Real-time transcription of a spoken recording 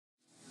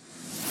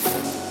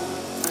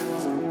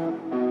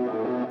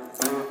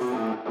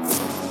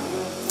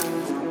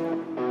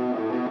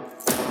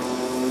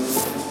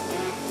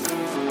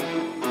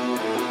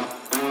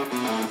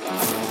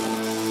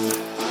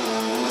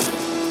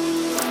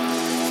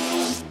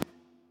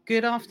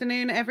Good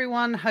afternoon,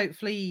 everyone.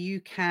 Hopefully, you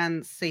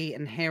can see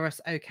and hear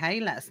us okay.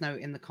 Let us know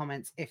in the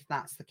comments if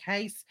that's the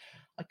case.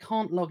 I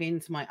can't log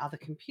into my other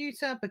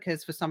computer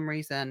because for some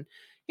reason,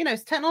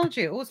 it's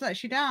technology. It always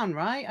lets you down,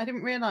 right? I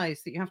didn't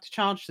realize that you have to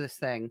charge this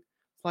thing.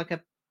 It's like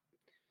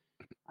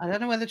I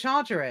don't know where the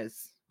charger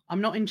is. I'm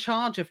not in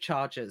charge of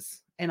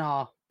chargers in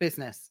our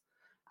business.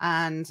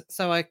 And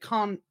so I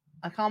can't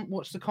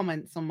watch the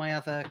comments on my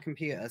other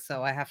computer.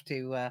 So I have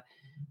to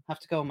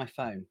go on my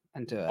phone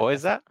and do it. What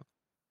is that?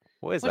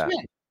 What is What do that? you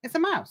mean? It's a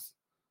mouse.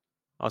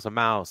 Oh, it's a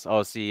mouse.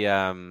 Oh, it's the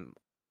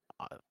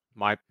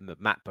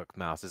MacBook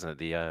mouse,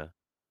 isn't it?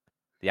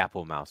 The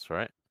Apple mouse,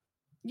 right?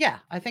 Yeah,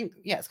 I think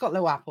it's got a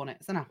little app on it.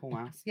 It's an Apple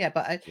mouse. Yeah,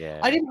 but I Yeah.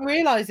 didn't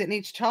realize it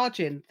needs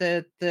charging.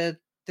 The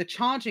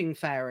charging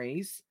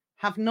fairies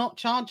have not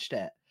charged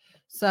it.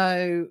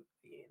 So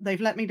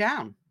they've let me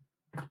down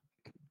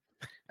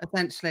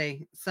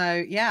essentially.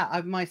 So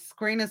yeah, my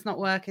screen is not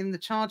working. The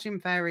charging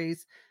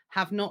fairies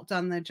have not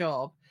done their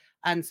job.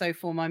 And so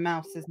for my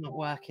mouse is not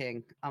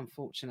working,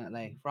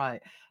 unfortunately.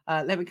 Right.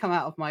 Let me come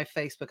out of my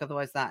Facebook.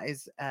 Otherwise, that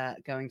is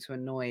going to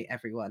annoy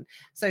everyone.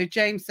 So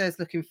James says,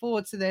 looking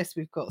forward to this.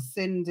 We've got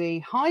Cindy.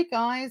 Hi,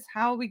 guys.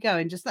 How are we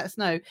going? Just let us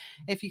know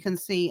if you can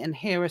see and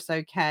hear us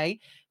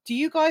okay. Do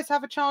you guys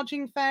have a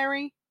charging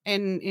fairy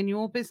in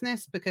your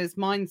business? Because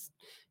mine's,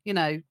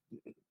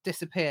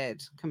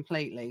 disappeared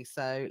completely.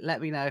 So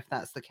let me know if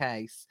that's the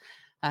case.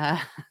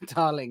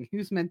 Darling,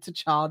 who's meant to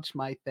charge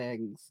my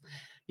things?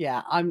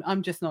 Yeah,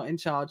 I'm just not in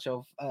charge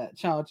of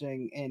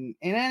charging in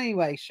any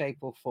way, shape,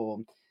 or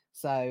form.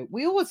 So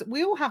we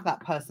all have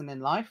that person in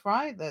life,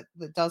 right? That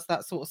does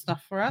that sort of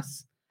stuff for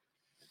us.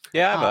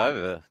 Yeah, I Um,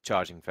 have a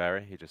charging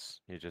fairy. He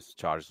just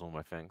charges all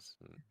my things.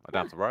 And I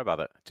don't have to worry about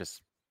it.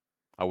 Just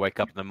I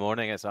wake up in the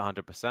morning, it's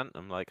 100%.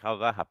 I'm like, how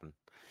did that happen?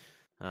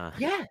 Uh,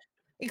 yeah,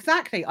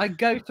 exactly. I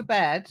go to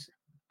bed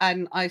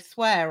and I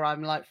swear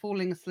I'm like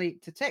falling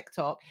asleep to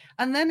TikTok,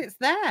 and then it's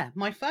there.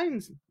 My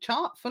phone's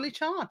fully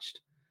charged.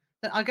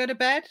 That I go to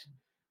bed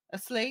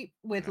asleep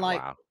with oh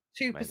like wow,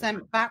 amazing.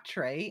 2%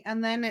 battery,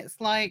 and then it's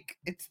like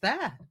it's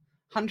there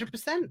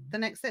 100% the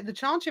next day. The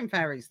charging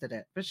fairies did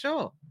it for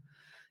sure.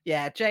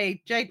 Yeah,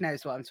 Jade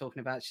knows what I'm talking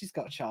about. She's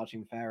got a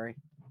charging fairy.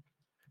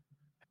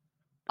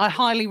 I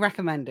highly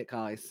recommend it,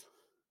 guys.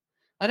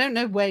 I don't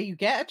know where you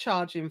get a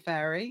charging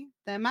fairy.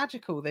 They're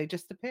magical. They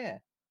just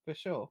appear for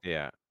sure.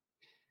 Yeah.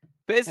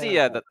 But is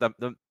Uh,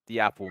 the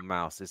Apple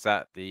mouse, is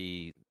that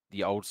the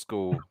old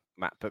school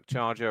MacBook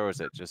charger, or is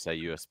it just a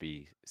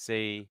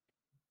USB-C?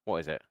 What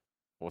is it?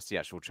 What's the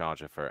actual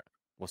charger for it?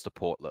 What's the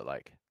port look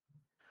like?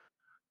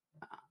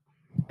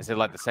 Is it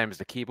like the same as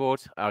the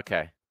keyboard?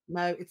 Okay.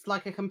 no, it's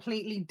like a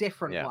completely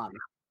different Yeah. one.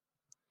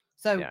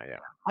 So Yeah, yeah.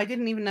 I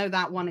didn't even know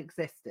that one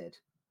existed.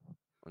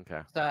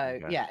 Okay. So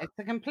Okay. yeah, it's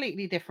a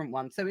completely different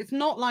one. So it's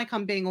not like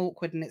I'm being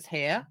awkward and it's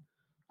here.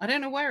 I don't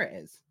know where it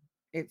is.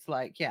 It's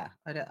like, yeah,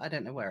 I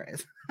don't know where it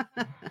is.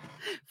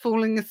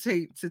 Falling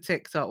asleep to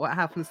TikTok. What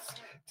happens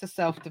to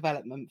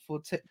self-development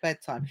for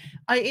bedtime?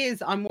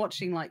 I'm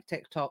watching like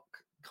TikTok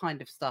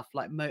kind of stuff,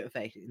 like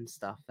motivating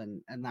stuff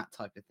and that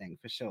type of thing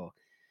for sure.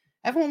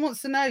 Everyone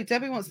wants to know.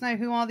 Debbie wants to know,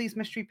 who are these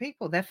mystery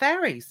people? They're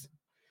fairies.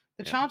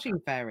 The Yeah. charging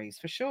fairies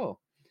for sure.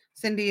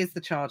 Cindy is the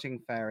charging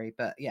fairy,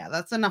 but yeah,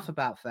 that's enough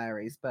about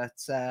fairies. But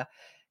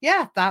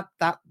yeah,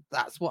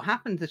 that's what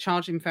happened. The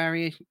charging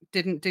fairy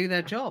didn't do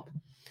their job,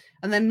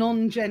 and they're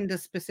non-gender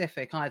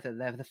specific either.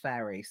 They're the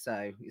fairy,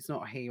 so it's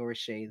not a he or a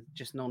she,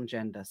 just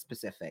non-gender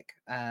specific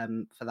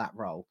for that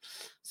role.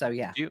 So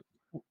yeah, Do you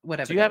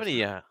whatever do you have goes.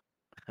 any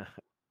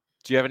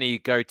do you have any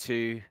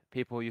go-to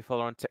people you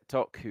follow on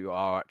TikTok who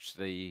are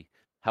actually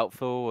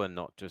helpful and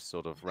not just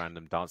sort of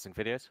random dancing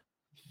videos?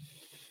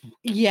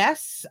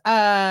 Yes.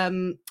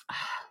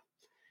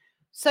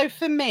 So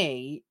for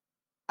me,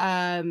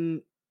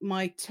 um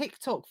my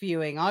TikTok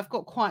viewing, I've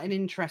got quite an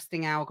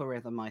interesting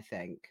algorithm. I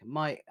think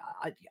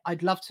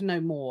I'd love to know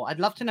more. I'd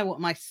love to know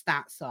what my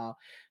stats are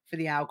for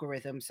the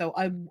algorithm. So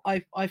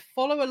I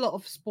follow a lot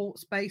of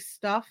sports based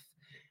stuff,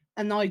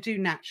 and I do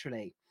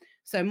naturally.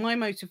 So my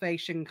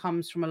motivation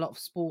comes from a lot of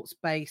sports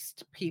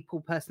based people,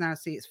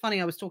 personality. It's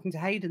funny, I was talking to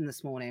Hayden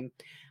this morning,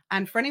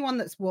 and for anyone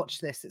that's watched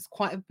this, it's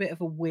quite a bit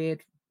of a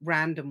weird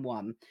random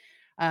one.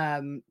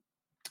 Um,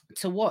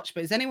 to watch,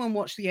 but has anyone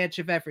watched The Edge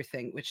of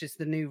Everything, which is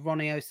the new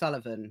Ronnie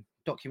O'Sullivan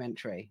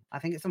documentary? I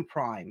think it's on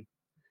Prime.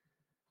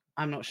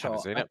 I'm not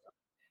Haven't sure. seen it.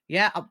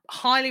 Yeah, I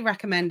highly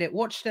recommend it.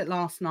 Watched it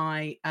last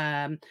night.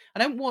 I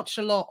don't watch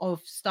a lot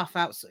of stuff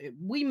outside.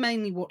 We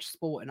mainly watch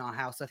sport in our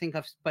house. I think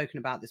I've spoken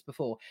about this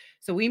before.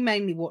 So we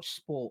mainly watch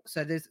sport.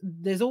 So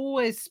there's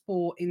always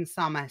sport in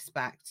some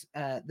aspect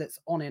that's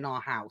on in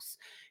our house.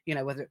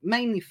 Whether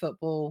mainly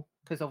football,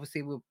 because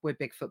obviously we're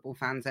big football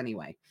fans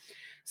anyway.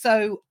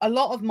 So a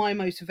lot of my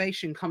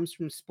motivation comes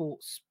from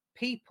sports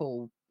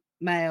people,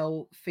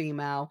 male,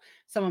 female.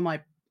 Some of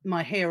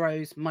my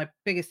heroes, my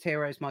biggest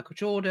heroes, Michael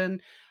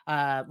Jordan,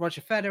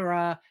 Roger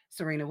Federer,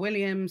 Serena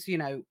Williams.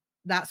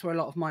 That's where a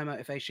lot of my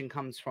motivation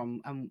comes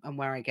from, and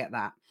where I get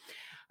that.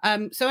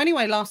 So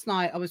anyway, last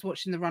night I was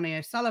watching the Ronnie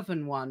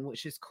O'Sullivan one,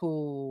 which is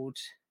called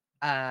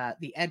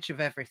The Edge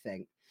of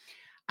Everything.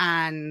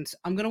 and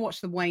I'm going to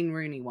watch the Wayne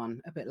Rooney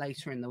one a bit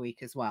later in the week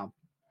as well,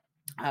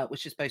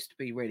 which is supposed to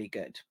be really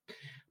good.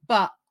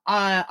 But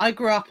I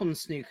grew up on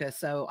snooker,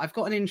 so I've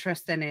got an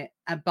interest in it.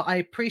 But I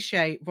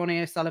appreciate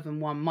Ronnie O'Sullivan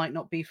one might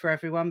not be for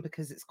everyone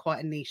because it's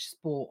quite a niche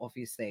sport,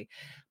 obviously.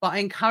 But I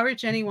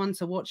encourage anyone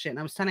to watch it. And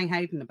I was telling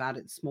Hayden about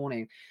it this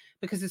morning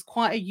because it's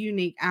quite a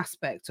unique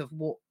aspect of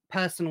what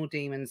personal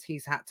demons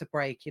he's had to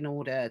break in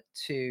order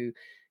to,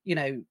 you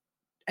know,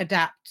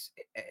 adapt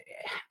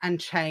and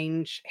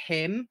change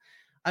him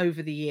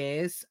over the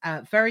years.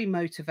 Very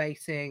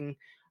motivating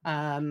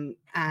and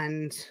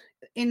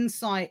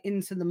insight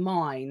into the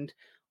mind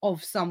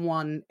of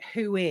someone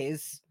who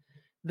is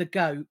the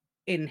GOAT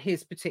in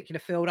his particular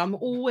field. I'm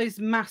always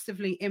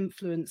massively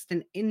influenced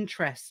and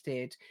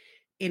interested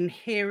in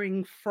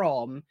hearing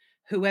from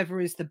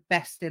whoever is the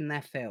best in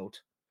their field.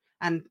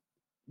 And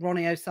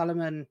Ronnie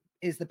O'Sullivan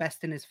is the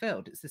best in his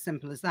field. It's as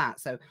simple as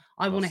that. So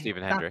I Well, want to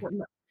Stephen hear Hendry.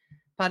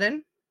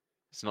 Pardon?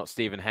 It's not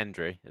Stephen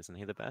Hendry, isn't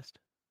he the best?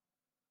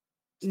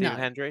 No.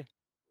 Stephen Hendry?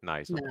 No,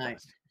 he's not the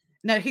best.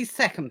 No, he's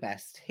second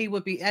best. He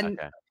would be, and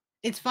Okay.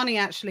 it's funny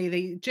actually.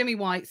 The Jimmy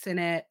White's in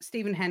it,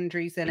 Stephen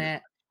Hendry's in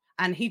it,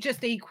 and he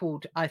just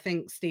equaled, I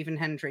think, Stephen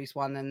Hendry's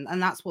one,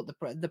 and that's what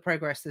the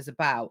progress is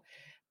about.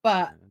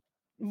 But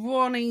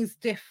Ronnie's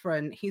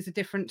different. He's a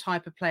different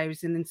type of player.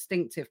 He's an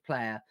instinctive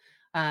player.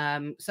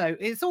 So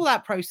it's all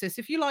that process.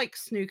 If you like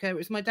snooker, it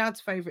was my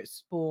dad's favorite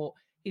sport.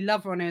 He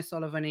loved Ronnie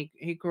O'Sullivan.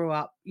 He grew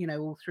up, you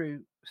know, all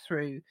through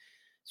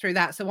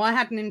that. So I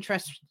had an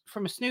interest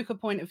from a snooker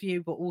point of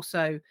view, but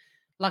also,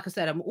 like I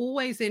said, I'm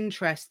always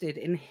interested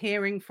in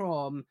hearing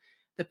from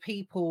the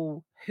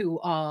people who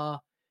are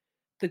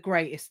the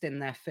greatest in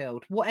their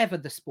field, whatever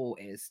the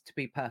sport is, to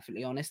be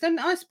perfectly honest. And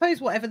I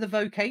suppose whatever the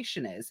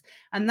vocation is.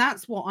 And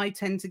that's what I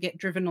tend to get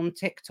driven on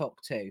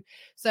TikTok too.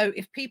 So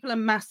if people are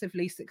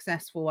massively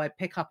successful, I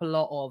pick up a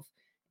lot of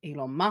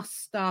Elon Musk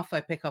stuff.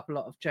 I pick up a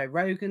lot of Joe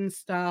Rogan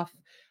stuff.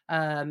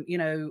 You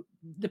know,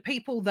 the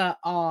people that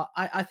are,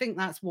 I think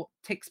that's what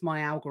ticks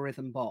my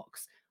algorithm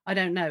box. I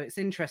don't know. It's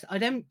interesting. I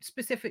don't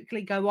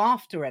specifically go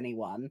after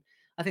anyone.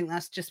 I think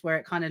that's just where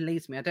it kind of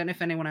leads me. I don't know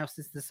if anyone else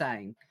is the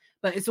same,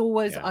 but it's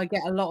always, I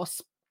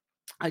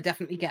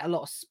definitely get a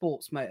lot of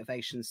sports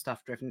motivation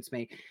stuff driven to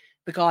me.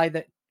 The guy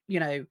that, you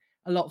know,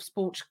 a lot of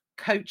sports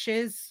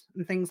coaches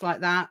and things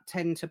like that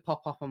tend to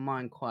pop up on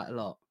mine quite a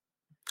lot.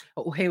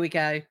 Oh, here we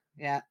go.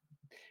 Yeah.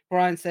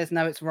 Brian says,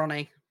 no, it's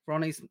Ronnie.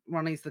 Ronnie's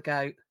the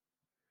GOAT.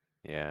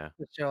 Yeah.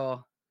 For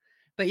sure.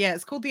 But yeah,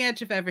 it's called The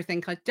Edge of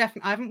Everything. I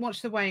haven't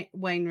watched the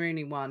Wayne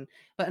Rooney one,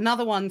 but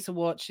another one to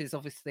watch is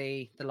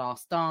obviously The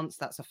Last Dance.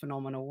 That's a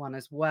phenomenal one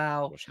as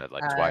well. Watched that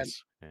like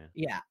twice.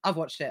 Yeah, I've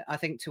watched it, I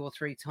think 2 or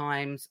 3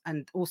 times.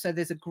 And also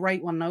there's a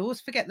great one. I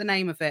always forget the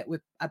name of it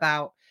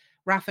about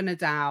Rafa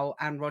Nadal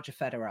and Roger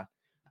Federer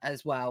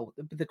as well.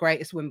 The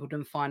greatest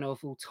Wimbledon final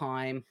of all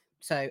time.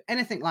 So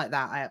anything like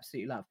that, I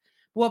absolutely love.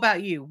 What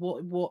about you?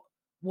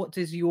 Where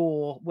does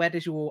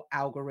your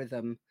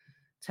algorithm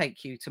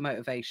take you to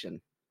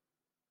motivation?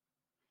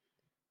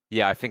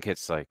 Yeah, I think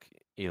it's like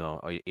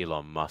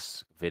Elon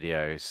Musk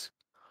videos.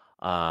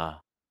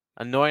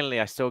 Annoyingly,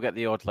 I still get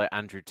the odd like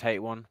Andrew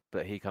Tate one,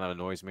 but he kind of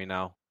annoys me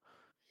now.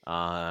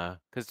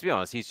 Because to be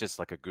honest, he's just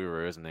like a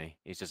guru, isn't he?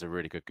 He's just a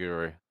really good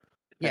guru.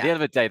 Yeah. At the end of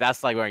the day,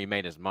 that's like where he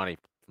made his money,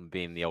 from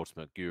being the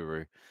ultimate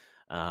guru.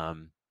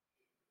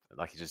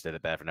 Like he just did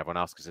it better than everyone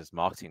else because his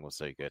marketing was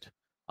so good.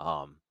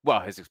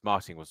 Well, his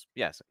marketing was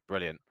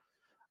brilliant.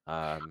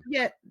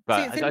 Yeah,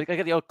 but I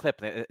get the old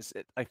clip, and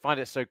I find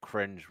it so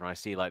cringe when I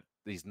see like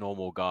these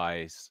normal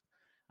guys,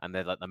 and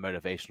they're like the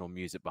motivational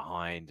music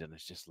behind, and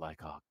it's just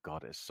like, oh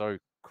god, it's so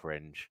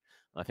cringe.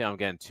 I think I'm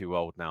getting too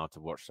old now to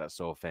watch that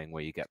sort of thing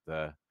where you get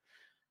the,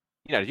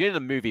 you know, the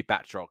movie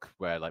backdrop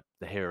where like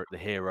the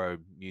hero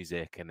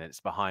music, and it's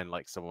behind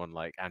like someone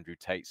like Andrew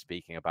Tate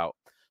speaking about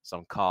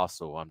some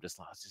castle. I'm just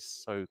like, it's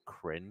just so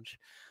cringe.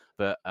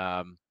 But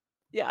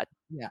yeah,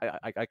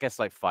 I guess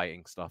like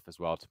fighting stuff as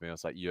well. To me,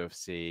 it's like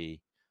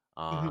UFC.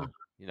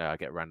 You know, I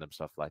get random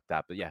stuff like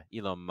that. But yeah,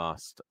 Elon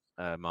Musk.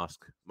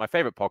 My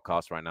favorite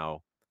podcast right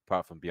now,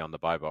 apart from Beyond the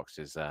Buy Box,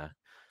 is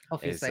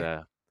obviously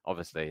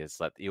it's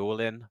like the All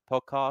In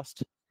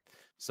podcast.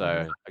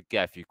 So I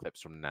get a few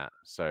clips from that.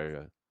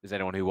 So is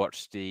anyone who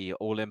watched the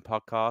All In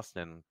podcast,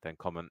 then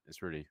comment.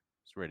 It's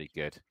really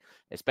good.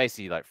 It's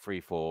basically like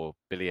 3-4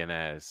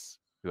 billionaires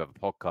who have a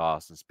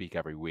podcast and speak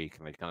every week,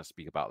 and they kind of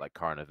speak about like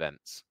current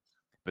events,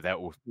 but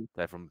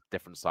they're from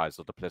different sides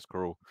of the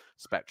political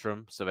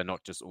spectrum, so they're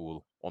not just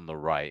all on the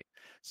right.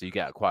 So you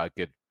get quite a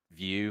good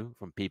view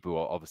from people who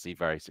are obviously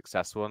very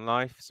successful in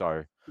life.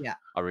 So yeah,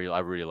 I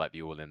really like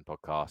the All In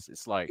podcast.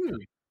 It's like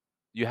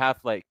you have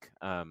like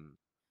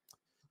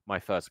My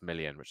First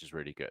Million, which is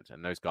really good,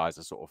 and those guys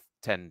are sort of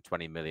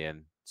 10-20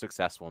 million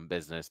successful in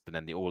business, but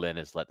then the All In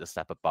is like the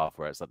step above,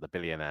 where it's like the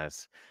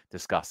billionaires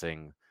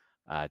discussing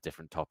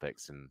different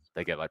topics, and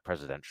they get like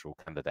presidential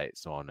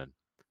candidates on, and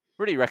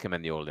really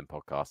recommend the All In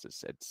podcast.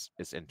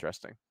 It's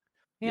interesting.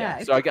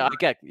 Yeah. So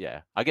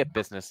I get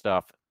business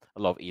stuff,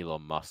 a lot of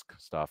Elon Musk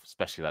stuff,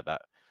 especially like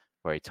that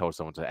where he told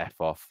someone to F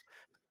off.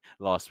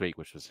 last week,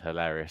 which was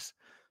hilarious.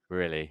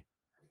 Really,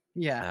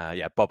 Yeah.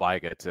 yeah, Bob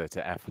Iger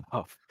to f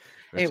off,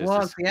 which It is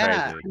was, just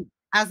yeah. crazy. And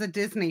as a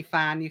Disney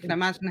fan, you can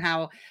imagine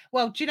how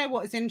well, do you know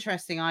what is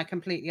interesting? I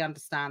completely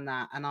understand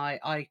that, and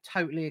I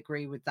totally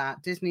agree with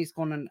that. Disney's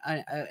gone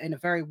in a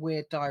very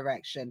weird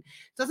direction.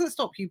 Doesn't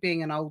stop you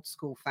being an old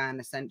school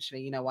fan,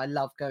 essentially. You know, I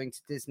love going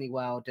to Disney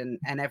World and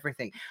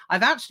everything.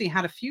 I've actually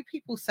had a few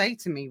people say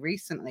to me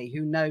recently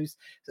who knows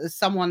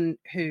someone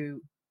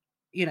who,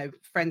 you know,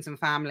 friends and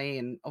family,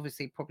 and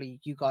obviously probably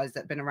you guys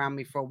that have been around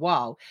me for a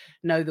while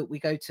know that we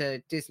go to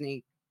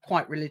Disney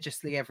quite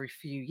religiously every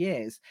few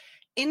years.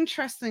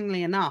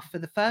 Interestingly enough, for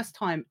the first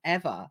time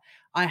ever,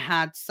 I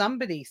had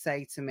somebody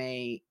say to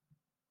me,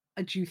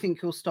 do you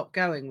think you'll stop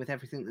going with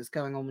everything that's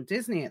going on with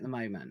Disney at the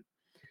moment?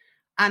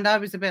 And I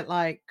was a bit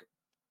like,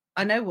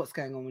 I know what's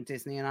going on with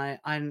Disney, and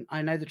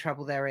I know the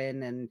trouble they're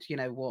in, and you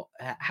know what,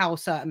 how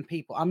certain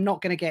people. I'm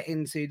not going to get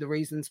into the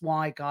reasons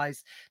why,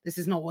 guys. This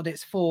is not what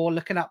it's for.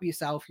 Look it up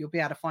yourself. You'll be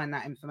able to find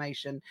that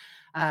information.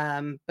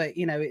 But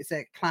you know, it's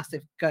a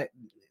classic go.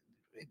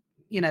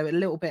 You know, a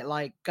little bit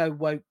like go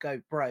woke,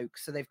 go broke.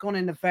 So they've gone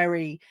in a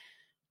very,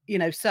 you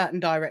know, certain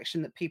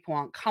direction that people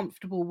aren't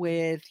comfortable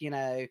with. You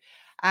know,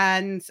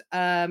 and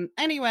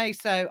anyway,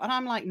 so and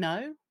I'm like,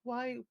 no,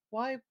 why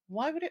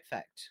would it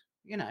affect?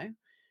 You know,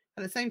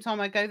 at the same time,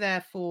 I go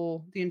there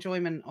for the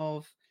enjoyment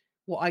of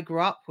what I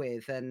grew up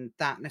with and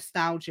that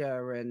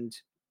nostalgia and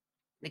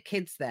the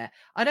kids there.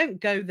 I don't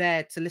go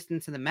there to listen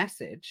to the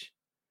message,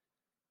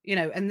 you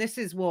know, and this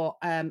is what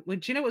well, do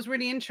you know what's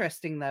really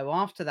interesting though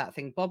after that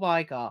thing? Bob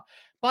Iger,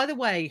 by the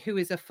way, who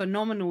is a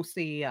phenomenal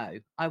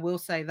CEO. I will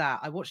say that.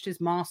 I watched his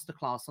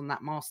masterclass on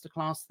that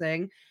masterclass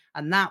thing,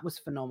 and that was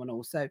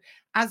phenomenal. So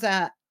as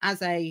a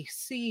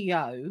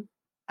CEO,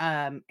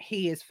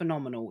 he is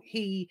phenomenal.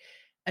 He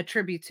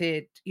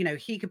attributed, you know,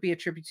 he could be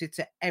attributed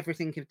to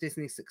everything of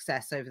Disney's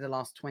success over the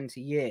last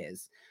 20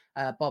 years.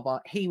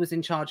 He was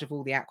in charge of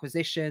all the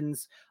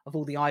acquisitions, of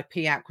all the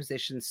IP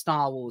acquisitions,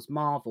 Star Wars,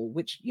 Marvel,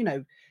 which, you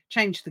know,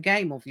 changed the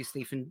game,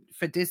 obviously,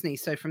 for Disney.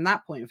 So from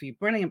that point of view,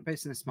 brilliant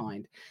business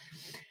mind.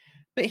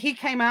 But he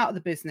came out of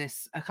the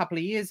business a couple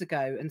of years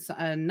ago, and so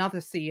another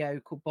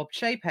CEO called Bob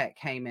Chapek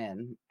came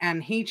in,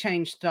 and he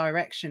changed the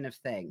direction of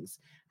things.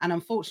 And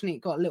unfortunately,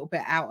 it got a little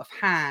bit out of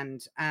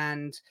hand.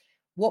 And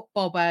what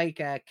Bob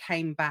Iger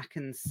came back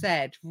and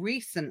said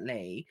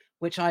recently,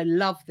 which I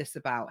love this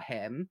about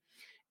him,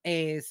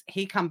 is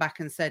he come back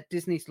and said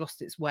Disney's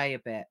lost its way a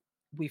bit.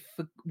 We've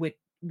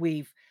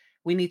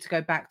we need to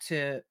go back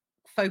to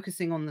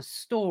focusing on the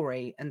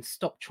story and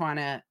stop trying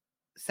to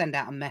send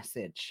out a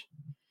message,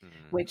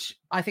 Mm. which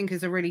I think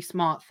is a really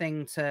smart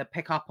thing to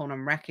pick up on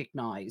and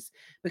recognize,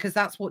 because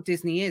that's what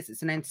Disney is.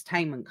 It's an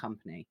entertainment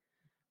company.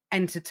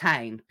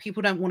 Entertain.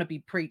 People don't want to be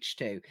preached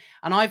to.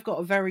 And I've got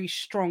a very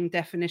strong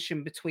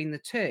definition between the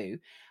two,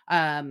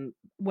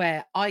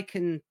 where I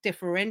can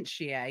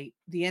differentiate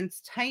the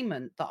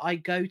entertainment that I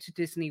go to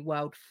Disney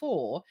World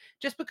for.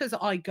 Just because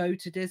I go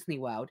to Disney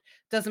World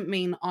doesn't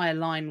mean I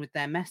align with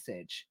their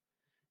message.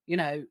 You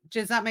know,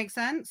 does that make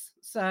sense?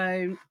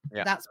 So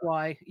Yeah, that's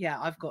why,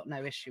 yeah, I've got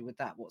no issue with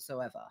that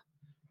whatsoever.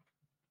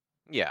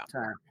 yeah. So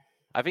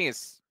I think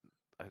it's.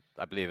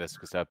 I believe it's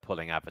because they're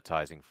pulling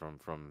advertising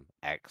from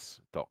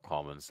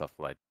X.com and stuff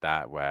like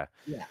that, where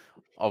yeah,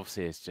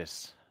 obviously it's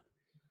just.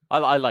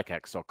 I like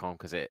X.com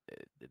because it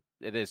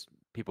is,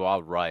 people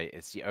are right.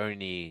 It's the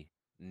only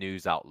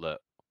news outlet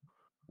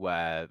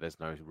where there's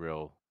no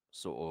real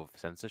sort of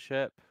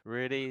censorship,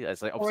 really.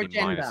 It's like or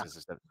obviously minus agenda.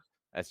 is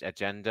as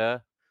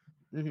agenda,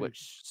 Hmm.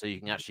 which so you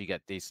can actually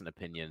get decent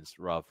opinions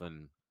rather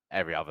than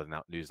every other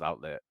news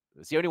outlet.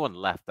 It's the only one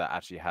left that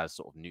actually has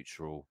sort of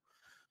neutral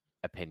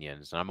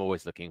opinions, and I'm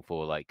always looking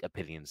for like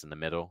opinions in the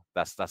middle.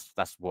 That's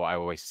what I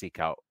always seek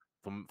out.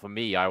 For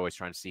me, I always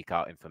try and seek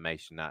out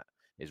information that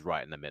is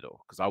right in the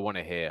middle because I want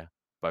to hear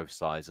both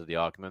sides of the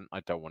argument. I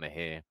don't want to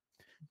hear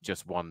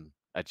just one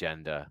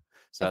agenda.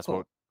 So Of that's what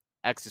course.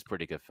 X is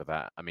pretty good for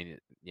that. I mean,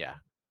 yeah,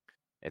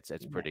 it's Yeah.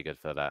 pretty good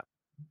for that.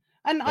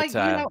 And I,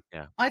 But you know,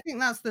 yeah, I think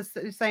that's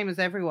the same as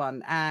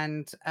everyone.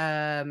 And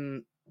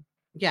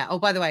yeah. Oh,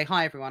 by the way,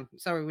 hi everyone.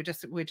 Sorry, we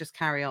just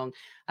carry on.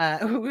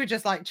 We were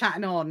just like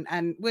chatting on,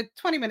 and we're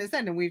 20 minutes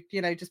in, and we've,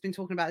 you know, just been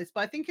talking about this.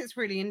 But I think it's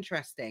really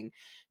interesting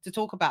to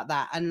talk about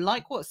that. And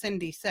like what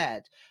Cindy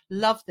said,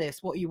 love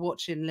this. What you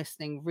watching,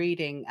 listening,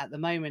 reading at the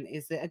moment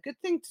is a good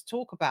thing to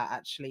talk about,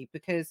 actually,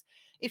 because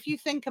if you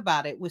think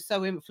about it, we're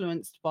so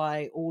influenced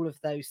by all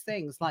of those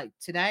things. Like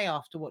today,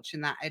 after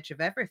watching that Edge of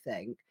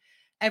everything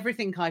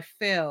I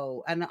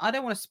feel, and I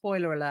don't want to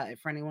spoiler alert it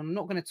for anyone. I'm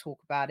not going to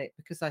talk about it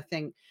because I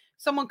think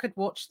someone could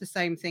watch the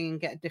same thing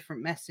and get a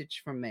different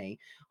message from me.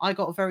 I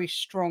got a very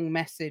strong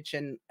message,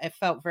 and it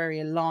felt very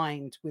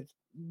aligned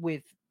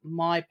with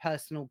my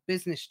personal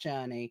business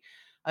journey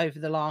over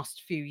the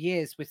last few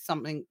years with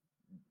something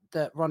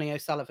that Ronnie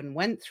O'Sullivan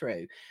went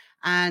through.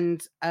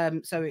 And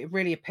so it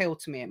really appealed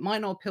to me. It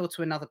might not appeal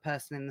to another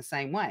person in the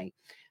same way,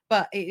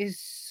 but it is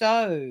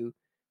so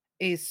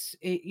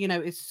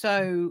is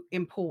so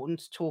important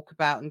to talk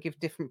about and give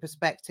different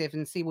perspective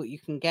and see what you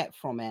can get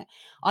from it.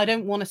 I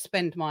don't want to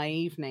spend my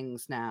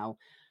evenings now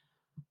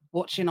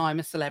watching I'm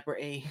a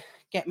Celebrity.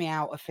 Get me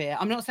out of here.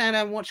 I'm not saying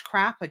I don't watch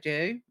crap, I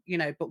do,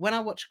 but when I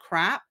watch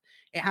crap,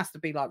 it has to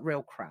be like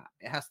real crap.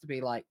 It has to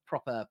be like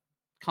proper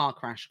car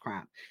crash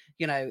crap,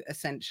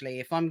 essentially.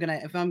 If I'm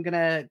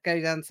gonna go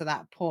down to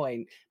that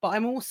point. But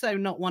I'm also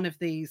not one of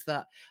these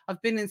that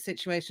I've been in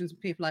situations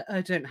where people are like,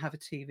 I don't have a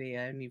TV,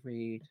 I only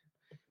read.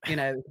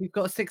 If you've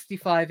got a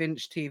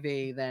 65-inch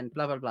TV, then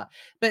blah, blah, blah.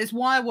 But it's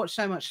why I watch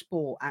so much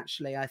sport,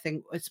 actually. I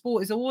think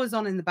sport is always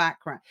on in the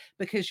background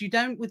because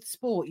with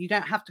sport, you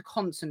don't have to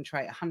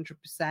concentrate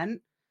 100%.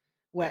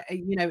 Where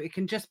it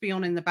can just be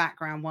on in the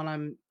background while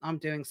I'm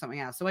doing something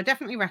else. So I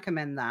definitely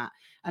recommend that.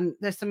 And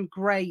there's some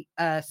great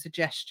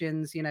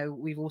suggestions.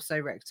 We've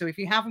also so if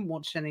you haven't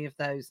watched any of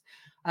those,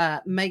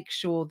 make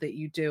sure that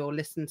you do or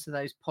listen to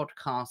those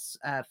podcasts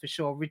for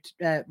sure.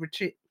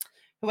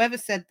 Whoever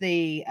said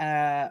the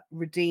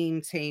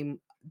Redeem team,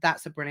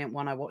 that's a brilliant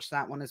one. I watched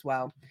that one as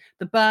well.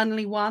 The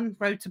Burnley one,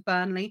 Road to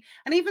Burnley,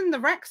 and even the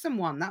Wrexham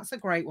one, that's a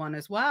great one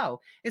as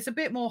well. It's a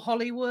bit more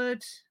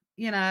Hollywood,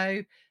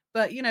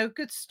 but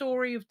good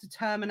story of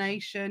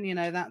determination,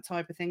 that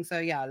type of thing. So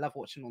yeah, I love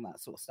watching all that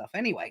sort of stuff.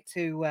 Anyway,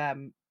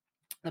 to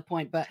the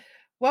point, but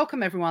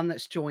welcome everyone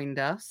that's joined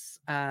us.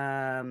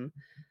 And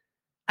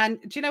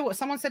do you know what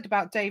someone said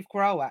about Dave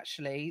Grohl?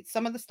 Actually,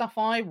 some of the stuff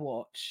I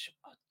watch,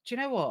 do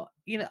you know what?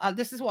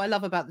 This is what I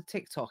love about the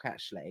TikTok,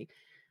 actually.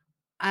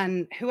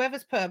 And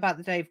whoever's put about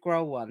the Dave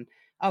Grohl one,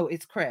 oh,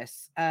 it's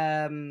Chris.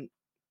 He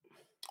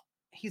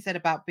said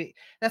about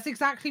that's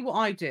exactly what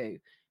I do.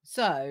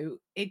 So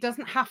it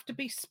doesn't have to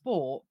be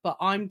sport, but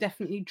I'm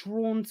definitely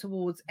drawn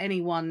towards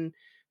anyone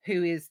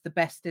who is the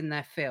best in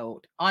their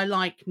field. I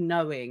like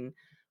knowing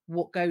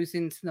what goes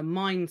into the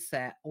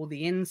mindset or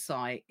the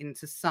insight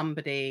into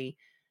somebody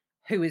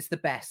who is the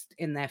best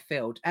in their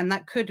field. And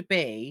that could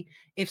be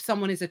if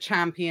someone is a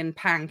champion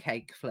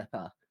pancake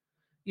flipper.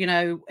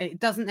 It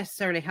doesn't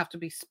necessarily have to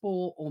be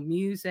sport or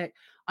music.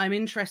 I'm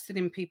interested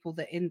in people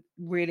that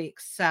really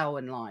excel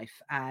in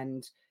life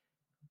and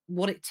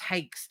what it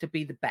takes to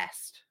be the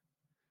best,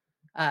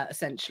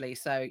 essentially.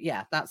 So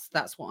yeah, that's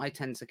what I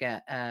tend to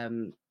get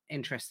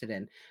interested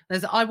in.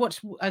 I watched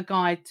a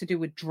guide to do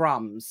with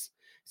drums.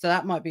 So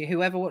that might be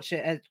whoever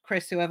watches it,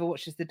 Chris, whoever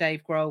watches the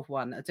Dave Grohl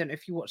one. I don't know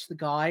if you watch the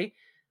guy.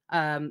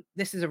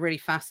 This is a really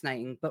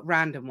fascinating but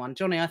random one.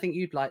 Johnny, I think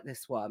you'd like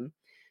this one.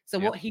 So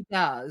what he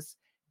does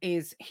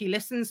is he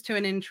listens to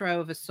an intro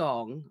of a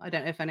song. I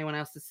don't know if anyone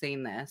else has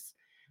seen this.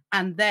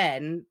 And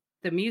then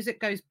the music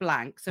goes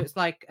blank. So it's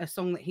like a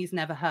song that he's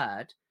never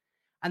heard.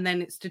 And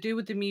then it's to do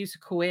with the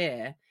musical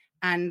ear.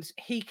 And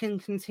he can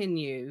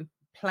continue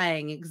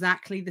playing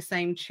exactly the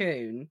same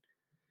tune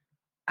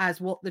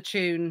as what the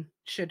tune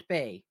should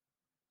be.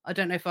 I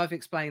don't know if I've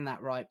explained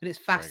that right, but it's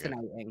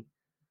fascinating.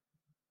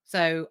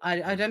 So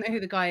I don't know who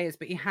the guy is,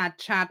 but he had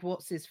Chad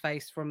What's His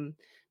Face from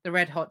the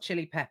Red Hot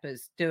Chili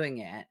Peppers doing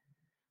it.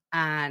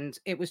 And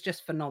it was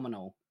just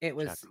phenomenal. It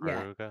was, Chad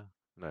Kroeger?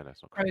 No,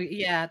 that's not Kroeger.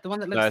 Yeah, the one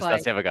that no, looks like.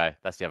 that's the other guy.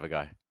 That's the other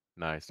guy.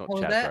 No, it's not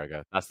Chad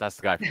Kroeger. That's the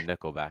guy from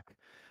Nickelback.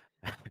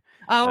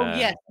 Oh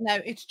yes, no,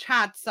 it's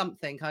Chad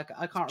something. I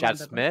can't remember. Chad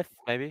Smith,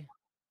 maybe.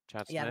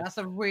 Chad Smith. Yeah, that's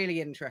a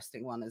really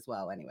interesting one as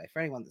well. Anyway,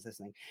 for anyone that's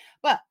listening,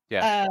 but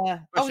is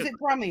it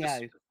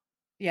Drumeo?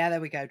 Yeah,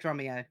 there we go,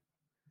 Drumeo.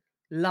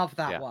 Love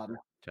that one.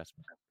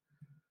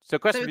 So,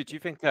 question for you: do you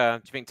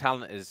think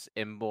talent is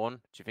inborn?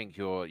 Do you think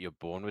you're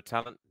born with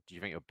talent? Do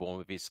you think you're born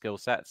with these skill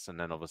sets? And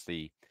then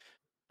obviously,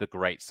 the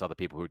greats are the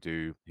people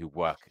who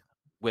work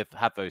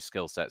have those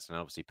skill sets and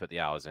obviously put the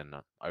hours in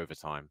over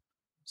time.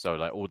 So,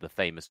 like all the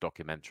famous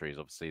documentaries,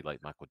 obviously,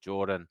 like Michael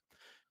Jordan.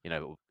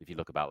 If you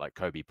look about like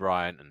Kobe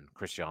Bryant and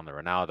Cristiano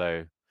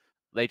Ronaldo,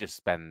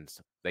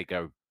 they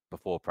go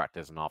before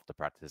practice and after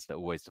practice. They're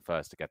always the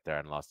first to get there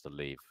and last to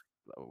leave.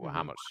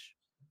 How much?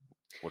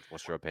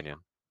 What's your opinion?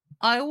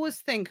 I always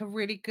think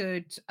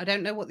I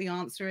don't know what the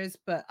answer is,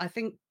 but I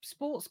think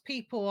sports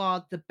people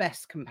are the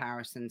best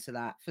comparison to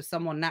that for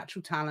someone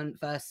natural talent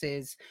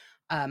versus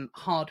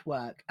hard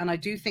work. And I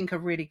do think a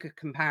really good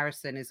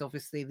comparison is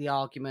obviously the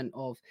argument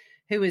of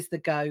who is the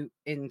GOAT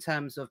in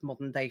terms of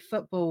modern day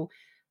football,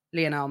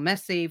 Lionel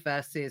Messi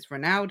versus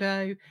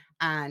Ronaldo.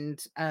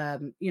 And,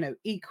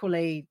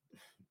 equally,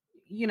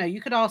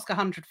 you could ask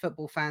 100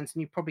 football fans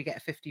and you'd probably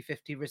get a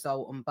 50-50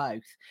 result on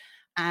both.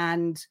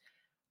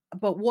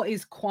 But what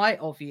is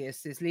quite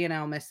obvious is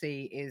Lionel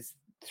Messi is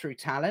through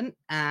talent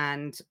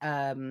and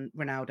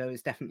Ronaldo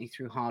is definitely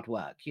through hard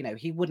work.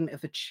 He wouldn't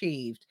have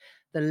achieved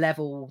the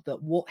level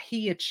that what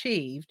he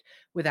achieved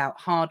without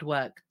hard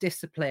work,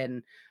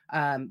 discipline,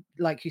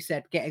 like you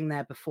said, getting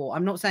there before.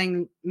 I'm not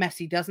saying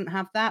Messi doesn't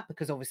have that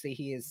because obviously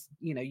he is,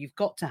 you've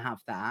got to have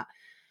that.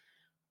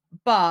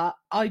 But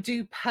I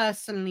do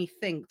personally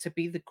think to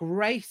be the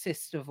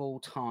greatest of all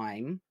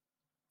time,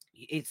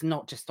 it's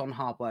not just on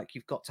hard work.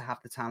 You've got to have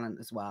the talent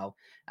as well.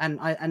 And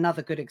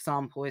another good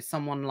example is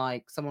someone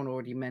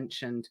already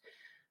mentioned,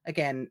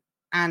 again,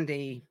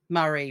 Andy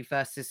Murray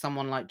versus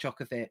someone like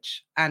Djokovic,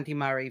 Andy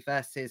Murray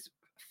versus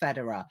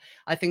Federer.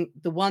 I think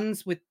the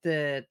ones with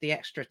the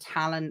extra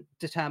talent,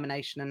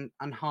 determination,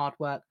 and hard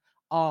work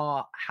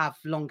have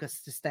longer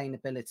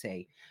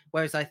sustainability.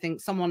 Whereas I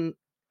think someone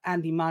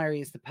Andy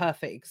Murray is the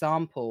perfect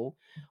example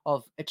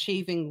of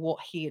achieving what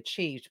he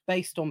achieved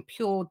based on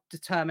pure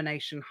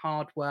determination,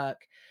 hard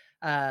work,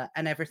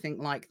 and everything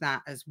like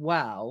that as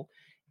well.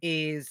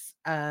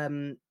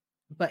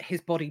 But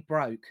his body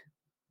broke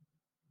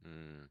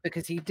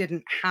because he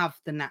didn't have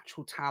the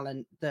natural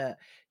talent that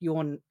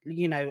and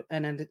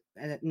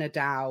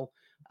Nadal,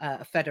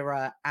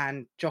 Federer,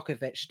 and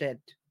Djokovic did.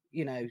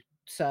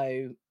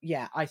 So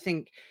yeah, I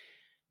think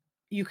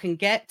you can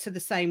get to the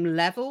same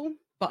level,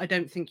 but I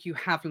don't think you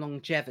have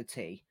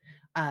longevity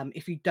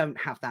if you don't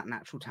have that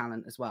natural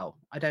talent as well.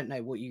 I don't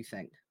know what you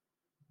think.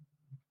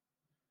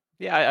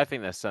 Yeah, I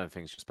think there's certain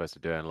things you're supposed to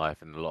do in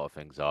life, and a lot of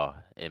things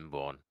are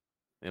inborn,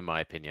 in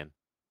my opinion.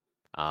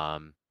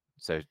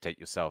 So take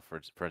yourself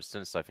for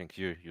instance. I think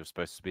you're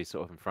supposed to be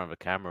sort of in front of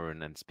a camera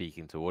and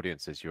speaking to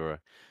audiences. You're a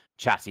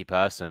chatty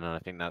person, and I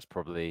think that's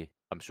probably,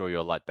 I'm sure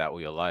you're like that all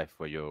your life,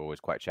 where you're always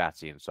quite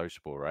chatty and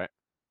sociable, right?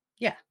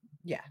 Yeah.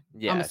 Yeah.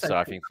 So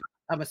I think,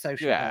 I'm a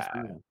social yeah.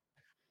 person.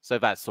 So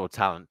that sort of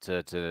talent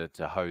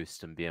to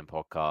host and be in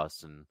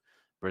podcasts and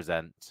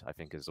present, I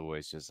think, is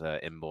always just an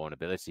inborn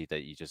ability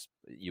that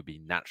you'll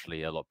be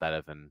naturally a lot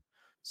better than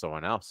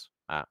someone else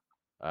at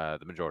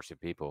the majority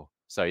of people.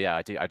 So yeah,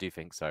 I do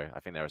think so. I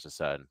think there is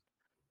it's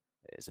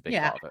a big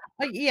Yeah. part of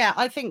it. Yeah,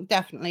 I think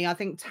definitely. I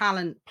think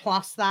talent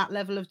plus that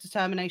level of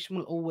determination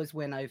will always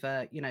win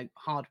over,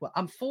 hard work,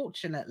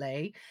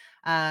 unfortunately.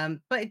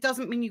 But it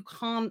doesn't mean you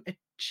can't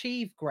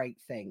achieve great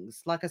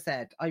things. Like I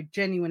said, I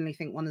genuinely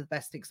think one of the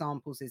best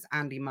examples is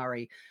Andy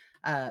Murray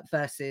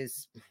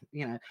versus,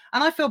 and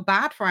I feel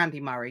bad for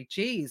Andy Murray.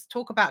 Geez,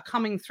 talk about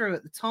coming through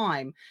at the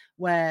time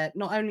where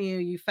not only are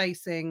you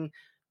facing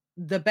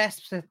the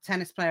best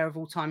tennis player of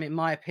all time, in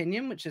my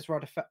opinion, which is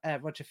Roger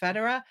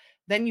Federer.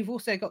 Then you've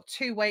also got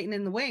two waiting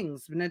in the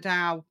wings,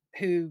 Nadal,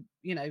 who,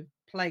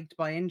 plagued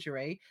by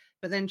injury,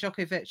 but then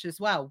Djokovic as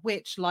well,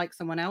 which, like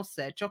someone else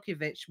said,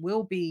 Djokovic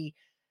will be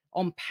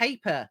on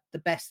paper the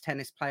best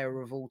tennis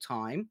player of all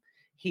time.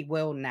 He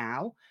will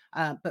now.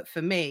 But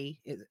for me,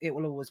 it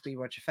will always be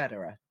Roger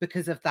Federer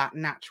because of that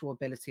natural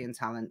ability and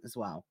talent as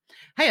well.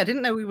 Hey, I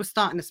didn't know we were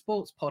starting a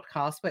sports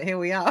podcast, but here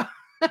we are.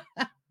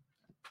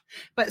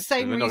 But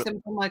same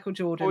reason for Michael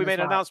Jordan. Well, we as made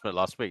an well. announcement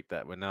last week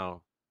that we're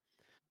now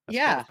a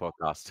Yeah, sports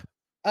podcast.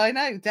 I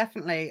know,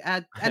 definitely.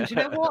 And you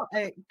know what?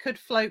 It could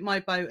float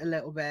my boat a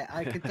little bit.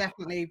 I could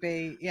definitely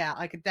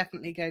I could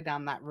definitely go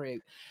down that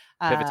route.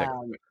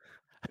 Pivoting.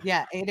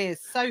 Yeah, it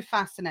is so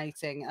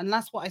fascinating. And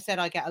that's what I said.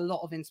 I get a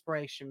lot of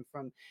inspiration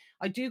from.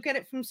 I do get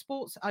it from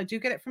sports. I do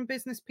get it from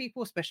business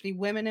people, especially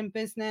women in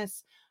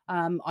business.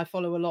 I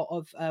follow a lot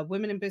of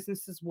women in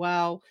business as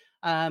well.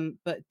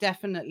 But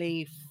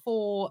definitely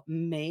for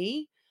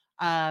me,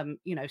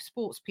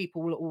 sports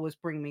people will always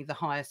bring me the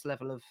highest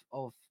level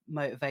of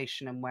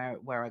motivation and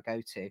where I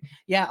go to.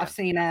 Yeah, I've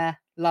seen Air.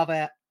 Love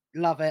it.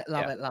 Love it.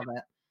 Love it. Love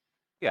it.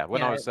 Yeah,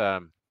 when I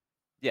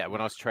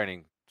was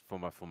training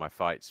for my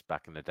fights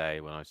back in the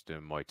day when I was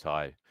doing Muay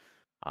Thai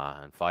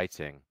and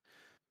fighting,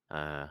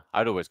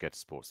 I'd always go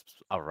to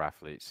other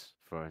athletes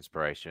for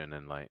inspiration,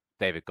 and like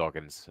David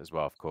Goggins as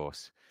well, of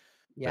course.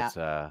 Yeah.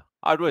 But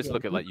I'd always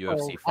look at like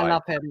UFC fights. I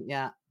love him.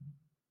 Yeah.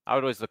 I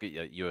would always look at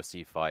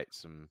UFC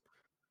fights, and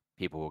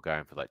people were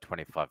going for like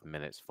 25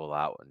 minutes full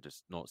out and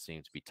just not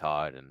seem to be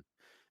tired, and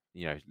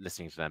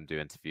listening to them do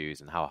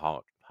interviews and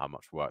how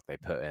much work they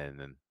put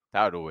in, and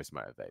that would always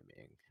motivate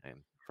me, and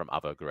from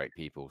other great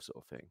people,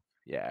 sort of thing.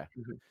 Yeah.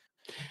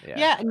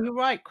 Yeah, and you're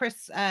right,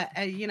 Chris.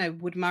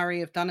 Would Murray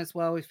have done as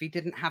well if he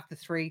didn't have the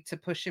three to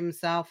push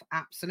himself?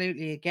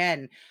 Absolutely.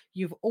 Again,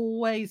 you've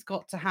always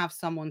got to have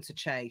someone to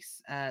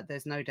chase.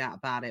 There's no doubt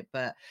about it.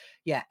 But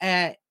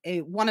yeah,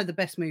 one of the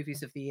best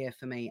movies of the year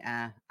for me.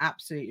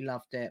 Absolutely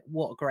loved it.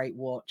 What a great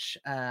watch.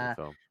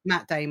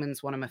 Matt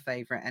Damon's one of my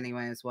favorite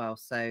anyway as well.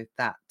 So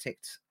that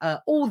ticked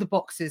all the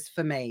boxes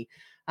for me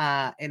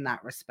in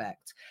that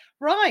respect.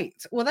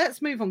 Right. Well,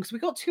 let's move on because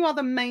we've got two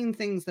other main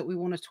things that we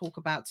want to talk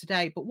about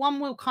today, but one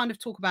we'll kind of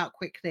talk about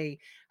quickly.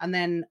 And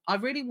then I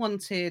really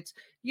wanted,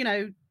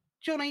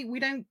 Johnny, we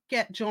don't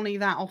get Johnny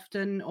that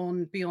often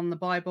on Beyond the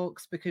Buy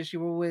Box because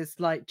you're always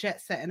like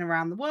jet setting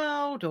around the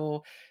world,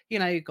 or,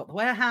 you've got the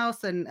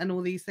warehouse and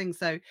all these things.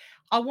 So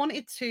I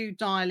wanted to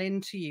dial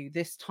into you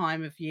this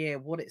time of year,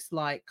 what it's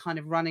like kind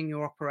of running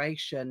your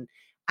operation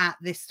at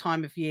this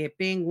time of year,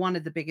 being one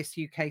of the biggest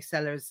UK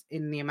sellers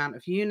in the amount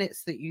of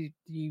units that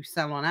you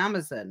sell on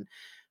Amazon.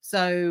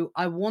 So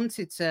I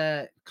wanted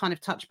to kind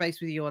of touch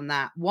base with you on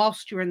that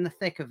whilst you're in the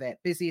thick of it,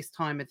 busiest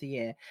time of the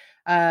year.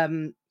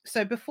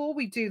 So before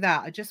we do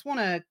that, I just want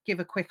to give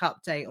a quick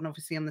update on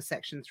obviously on the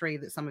Section 3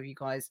 that some of you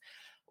guys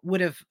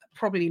would have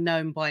probably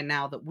known by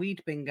now that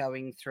we'd been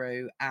going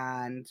through.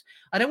 And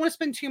I don't want to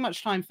spend too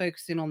much time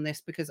focusing on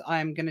this because I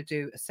am going to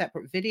do a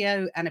separate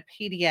video and a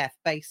PDF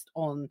based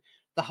on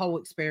the whole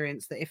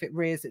experience, that if it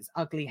rears its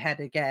ugly head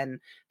again,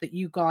 that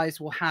you guys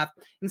will have,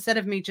 instead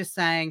of me just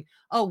saying,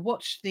 oh,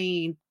 watch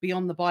the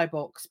Beyond the Buy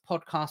Box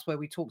podcast where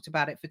we talked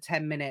about it for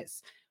 10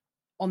 minutes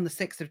on the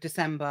 6th of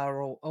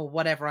December or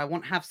whatever. I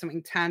want to have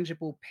something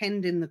tangible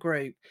pinned in the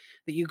group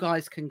that you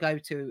guys can go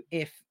to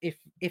if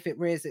it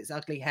rears its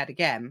ugly head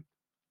again.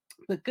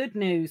 But good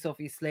news,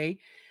 obviously,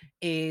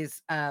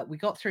 is we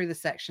got through the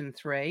section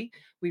 3.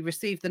 We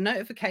received the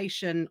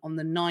notification on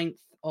the 9th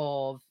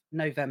of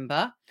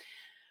November.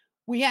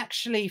 We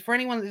actually, for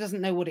anyone that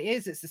doesn't know what it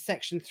is, it's a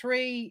section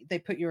 3. They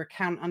put your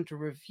account under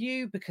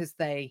review because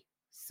they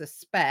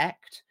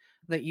suspect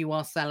that you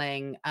are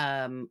selling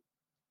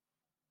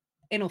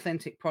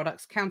inauthentic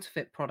products,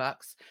 counterfeit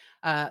products.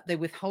 They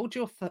withhold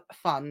your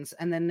funds,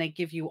 and then they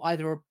give you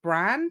either a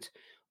brand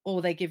or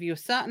they give you a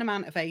certain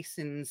amount of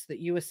ASINs that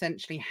you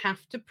essentially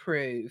have to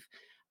prove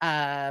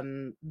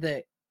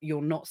that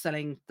you're not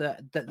selling,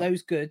 that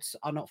those goods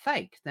are not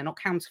fake, they're not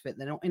counterfeit,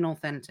 they're not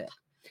inauthentic,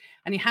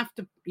 and you have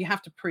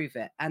to prove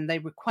it. And they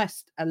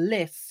request a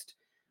list,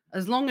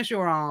 as long as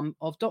your arm,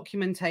 of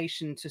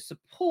documentation to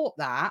support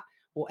that,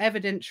 or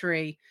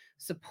evidentiary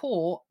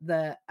support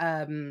that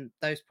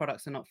those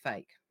products are not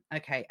fake.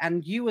 Okay,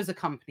 and you as a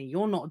company,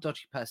 you're not a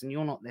dodgy person,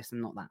 you're not this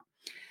and not that.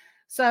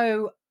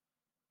 So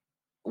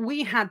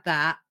we had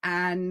that,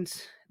 and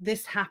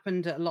this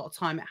happened a lot of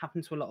time. It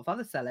happened to a lot of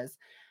other sellers,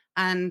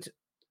 and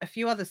a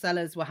few other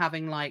sellers were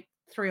having like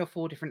 3 or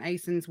 4 different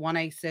ASINs, one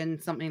ASIN,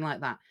 something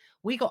like that.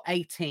 We got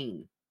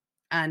 18,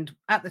 and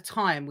at the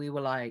time we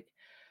were like,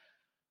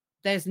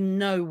 there's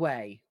no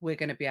way we're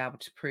going to be able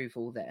to prove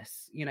all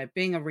this. You know,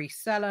 being a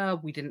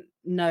reseller, we didn't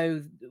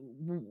know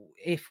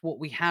if what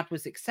we had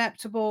was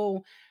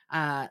acceptable,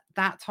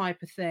 that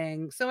type of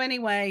thing. So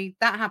anyway,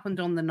 that happened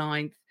on the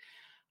 9th,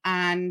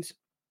 and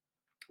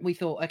we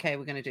thought, okay,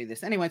 we're going to do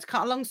this. Anyway, to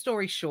cut a long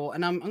story short,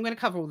 and I'm going to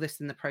cover all this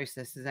in the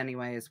processes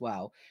anyway as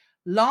well.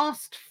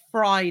 Last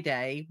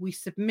Friday, we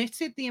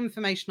submitted the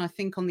information, I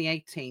think, on the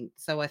 18th.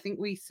 So I think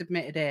we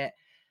submitted it.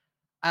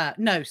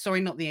 No,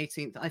 sorry, not the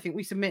 18th. I think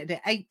we submitted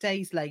it 8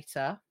 days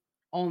later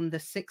on the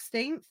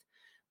 16th,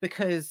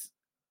 because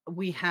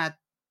we had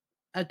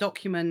a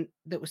document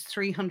that was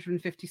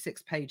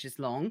 356 pages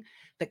long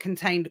that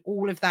contained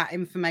all of that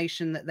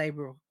information that they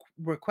were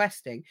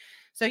requesting.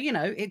 So, you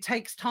know, it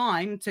takes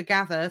time to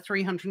gather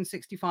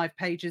 365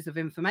 pages of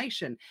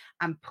information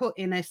and put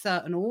in a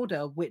certain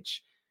order,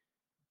 which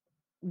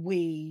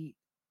we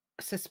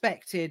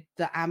suspected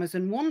that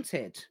Amazon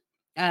wanted.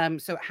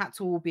 So it had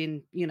to all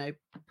be, you know,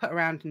 put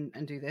around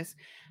and do this.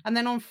 And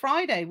then on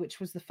Friday, which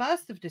was the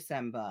 1st of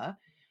December,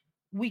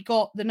 we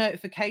got the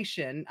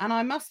notification. And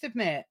I must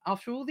admit,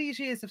 after all these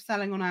years of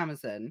selling on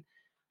Amazon,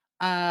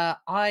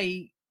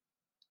 I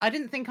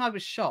didn't think I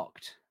was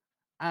shocked.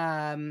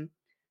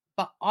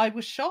 But I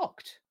was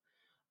shocked.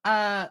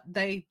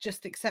 They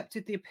just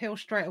accepted the appeal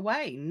straight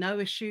away. No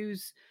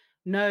issues,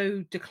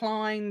 no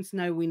declines,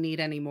 no, we need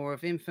any more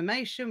of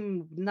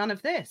information, none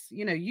of this.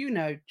 You know,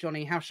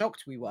 Johnny, how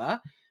shocked we were.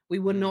 We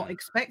were not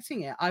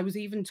expecting it. I was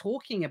even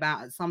talking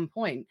about at some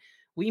point,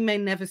 we may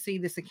never see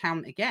this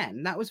account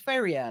again. That was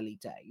very early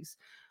days,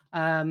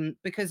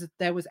 because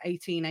there was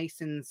 18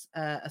 ASINs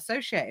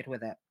associated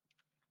with it.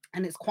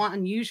 And it's quite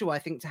unusual, I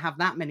think, to have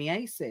that many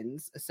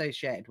ASINs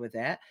associated with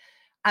it.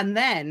 And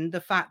then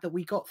the fact that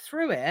we got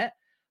through it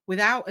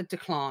without a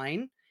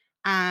decline,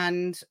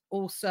 and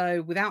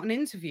also without an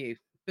interview,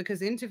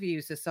 because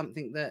interviews are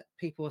something that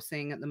people are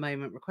seeing at the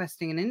moment,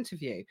 requesting an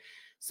interview.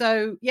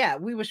 So yeah,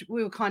 we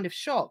were kind of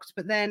shocked.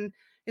 But then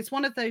it's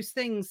one of those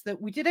things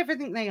that we did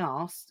everything they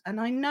asked. And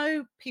I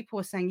know people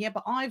are saying, yeah,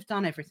 but I've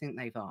done everything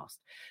they've asked.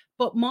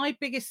 But my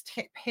biggest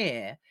tip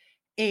here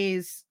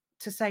is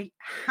to say,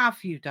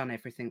 have you done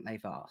everything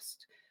they've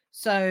asked?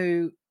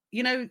 So,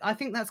 you know, I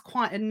think that's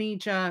quite a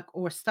knee-jerk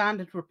or a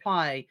standard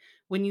reply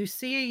when you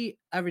see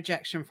a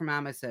rejection from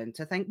Amazon,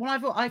 to think,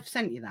 well, I've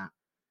sent you that.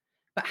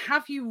 But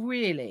have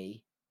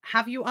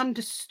you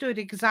understood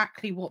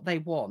exactly what they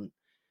want?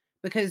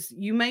 Because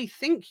you may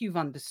think you've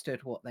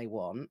understood what they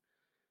want,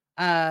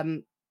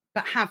 but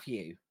have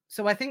you?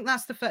 So I think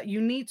that's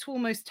you need to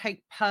almost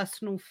take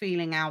personal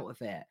feeling out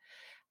of it.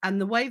 And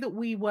the way that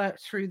we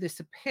worked through this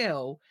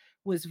appeal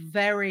was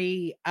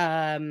very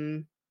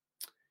point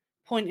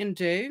and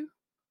do,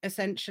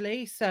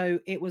 essentially. So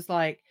it was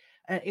like,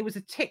 it was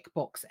a tick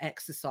box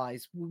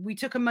exercise. We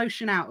took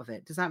emotion out of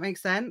it. Does that make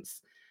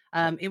sense?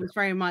 It was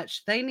very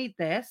much, they need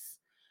this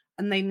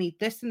and they need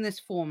this in this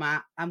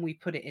format, and we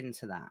put it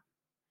into that.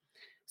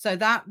 So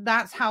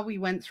that's how we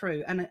went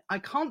through. And I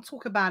can't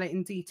talk about it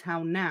in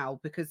detail now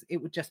because it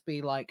would just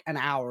be like an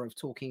hour of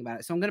talking about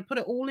it. So I'm going to put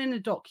it all in a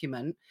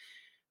document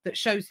that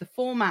shows the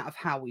format of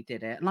how we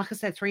did it. And like I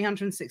said,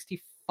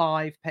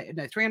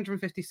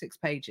 356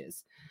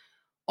 pages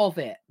of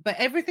it. But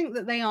everything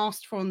that they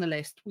asked for on the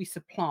list, we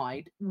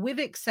supplied, with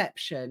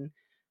exception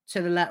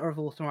to the letter of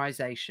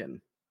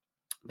authorization,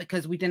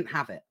 because we didn't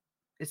have it.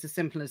 It's as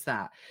simple as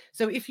that.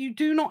 So if you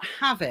do not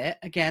have it,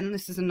 again,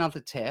 this is another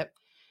tip,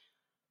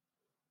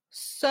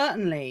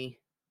 certainly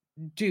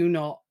do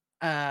not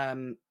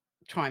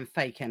try and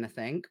fake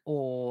anything,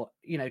 or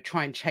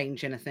try and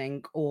change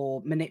anything,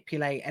 or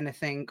manipulate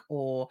anything,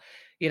 or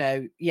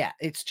yeah,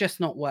 it's just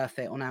not worth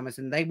it on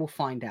Amazon. They will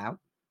find out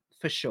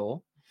for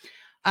sure.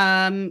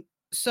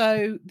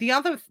 So the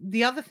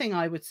other thing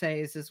I would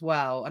say is as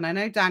well, and I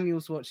know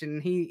Daniel's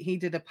watching, he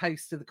did a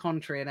post to the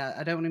contrary, and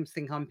I don't want him to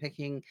think I'm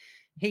picking.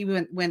 He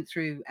went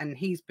through and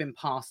he's been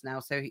passed now,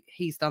 so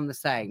he's done the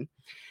same.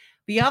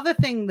 The other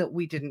thing that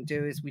we didn't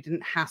do is we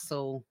didn't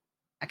hassle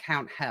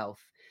account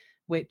health,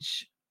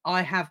 which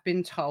I have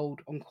been told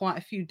on quite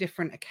a few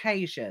different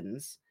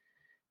occasions.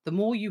 The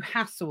more you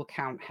hassle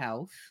account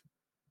health,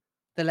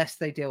 the less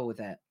they deal with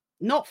it.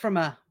 Not from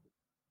a,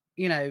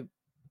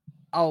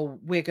 oh,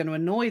 we're going to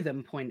annoy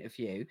them point of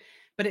view,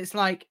 but it's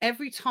like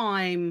every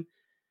time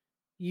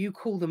you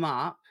call them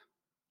up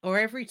or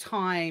every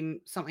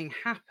time something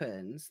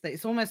happens, that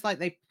it's almost like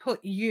they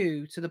put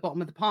you to the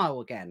bottom of the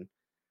pile again.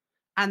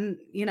 And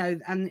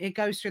and it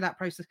goes through that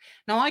process.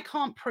 Now I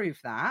can't prove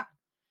that.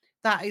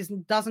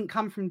 Doesn't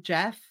come from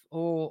Jeff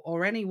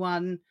or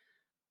anyone.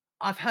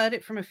 I've heard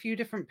it from a few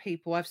different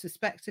people. I've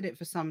suspected it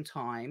for some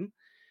time.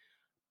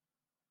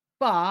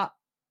 But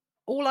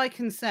all I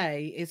can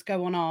say is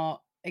go on our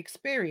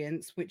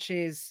experience, which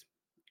is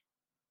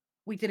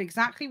we did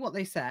exactly what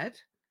they said.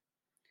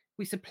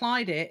 We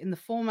supplied it in the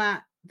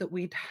format that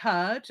we'd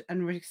heard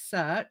and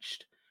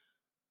researched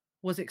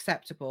was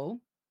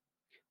acceptable.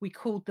 We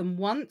called them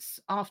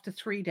once after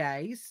 3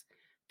 days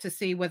to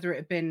see whether it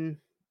had been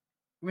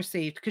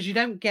received, because you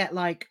don't get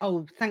like,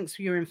 oh, thanks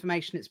for your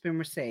information, it's been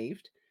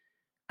received.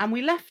 And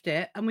we left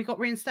it and we got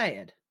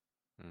reinstated.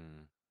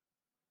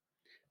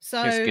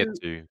 So It's good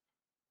to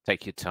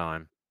take your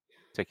time.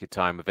 Take your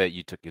time with it.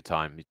 You took your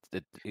time.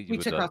 we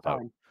took our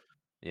time.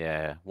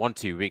 Yeah,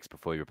 1-2 weeks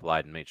before you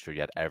replied and made sure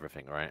you had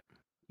everything right.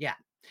 Yeah.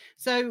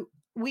 So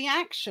we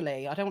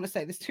actually, I don't want to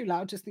say this too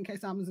loud just in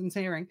case Amazon's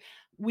hearing,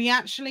 we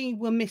actually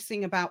were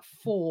missing about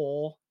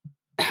four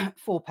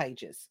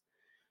pages.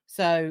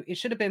 So it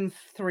should have been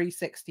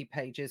 360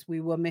 pages. We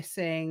were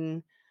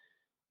missing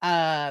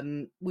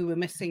 3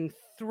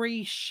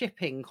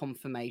 shipping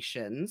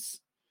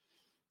confirmations.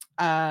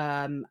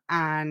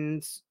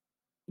 And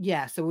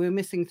yeah, so we were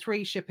missing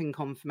 3 shipping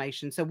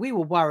confirmations. So we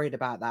were worried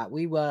about that.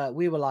 We were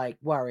like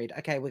worried,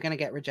 okay, we're going to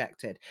get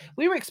rejected.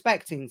 We were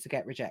expecting to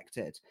get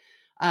rejected.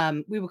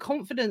 We were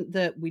confident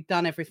that we'd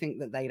done everything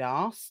that they'd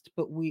asked,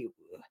 but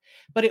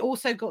it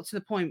also got to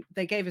the point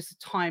they gave us a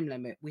time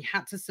limit. We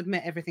had to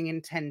submit everything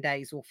in 10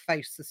 days or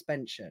face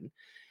suspension.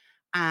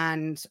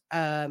 And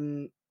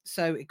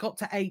so it got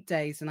to 8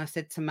 days, and I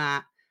said to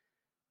Matt,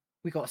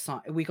 we got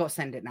to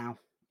send it now.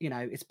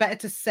 It's better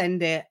to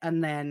send it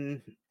and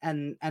then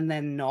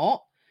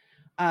not.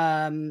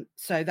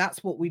 So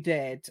that's what we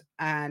did.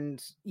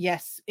 And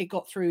yes, it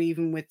got through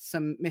even with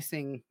some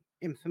missing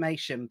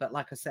information. But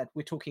like I said,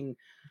 we're talking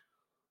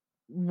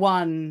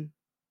one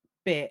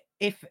bit.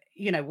 If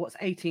what's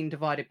 18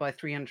 divided by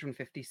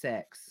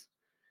 356,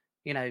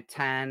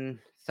 10.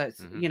 So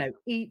it's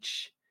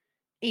each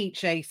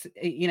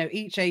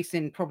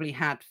ASIN probably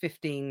had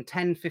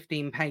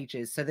 10-15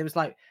 pages. So there was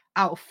like,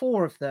 out of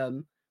 4 of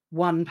them,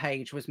 1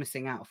 page was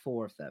missing out of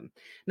 4 of them.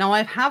 Now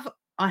I have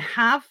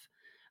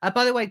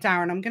by the way,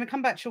 Darren, I'm going to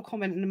come back to your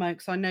comment in a moment,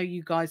 because I know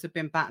you guys have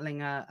been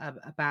battling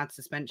a bad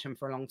suspension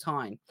for a long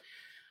time.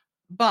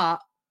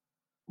 But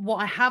what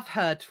I have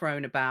heard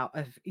thrown about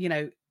of,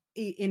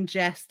 in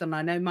jest, and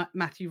I know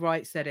Matthew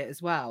Wright said it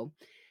as well,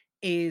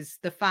 is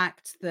the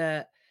fact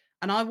that,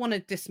 and I want to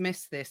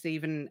dismiss this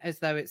even as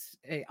though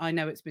I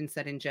know it's been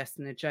said in jest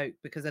and a joke,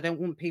 because I don't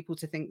want people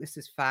to think this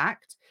is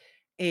fact,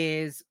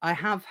 is I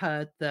have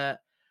heard that,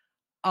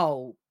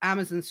 oh,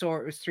 Amazon saw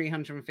it was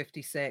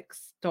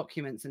 356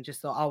 documents and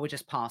just thought, oh, we'll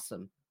just pass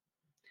them.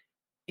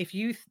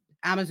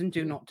 Amazon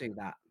do not do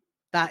that.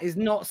 That is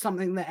not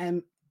something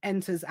that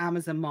enters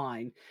Amazon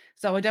mind.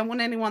 So I don't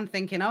want anyone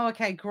thinking, oh,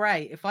 okay,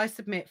 great. If I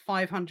submit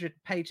 500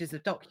 pages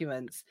of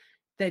documents,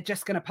 they're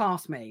just going to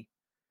pass me.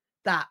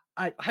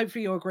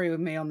 Hopefully you'll agree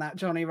with me on that,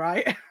 Johnny,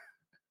 right?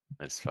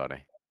 It's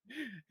funny.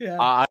 Yeah.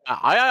 I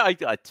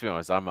to be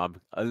honest, I'm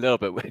a little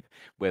bit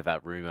with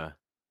that rumor.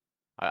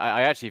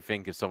 I actually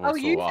think if someone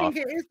think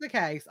it is the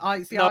case?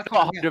 Not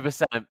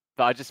 100%,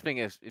 but I just think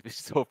if you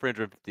saw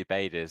 350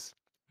 pages,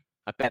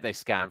 I bet they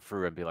scan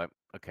through and be like,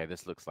 okay,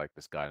 this looks like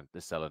this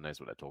seller knows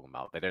what they're talking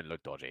about. They don't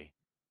look dodgy.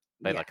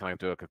 They like kind of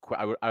do like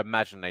I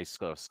imagine they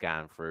sort of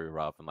scan through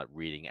rather than like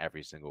reading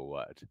every single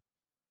word,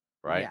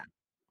 right? Yeah.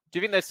 Do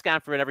you think they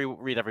scan through and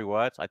read every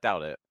word? I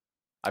doubt it.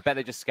 I bet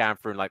they just scan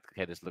through and like,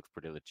 okay, this looks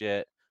pretty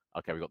legit.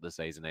 Okay, we got this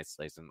ASIN.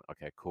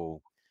 Okay,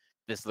 cool.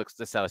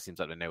 The seller seems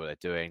like they know what they're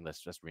doing.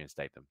 Let's just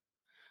reinstate them.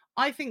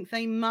 I think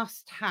they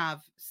must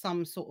have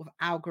some sort of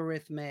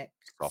algorithmic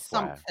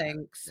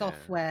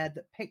software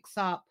that picks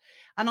up.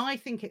 And I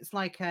think it's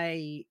like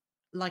a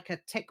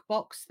tick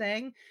box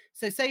thing.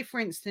 So say, for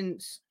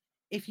instance,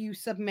 if you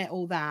submit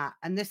all that,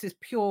 and this is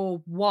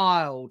pure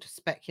wild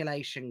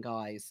speculation,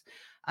 guys,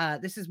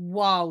 This is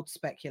wild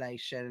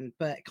speculation,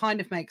 but it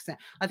kind of makes sense.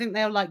 I think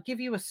they'll like give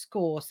you a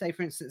score, say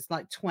for instance,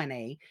 like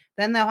 20,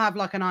 then they'll have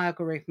like an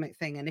algorithmic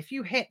thing. And if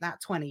you hit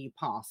that 20, you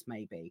pass,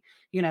 maybe,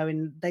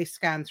 and they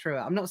scan through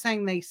it. I'm not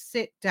saying they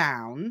sit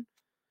down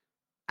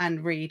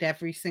and read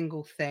every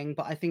single thing,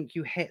 but I think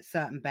you hit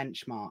certain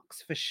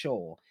benchmarks for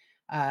sure.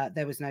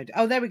 There was no.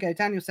 Oh, there we go.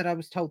 Daniel said I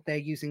was told they're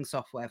using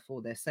software for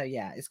this. So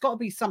yeah, it's got to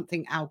be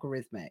something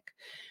algorithmic.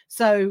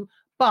 So,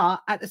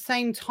 but at the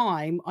same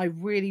time, I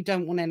really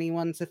don't want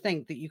anyone to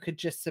think that you could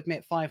just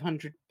submit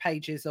 500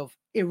 pages of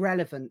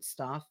irrelevant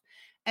stuff.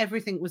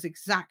 Everything was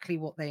exactly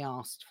what they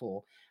asked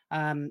for.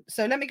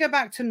 So let me go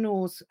back to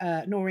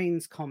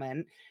Noreen's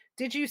comment.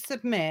 Did you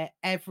submit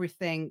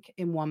everything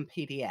in one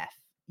PDF?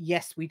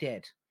 Yes, we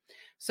did.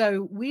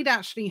 So we'd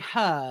actually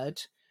heard,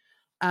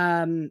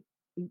 and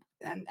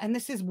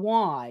this is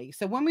why.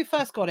 So when we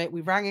first got it,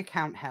 we rang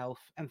Account Health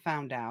and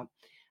found out.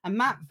 And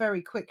Matt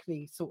very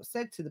quickly sort of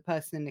said to the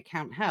person in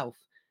Account Health,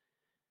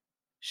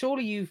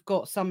 surely you've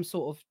got some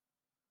sort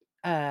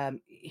of,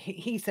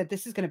 he said,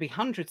 this is going to be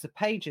hundreds of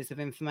pages of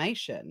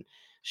information.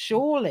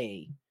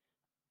 Surely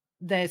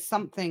there's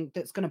something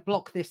that's going to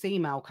block this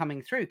email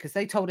coming through, because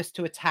they told us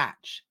to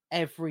attach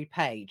every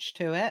page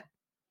to it.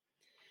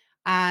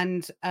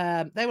 And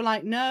they were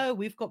like, no,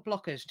 we've got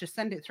blockers. Just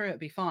send it through. It'll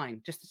be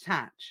fine. Just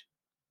attach,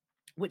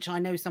 which I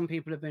know some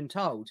people have been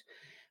told.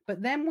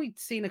 But then we'd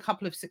seen a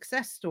couple of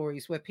success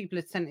stories where people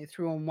had sent it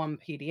through on one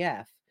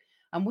PDF.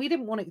 And we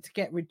didn't want it to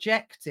get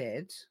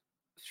rejected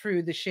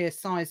through the sheer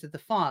size of the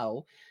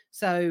file.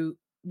 So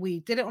we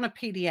did it on a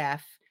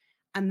PDF,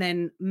 and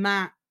then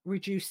Matt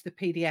reduced the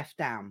PDF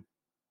down.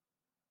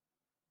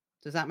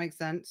 Does that make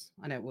sense?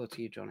 I know it will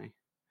to you, Johnny.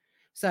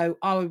 So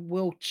I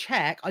will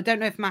check. I don't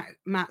know if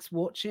Matt's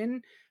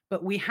watching,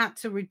 but we had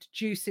to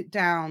reduce it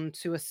down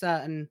to a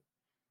certain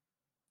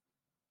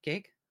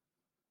gig.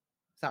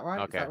 Is that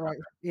right? Okay. Is that right?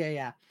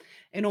 Yeah.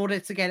 In order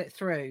to get it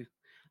through.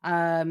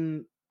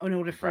 In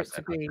order for it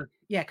to be,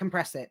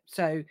 compress it.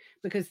 So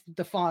because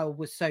the file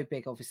was so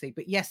big, obviously.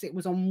 But yes, it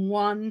was on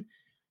one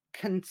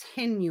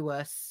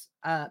continuous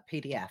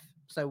PDF.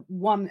 So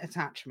one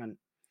attachment.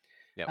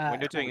 Yeah.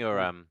 When you're doing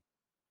your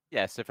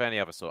so for any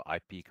other sort of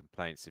IP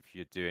complaints, if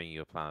you're doing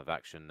your plan of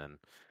action, then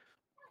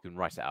you can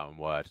write it out in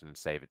Word and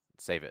save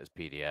it as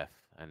PDF,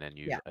 and then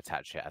you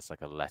attach it as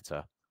like a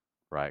letter,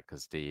 right?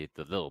 Because the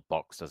little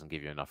box doesn't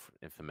give you enough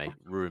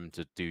room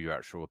to do your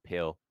actual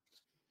appeal.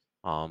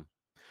 But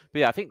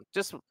yeah, I think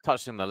just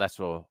touching on the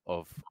letter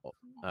of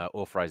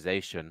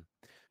authorization,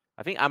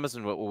 I think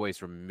Amazon will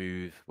always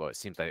remove. Well, it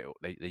seems like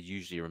they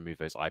usually remove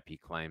those IP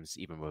claims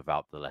even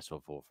without the letter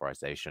of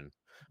authorization.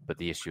 But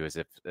the issue is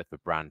if a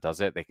brand does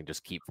it, they can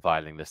just keep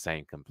filing the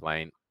same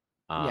complaint.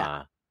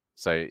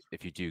 So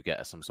if you do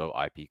get some sort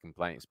of IP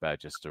complaint, it's better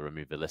just to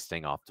remove the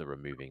listing after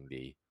removing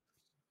the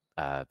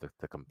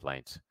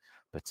complaint.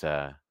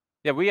 But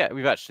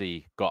we've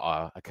actually got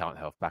our account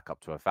health back up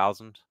to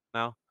 1,000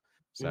 now.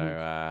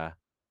 So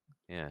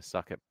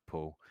suck it,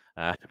 Paul.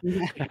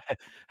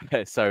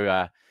 It's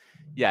not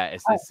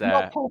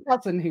Paul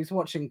Hudson who's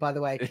watching, by the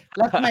way.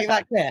 Let's make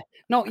that clear.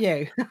 Not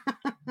you.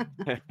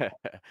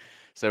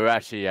 So we're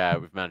actually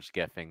we've managed to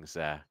get things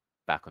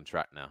back on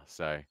track now.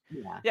 So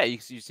you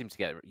seem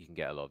to you can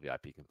get a lot of the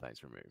IP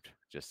complaints removed,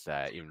 just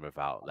even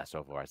without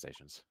letter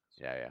authorizations.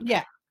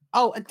 Yeah.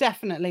 Oh,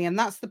 definitely. And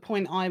that's the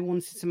point I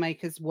wanted to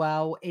make as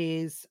well,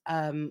 is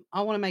I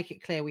want to make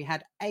it clear we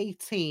had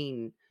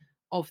 18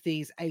 of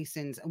these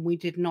ASINs and we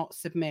did not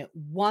submit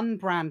one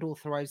brand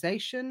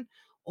authorization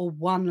or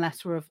one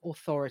letter of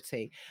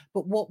authority.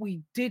 But what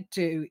we did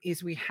do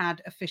is we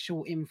had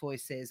official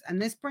invoices.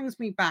 And this brings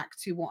me back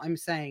to what I'm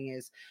saying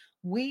is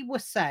we were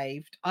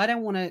saved.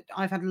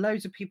 I've had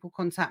loads of people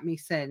contact me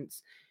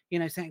since,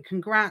 saying,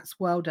 congrats,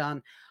 well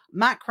done.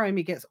 Matt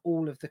Cromie gets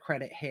all of the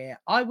credit here.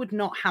 I would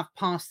not have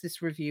passed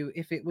this review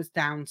if it was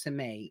down to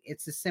me.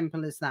 It's as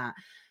simple as that.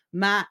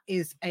 Matt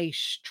is a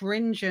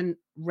stringent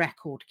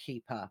record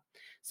keeper.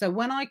 So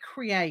when I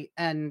create,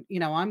 and,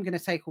 I'm going to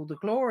take all the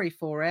glory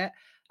for it,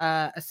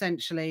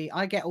 essentially,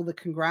 I get all the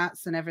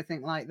congrats and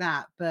everything like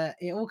that, but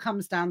it all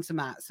comes down to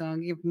Matt. So I'll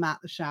give Matt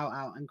the shout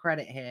out and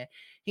credit here.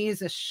 He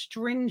is a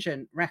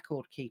stringent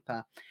record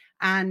keeper.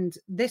 And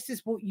this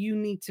is what you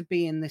need to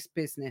be in this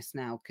business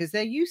now, because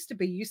there used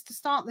to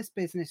start this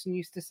business and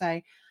used to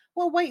say,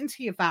 well, wait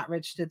until you're VAT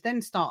registered,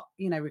 then start,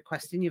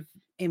 requesting your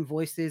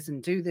invoices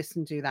and do this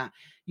and do that.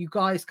 You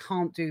guys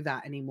can't do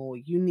that anymore.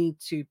 You need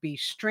to be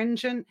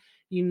stringent.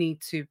 You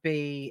need to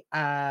be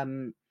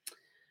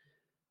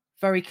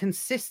very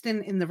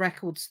consistent in the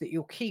records that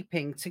you're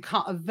keeping. To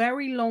cut a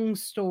very long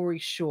story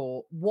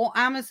short, what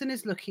Amazon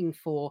is looking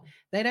for,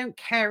 they don't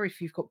care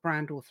if you've got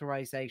brand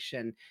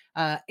authorization.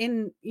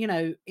 In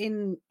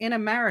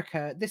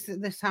America,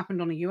 this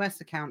happened on a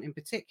US account in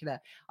particular.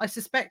 I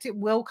suspect it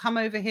will come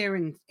over here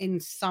in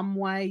some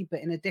way, but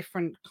in a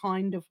different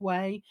kind of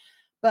way.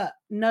 But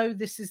no,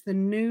 this is the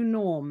new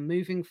norm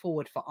moving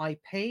forward for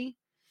IP,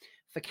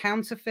 for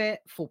counterfeit,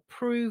 for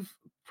proof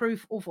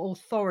of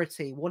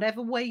authority.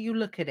 Whatever way you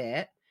look at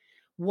it,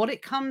 What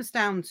it comes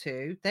down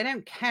to, they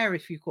don't care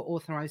if you've got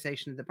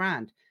authorization of the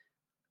brand.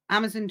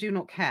 Amazon do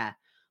not care.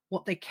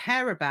 What they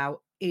care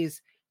about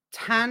is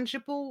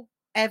tangible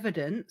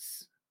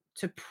evidence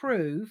to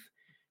prove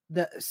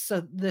that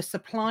the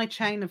supply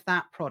chain of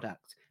that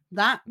product.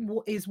 That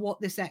is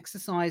what this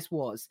exercise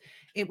was.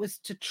 It was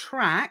to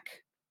track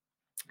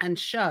and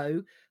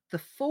show the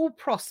full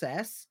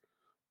process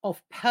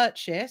of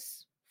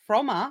purchase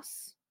from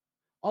us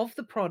of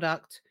the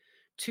product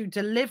to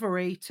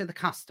delivery to the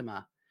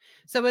customer.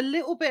 So a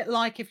little bit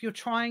like if you're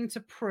trying to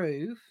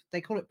prove,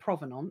 they call it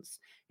provenance,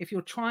 if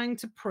you're trying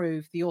to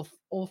prove the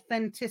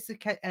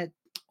authentication,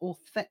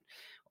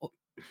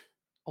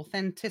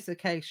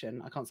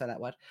 I can't say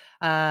that word,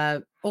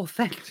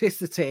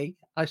 authenticity,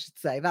 I should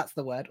say, that's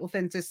the word,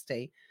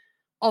 authenticity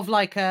of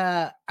like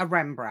a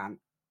Rembrandt,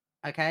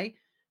 okay?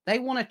 They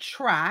want to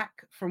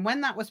track from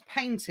when that was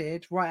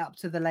painted right up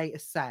to the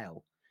latest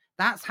sale.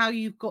 That's how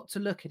you've got to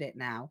look at it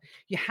now.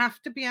 You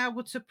have to be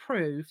able to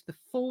prove the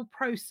full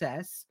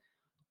process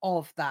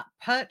of that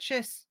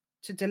purchase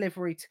to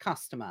delivery to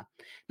customer.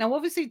 Now,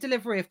 obviously,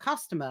 delivery of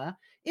customer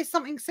is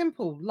something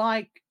simple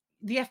like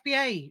the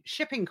FBA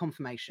shipping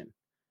confirmation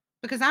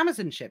because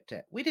Amazon shipped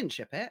it. We didn't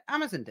ship it,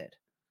 Amazon did.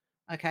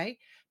 Okay.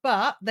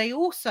 But they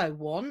also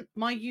want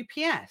my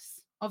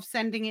UPS of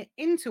sending it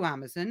into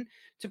Amazon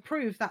to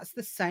prove that's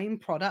the same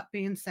product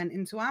being sent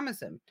into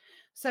Amazon.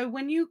 So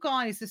when you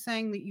guys are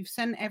saying that you've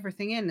sent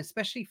everything in,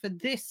 especially for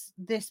this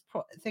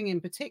thing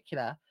in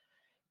particular,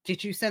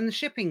 did you send the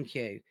shipping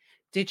queue?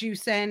 Did you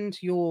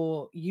send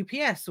your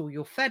UPS or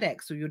your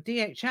FedEx or your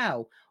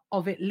DHL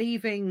of it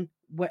leaving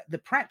the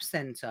prep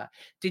center?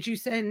 Did you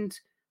send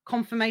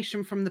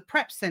confirmation from the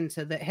prep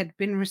center that had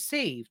been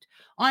received?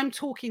 I'm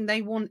talking,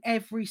 they want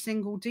every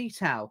single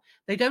detail.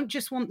 They don't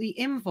just want the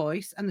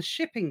invoice and the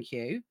shipping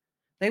queue.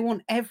 They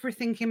want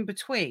everything in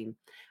between.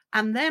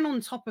 And then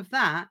on top of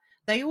that,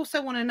 they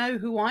also want to know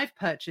who I've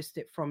purchased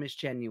it from is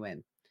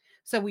genuine.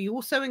 So we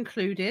also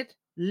included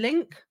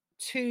link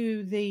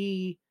to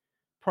the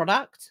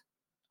product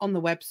on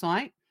the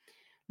website,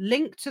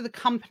 link to the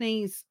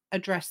company's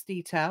address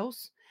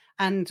details,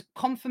 and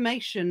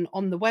confirmation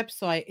on the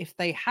website if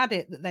they had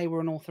it that they were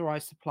an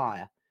authorized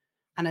supplier,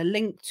 and a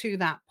link to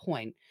that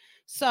point.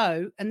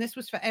 So, and this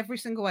was for every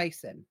single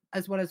ASIN,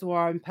 as well as all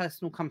our own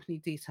personal company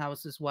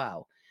details as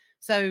well.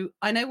 So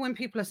I know when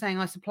people are saying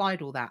I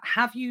supplied all that,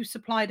 have you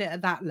supplied it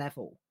at that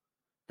level?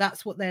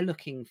 That's what they're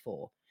looking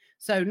for.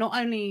 So not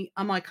only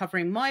am I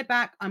covering my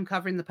back, I'm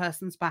covering the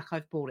person's back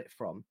I've bought it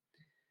from.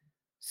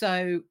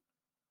 So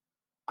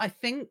I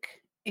think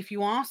if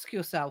you ask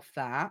yourself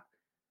that,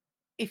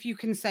 if you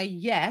can say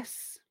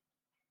yes,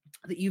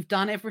 that you've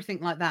done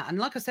everything like that. And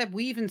like I said,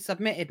 we even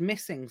submitted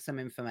missing some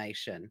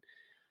information.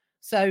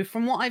 So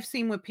from what I've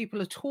seen where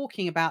people are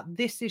talking about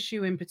this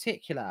issue in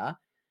particular,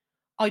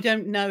 I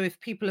don't know if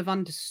people have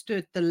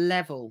understood the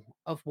level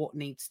of what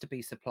needs to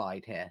be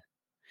supplied here.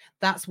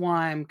 That's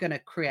why I'm going to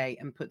create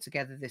and put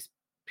together this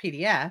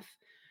PDF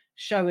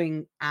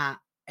showing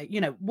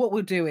what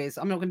we'll do is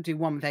I'm not going to do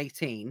one with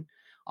 18.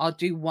 I'll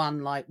do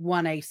one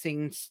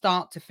ASIN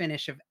start to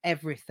finish of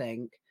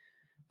everything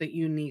that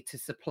you need to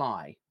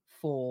supply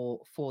for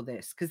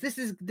this, because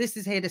this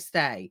is here to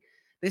stay.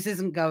 This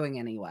isn't going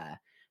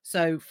anywhere.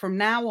 So from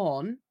now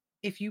on,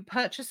 if you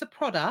purchase a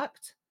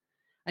product,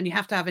 and you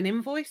have to have an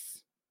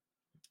invoice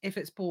if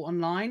it's bought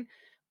online,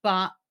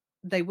 but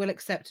they will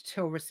accept a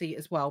till receipt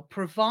as well,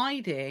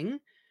 providing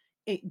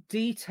it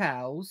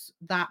details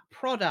that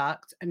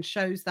product and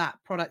shows that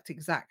product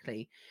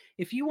exactly.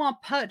 If you are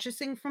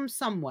purchasing from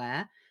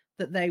somewhere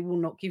that they will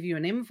not give you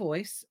an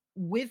invoice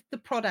with the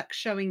product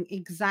showing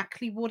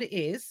exactly what it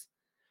is,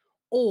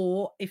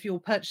 or if you're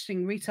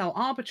purchasing retail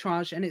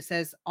arbitrage and it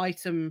says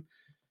item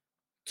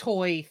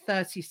toy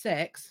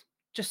 36,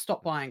 just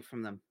stop buying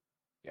from them.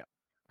 Yeah,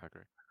 I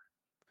agree.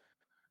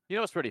 You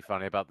know what's really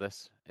funny about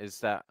this is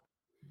that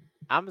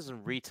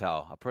Amazon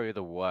retail are probably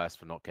the worst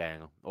for not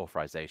getting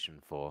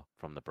authorization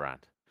from the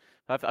brand.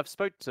 I've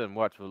spoken to and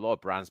worked with a lot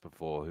of brands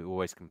before who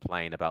always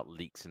complain about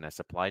leaks in their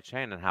supply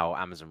chain and how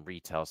Amazon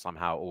retail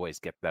somehow always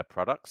get their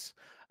products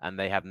and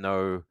they have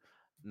no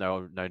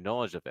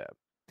knowledge of it.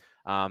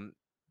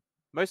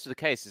 Most of the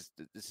cases,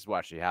 this is what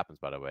actually happens,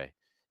 by the way,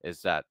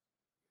 is that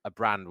a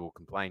brand will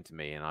complain to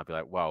me and I'll be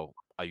like, well,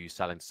 are you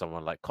selling to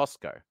someone like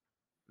Costco? And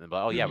they're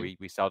like, oh yeah, we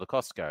sell to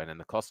Costco. And then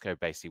the Costco,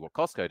 basically what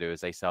Costco do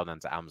is they sell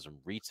them to Amazon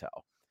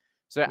retail.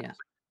 So Yeah.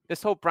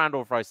 this whole brand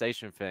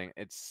authorization thing,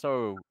 it's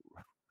so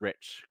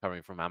rich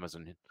coming from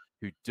Amazon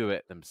who do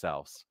it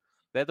themselves.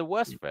 They're the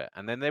worst for it.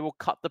 And then they will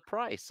cut the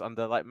price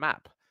under like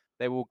MAP.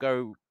 They will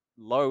go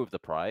low of the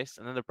price.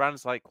 And then the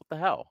brand's like, what the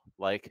hell?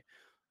 Like,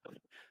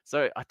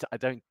 so I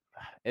don't,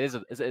 it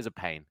is a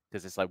pain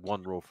because it's like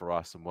one rule for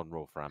us and one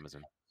rule for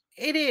Amazon.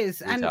 It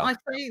is. Retail.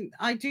 And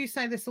I do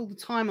say this all the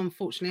time,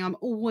 unfortunately. I'm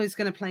always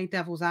going to play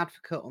devil's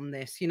advocate on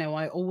this. You know,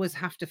 I always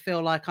have to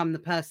feel like I'm the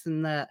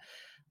person that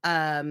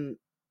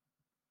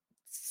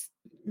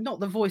not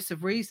the voice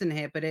of reason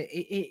here, but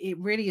it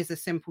really is a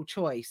simple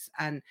choice.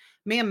 And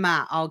me and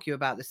Matt argue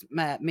about this.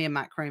 Me and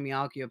Matt Cromie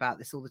argue about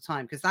this all the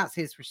time because that's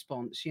his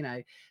response, you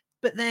know.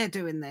 But they're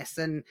doing this,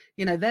 and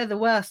you know they're the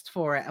worst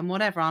for it, and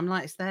whatever. I'm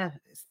like,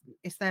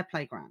 it's their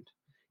playground.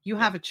 You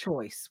have a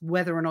choice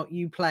whether or not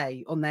you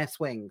play on their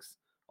swings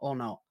or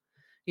not.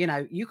 You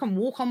know, you can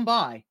walk on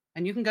by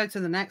and you can go to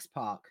the next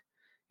park.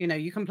 You know,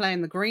 you can play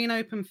in the green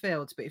open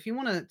fields, but if you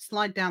want to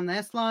slide down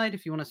their slide,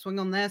 if you want to swing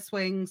on their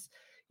swings,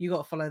 you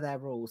got to follow their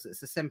rules.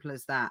 It's as simple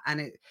as that. And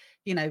it,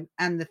 you know,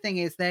 and the thing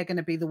is, they're going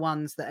to be the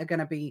ones that are going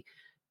to be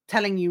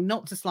telling you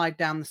not to slide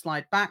down the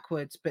slide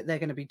backwards, but they're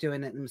going to be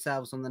doing it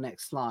themselves on the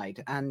next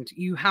slide. And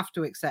you have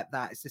to accept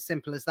that. It's as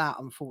simple as that,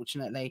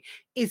 unfortunately.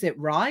 Is it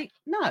right?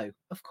 No,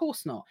 of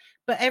course not.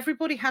 But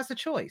everybody has a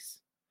choice.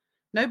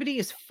 Nobody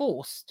is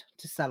forced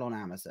to sell on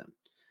Amazon.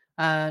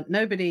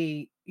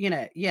 Nobody, you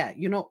know, yeah,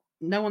 you're not,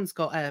 no one's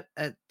got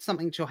a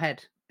something to your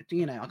head.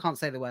 You know, I can't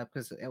say the word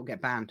because it'll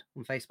get banned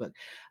on Facebook.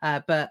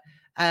 But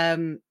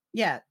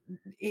yeah,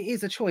 it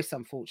is a choice,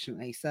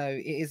 unfortunately. So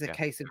it is a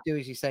case of do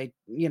as you say,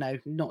 you know,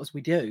 not as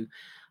we do.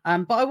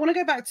 But I want to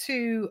go back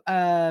to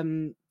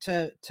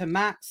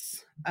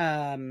Matt's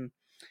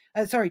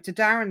sorry, to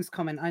Darren's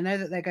comment. I know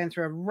that they're going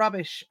through a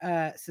rubbish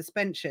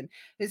suspension.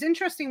 It's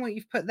interesting what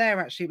you've put there,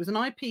 actually. It was an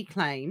IP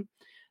claim.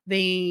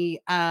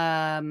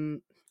 I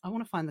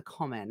want to find the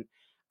comment.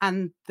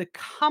 And the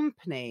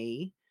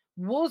company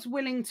was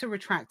willing to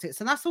retract it.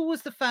 So that's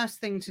always the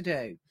first thing to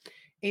do,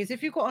 is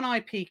if you've got an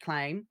IP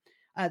claim,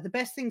 the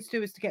best thing to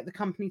do is to get the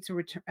company to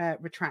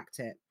retract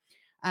it.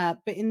 But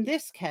in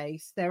this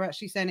case, they're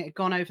actually saying it had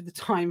gone over the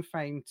time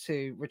frame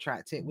to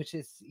retract it, which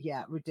is,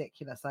 yeah,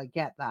 ridiculous. I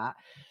get that.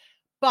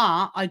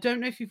 But I don't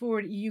know if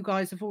you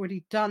guys have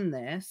already done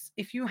this.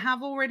 If you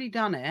have already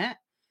done it,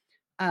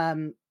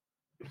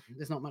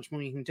 there's not much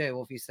more you can do,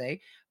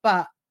 obviously.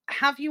 But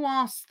have you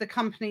asked the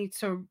company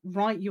to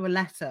write you a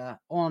letter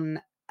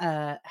on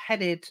a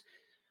headed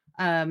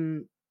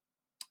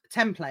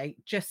template?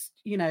 Just,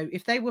 you know,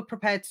 if they were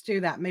prepared to do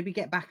that, maybe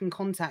get back in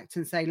contact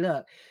and say,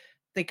 look,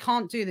 they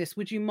can't do this.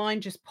 Would you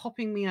mind just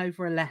popping me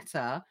over a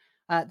letter?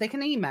 They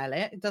can email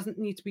it. It doesn't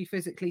need to be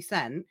physically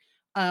sent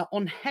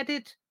on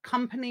headed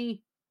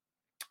company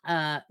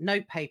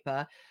note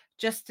paper,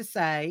 just to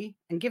say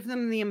and give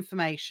them the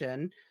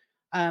information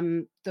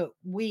that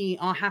we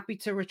are happy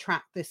to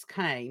retract this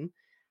claim.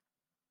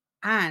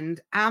 And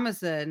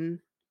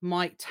Amazon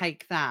might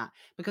take that,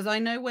 because I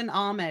know when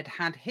Ahmed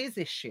had his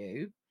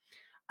issue,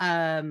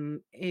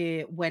 when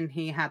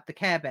he had the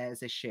Care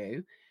Bears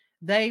issue,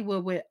 they were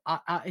with,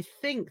 I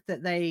think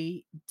that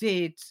they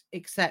did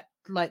accept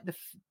like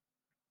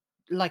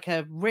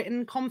a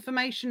written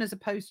confirmation as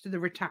opposed to the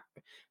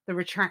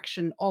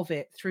retraction of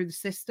it through the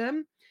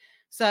system.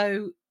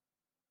 So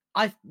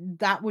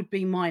that would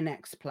be my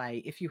next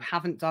play, if you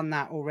haven't done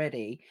that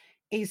already,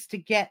 is to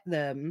get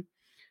them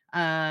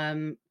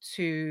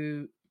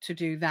to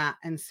do that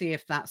and see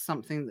if that's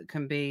something that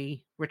can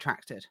be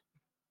retracted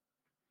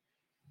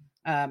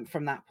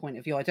from that point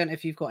of view. I don't know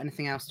if you've got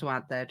anything else to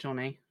add there,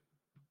 Johnny.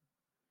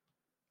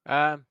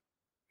 No,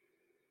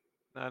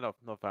 not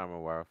that I'm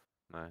aware of.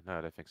 No,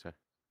 I don't think so. I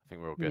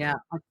think we're all good. Yeah,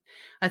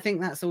 I think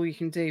that's all you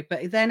can do.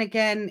 But then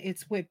again,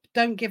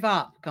 don't give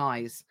up,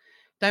 guys.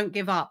 Don't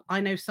give up.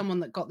 I know someone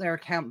that got their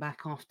account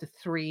back after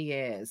 3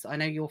 years. I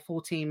know you're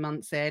 14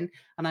 months in,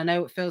 and I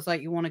know it feels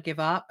like you want to give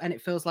up, and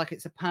it feels like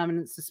it's a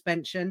permanent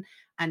suspension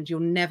and you're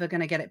never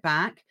going to get it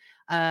back.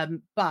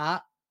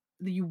 But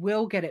you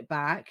will get it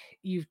back.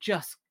 You've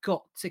just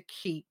got to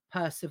keep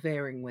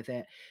persevering with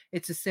it.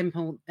 It's as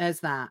simple as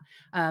that.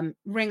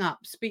 Ring up,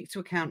 speak to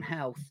account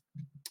health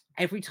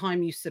every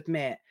time you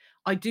submit.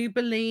 I do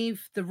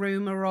believe the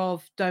rumor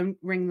of don't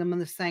ring them on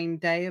the same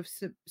day of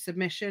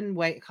submission,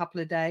 wait a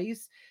couple of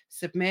days,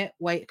 submit,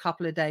 wait a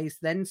couple of days,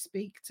 then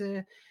speak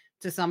to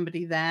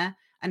somebody there.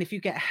 And if you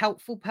get a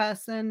helpful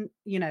person,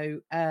 you know,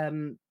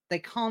 they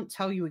can't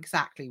tell you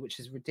exactly, which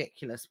is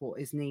ridiculous, what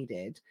is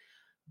needed.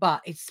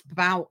 But it's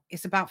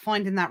about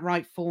finding that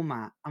right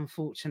format,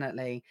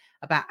 unfortunately,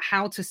 about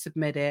how to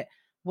submit it,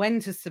 when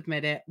to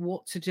submit it,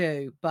 what to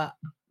do. But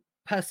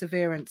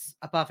perseverance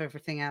above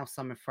everything else,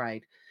 I'm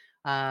afraid.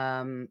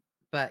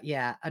 But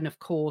yeah, and of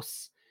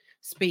course,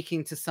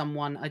 speaking to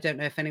someone, I don't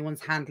know if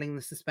anyone's handling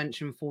the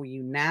suspension for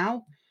you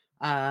now.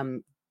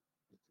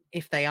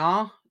 If they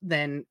are,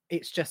 then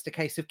it's just a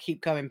case of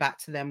keep going back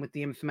to them with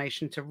the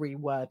information to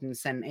reword and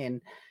send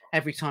in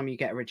every time you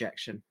get a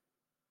rejection.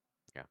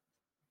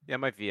 Yeah,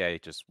 my VA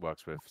just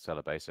works with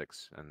Seller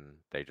Basics, and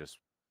they just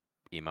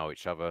email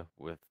each other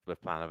with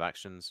plan of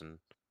actions, and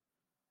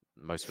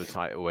most of the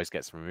time it always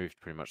gets removed.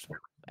 Pretty much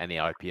any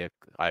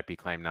IP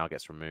claim now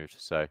gets removed.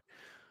 So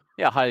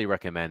yeah, I highly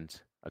recommend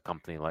a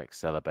company like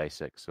Seller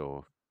Basics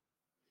or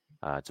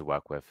to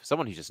work with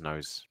someone who just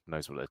knows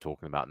what they're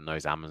talking about and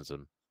knows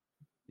Amazon.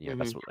 Yeah,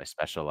 that's what they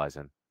specialize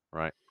in,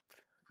 right?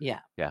 Yeah,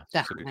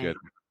 definitely. So good.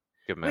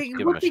 Give them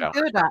it a would be shout.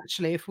 good,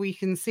 actually, if we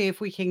can see if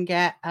we can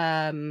get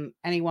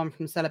anyone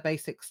from Seller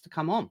Basics to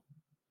come on.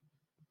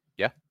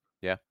 Yeah.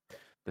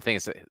 The thing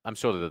is, I'm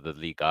sure the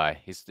lead guy,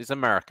 he's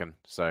American,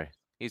 so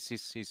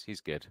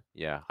He's good.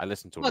 Yeah, I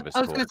listen to all Well, of his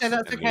I was going to say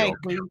talks that's in New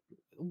okay. York.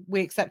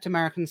 We accept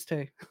Americans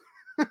too.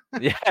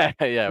 Yeah,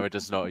 yeah, we're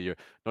just not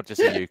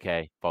just a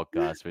UK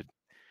podcast. We're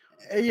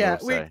Yeah,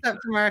 we also accept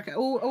America.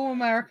 All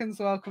Americans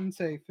welcome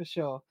too, for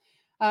sure.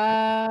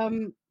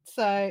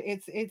 So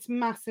it's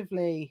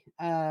massively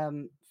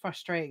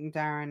frustrating,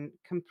 Darren,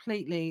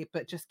 completely,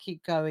 but just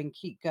keep going,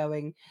 keep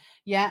going.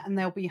 Yeah, and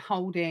they'll be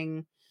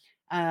holding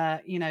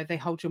they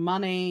hold your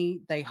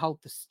money, they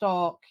hold the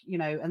stock,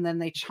 and then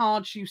they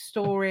charge you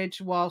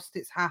storage whilst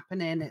it's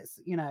happening. It's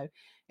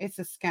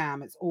a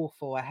scam. It's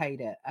awful. I hate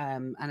it.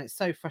 And it's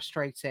so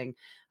frustrating.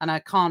 And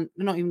I'm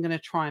not even going to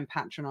try and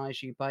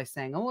patronize you by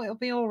saying, oh, it'll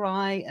be all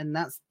right. And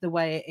that's the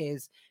way it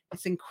is.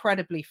 It's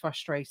incredibly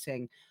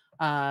frustrating.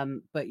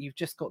 But you've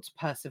just got to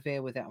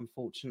persevere with it,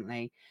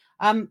 unfortunately.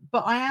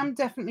 But I am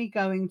definitely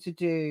going to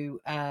do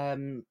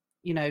the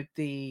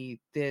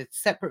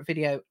separate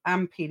video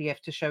and PDF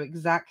to show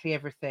exactly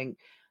everything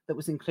that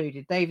was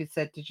included. David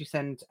said, did you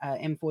send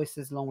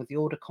invoices along with the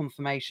order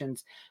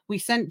confirmations? We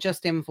sent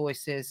just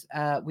invoices.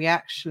 We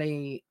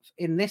actually,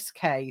 in this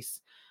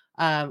case,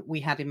 we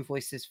had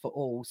invoices for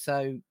all.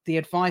 So the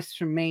advice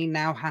from me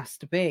now has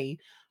to be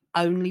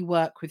only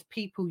work with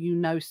people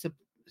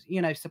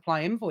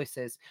supply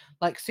invoices.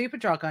 Like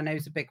Superdrug, I know,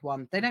 is a big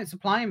one.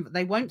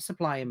 They won't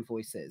supply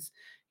invoices,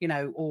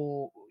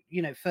 or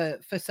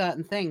for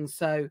certain things.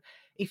 So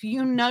if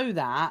you know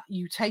that,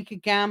 you take a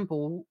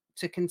gamble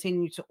to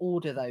continue to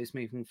order those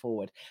moving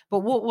forward.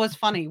 But what was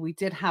funny, we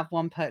did have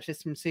one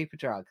purchase from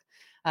Superdrug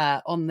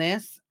on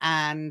this,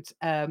 and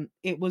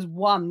it was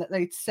one that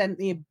they'd sent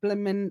the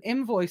blimmin'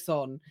 invoice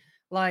on.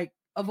 Like,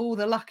 of all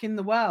the luck in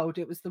the world,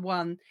 it was the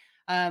one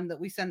that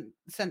we sent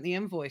the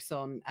invoice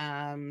on.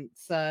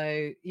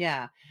 So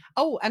yeah.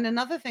 Oh, and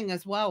another thing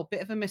as well,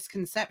 bit of a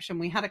misconception.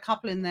 We had a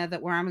couple in there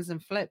that were Amazon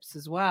flips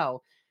as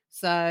well.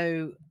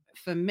 So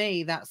for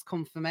me, that's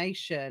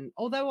confirmation.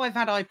 Although I've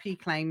had IP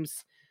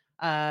claims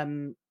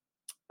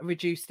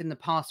reduced in the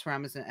past for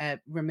Amazon,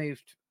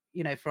 removed,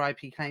 for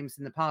IP claims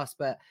in the past,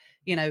 but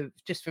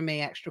just for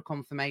me, extra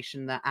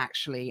confirmation that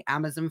actually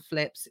Amazon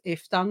flips,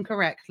 if done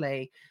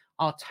correctly,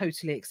 are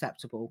totally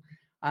acceptable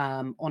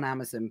on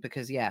Amazon,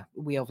 because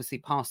we obviously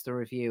passed the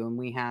review and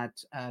we had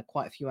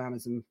quite a few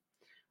Amazon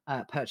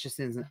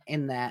purchases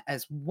in there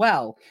as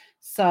well.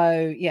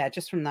 So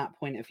just from that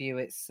point of view,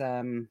 it's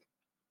the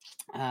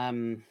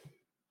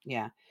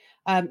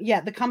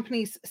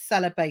company's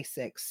Seller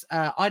Basics.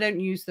 I don't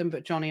use them,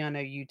 but Johnny, I know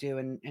you do,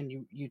 and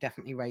you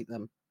definitely rate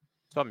them.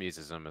 Tom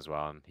uses them as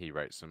well, and he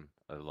rates them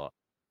a lot.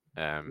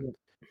 Yeah.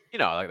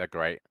 I think they're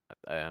great.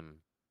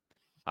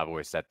 I've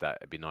always said that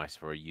it'd be nice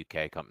for a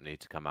UK company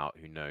to come out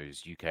who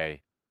knows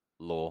UK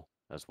law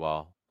as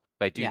well.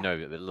 They do know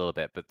a little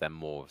bit, but they're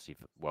more obviously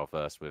well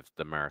versed with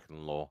the American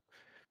law.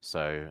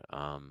 So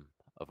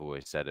I've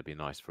always said it'd be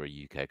nice for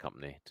a UK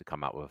company to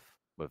come out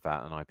with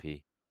that, an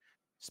IP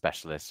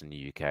specialist in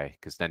the UK,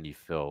 because then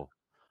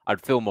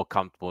I'd feel more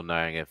comfortable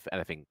knowing if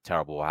anything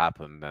terrible will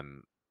happen,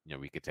 then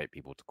we could take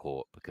people to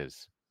court,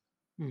 because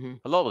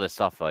a lot of this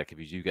stuff, like if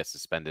you do get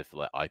suspended for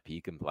like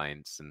IP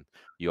complaints and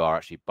you are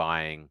actually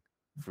buying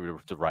through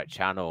the right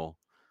channel,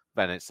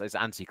 then it's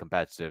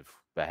anti-competitive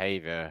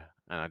behavior,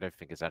 and I don't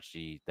think it's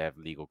actually they have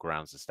legal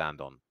grounds to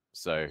stand on.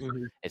 So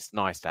it's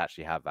nice to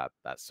actually have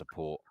that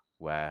support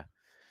where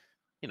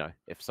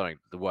if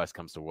the worst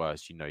comes to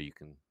worst, you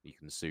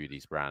can sue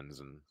these brands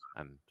and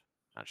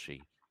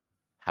actually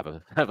have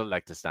a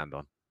leg to stand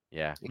on.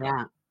 Yeah.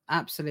 Yeah,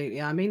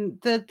 absolutely. I mean,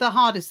 the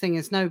hardest thing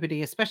is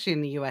nobody, especially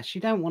in the US,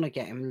 you don't want to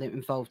get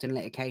involved in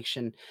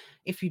litigation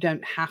if you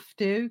don't have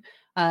to,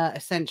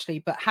 essentially.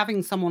 But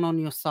having someone on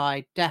your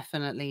side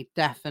definitely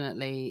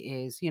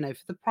is,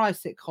 for the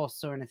price it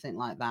costs or anything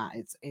like that,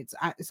 it's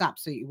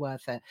absolutely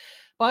worth it.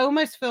 But I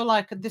almost feel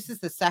like this is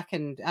the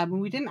second. I mean,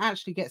 we didn't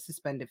actually get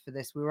suspended for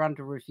this; we were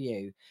under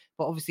review,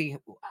 but obviously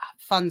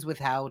funds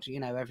withheld,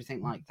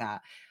 everything like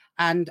that.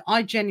 And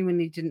I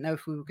genuinely didn't know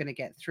if we were going to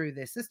get through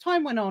this. As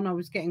time went on, I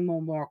was getting more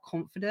and more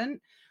confident.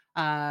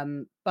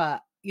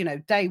 But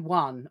day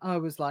one, I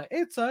was like,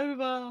 it's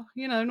over,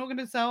 not going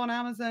to sell on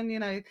Amazon,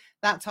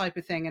 that type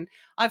of thing. And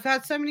I've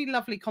had so many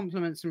lovely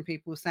compliments from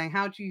people saying,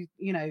 how do you,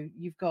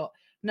 you've got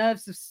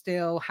nerves of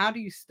steel. How do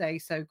you stay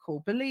so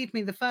cool? Believe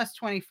me, the first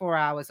 24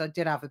 hours, I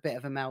did have a bit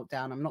of a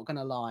meltdown. I'm not going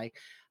to lie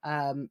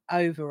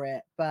over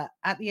it. But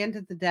at the end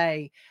of the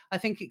day, I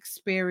think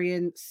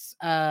experience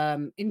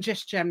in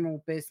just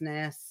general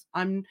business.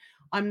 I'm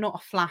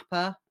not a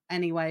flapper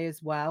anyway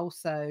as well,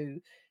 so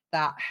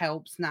that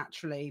helps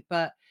naturally.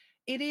 But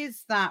it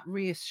is that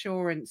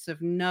reassurance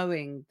of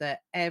knowing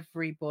that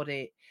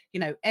everybody,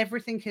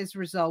 everything is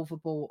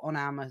resolvable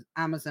on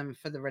Amazon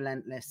for the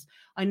Relentless.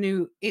 I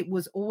knew it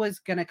was always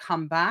going to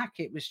come back.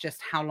 It was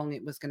just how long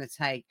it was going to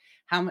take,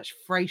 how much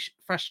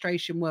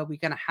frustration were we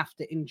going to have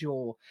to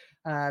endure.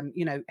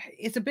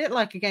 It's a bit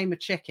like a game of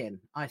chicken,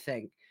 I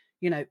think.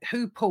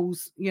 Who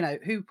pulls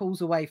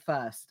away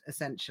first,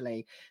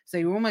 essentially. So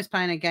you're almost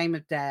playing a game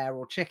of dare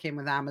or chicken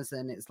with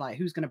Amazon. It's like,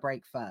 who's going to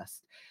break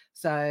first?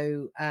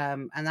 So,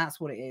 and that's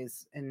what it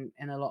is in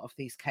a lot of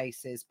these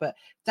cases. But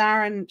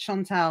Darren,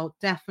 Chantal,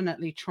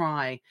 definitely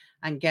try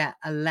and get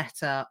a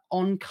letter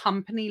on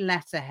company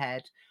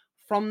letterhead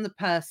from the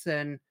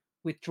person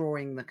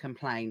withdrawing the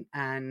complaint.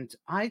 And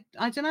I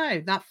don't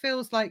know, that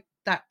feels like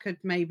that could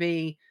might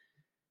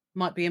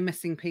be a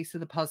missing piece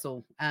of the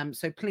puzzle.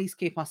 So please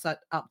keep us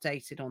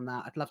updated on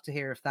that. I'd love to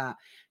hear if that,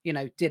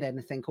 did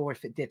anything, or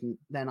if it didn't,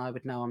 then I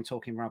would know I'm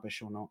talking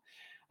rubbish or not.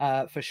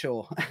 For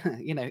sure.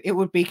 It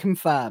would be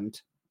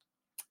confirmed.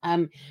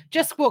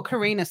 Just what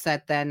Karina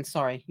said then.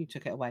 Sorry, you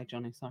took it away,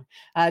 Johnny. Sorry.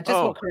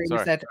 Just what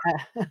Karina said.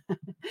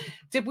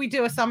 Did we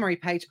do a summary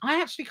page?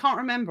 I actually can't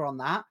remember on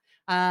that.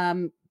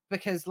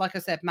 Because like I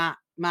said, Matt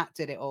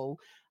did it all.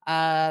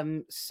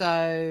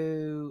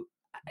 So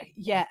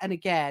yeah, and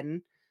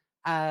again,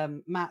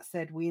 Matt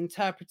said we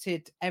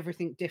interpreted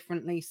everything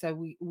differently, so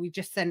we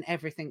just sent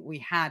everything we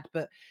had,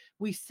 but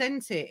we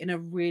sent it in a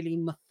really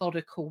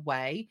methodical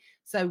way.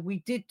 So we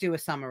did do a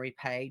summary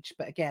page,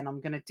 but again,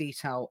 I'm going to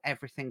detail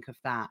everything of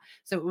that.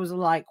 So it was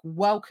like,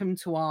 welcome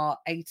to our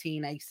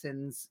 18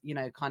 ASINs,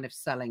 kind of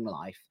selling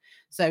life.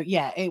 So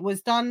yeah, it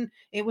was done.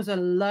 It was a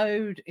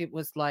load. It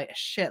was like a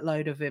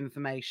shitload of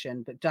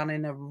information, but done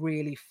in a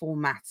really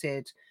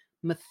formatted,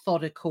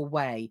 methodical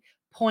way.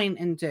 Point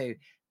and do.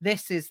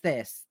 This is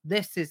this,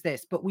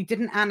 but we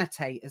didn't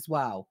annotate as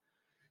well.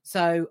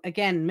 So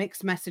again,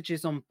 mixed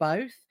messages on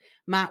both.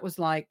 Matt was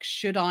like,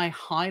 should I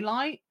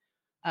highlight,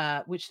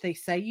 which they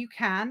say you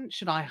can,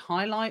 should I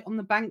highlight on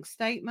the bank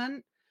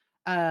statement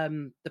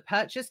the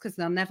purchase, because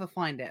they'll never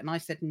find it? And I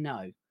said,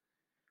 no.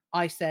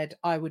 I said,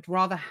 I would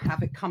rather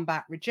have it come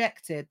back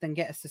rejected than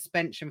get a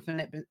suspension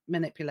for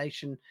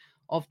manipulation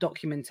of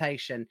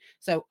documentation.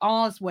 So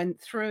ours went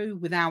through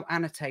without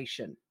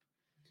annotation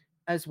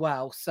as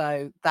well.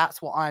 So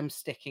that's what I'm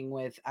sticking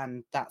with,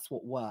 and that's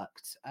what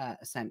worked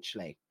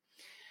essentially.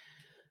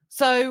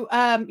 So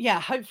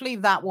yeah, hopefully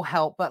that will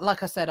help. But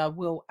like I said, I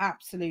will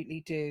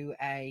absolutely do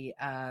a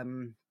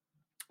I'm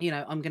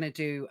going to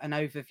do an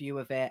overview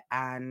of it,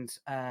 and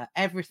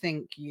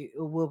everything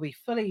will be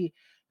fully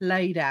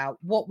laid out,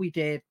 what we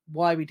did,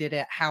 why we did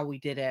it, how we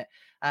did it.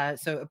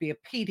 So it'll be a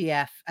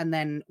PDF, and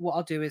then what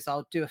I'll do is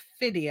I'll do a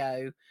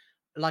video,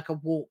 like a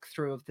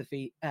walkthrough of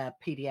the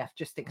PDF,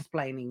 just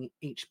explaining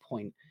each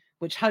point,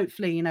 which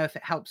hopefully, if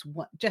it helps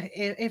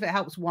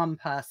one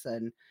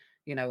person,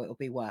 it'll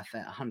be worth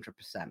it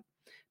 100%.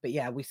 But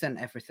yeah, we sent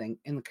everything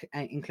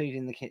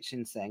including the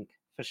kitchen sink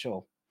for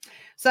sure.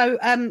 So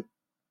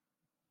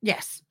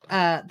yes,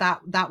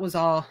 that was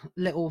our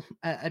little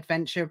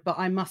adventure, but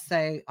I must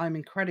say I'm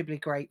incredibly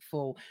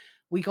grateful.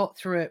 We got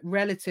through it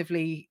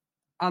relatively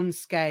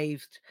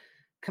unscathed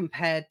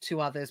compared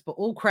to others, but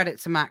all credit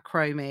to Matt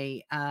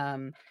Cromie.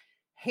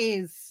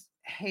 His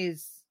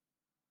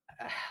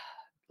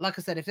like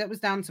I said, if it was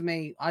down to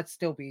me, I'd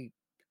still be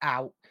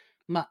out.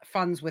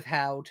 Funds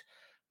withheld.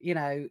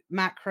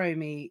 Matt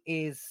Cromie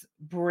is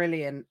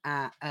brilliant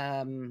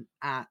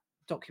at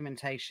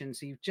documentation.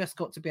 So you've just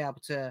got to be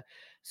able to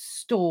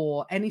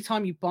store.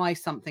 Anytime you buy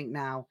something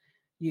now,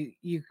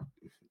 you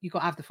got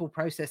to have the full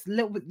process.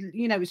 Little bit,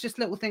 it's just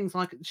little things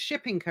like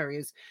shipping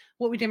couriers.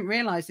 What we didn't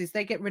realize is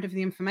they get rid of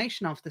the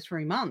information after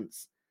 3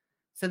 months.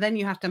 So then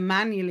you have to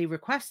manually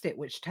request it,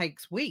 which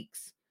takes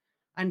weeks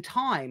and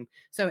time.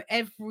 So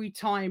every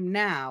time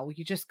now,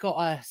 you just got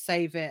to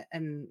save it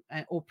and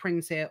or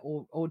print it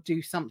or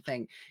do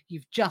something.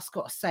 You've just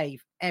got to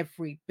save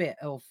every bit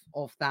of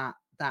that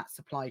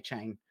supply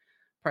chain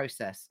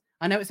process.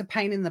 I know it's a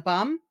pain in the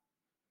bum,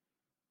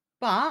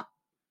 but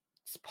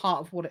it's part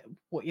of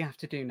what you have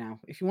to do now.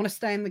 If you want to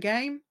stay in the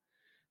game,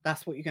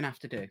 that's what you're going to have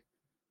to do.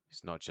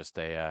 It's not just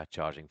a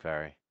charging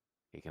ferry.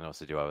 He can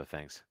also do other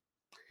things.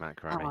 Matt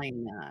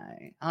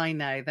Cromie. I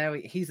know.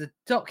 He's a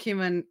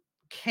document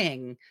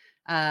king.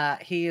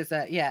 He is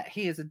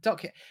a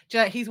document.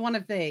 He's one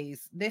of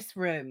these. This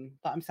room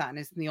that I'm sat in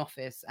is in the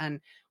office,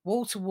 and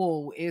wall to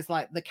wall is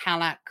like the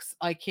Kallax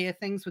IKEA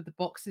things with the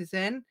boxes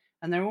in,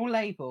 and they're all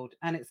labeled,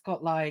 and it's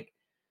got like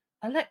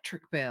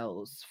electric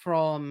bills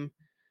from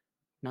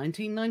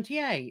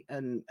 1998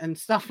 and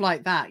stuff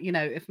like that.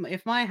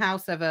 If my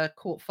house ever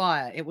caught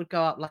fire, it would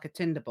go up like a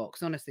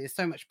tinderbox. Honestly, there's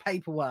so much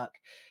paperwork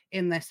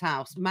in this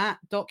house. Matt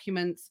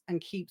documents and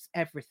keeps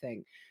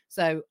everything.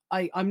 So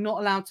I'm not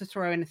allowed to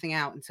throw anything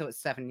out until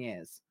it's 7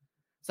 years.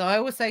 So I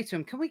always say to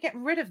him, can we get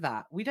rid of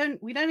that? We don't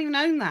even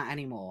own that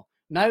anymore.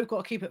 No,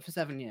 got to keep it for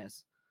 7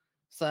 years.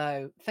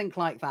 So think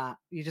like that.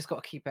 You just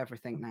got to keep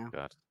everything now.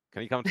 God.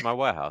 Can you come to my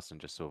warehouse and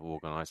just sort of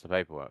organize the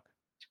paperwork?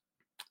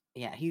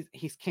 Yeah,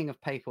 he's king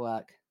of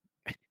paperwork.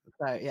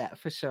 So yeah,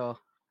 for sure.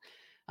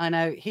 I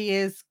know he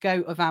is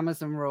goat of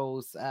Amazon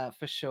rules,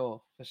 for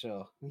sure.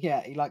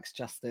 Yeah, he likes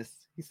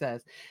justice. He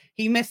says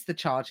he missed the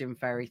charging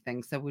ferry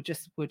thing, so we'll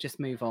just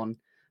move on.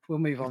 We'll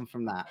move on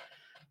from that.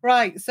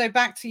 Right, so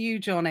back to you,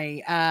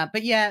 Johnny.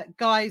 But yeah,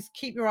 guys,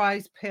 keep your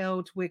eyes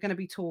peeled. We're going to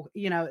be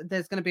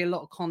there's going to be a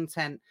lot of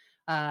content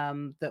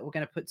that we're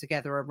going to put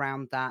together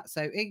around that.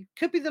 So it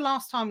could be the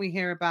last time we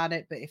hear about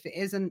it, but if it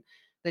isn't,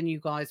 then you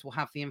guys will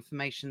have the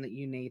information that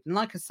you need. And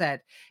like I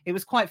said, it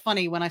was quite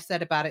funny when I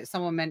said about it.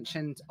 Someone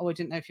mentioned, oh, I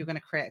didn't know if you're going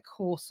to create a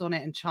course on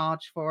it and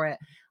charge for it.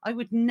 I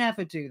would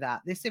never do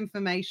that. This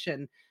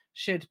information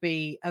should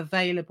be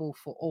available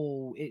for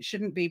all. It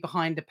shouldn't be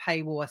behind a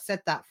paywall. I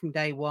said that from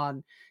day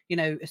one.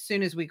 As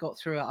soon as we got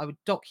through it, I would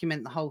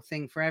document the whole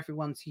thing for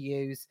everyone to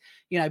use.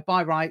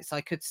 By rights,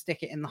 I could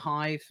stick it in the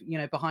Hive,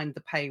 behind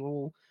the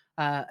paywall,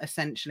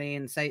 essentially,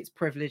 and say it's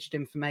privileged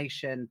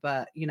information.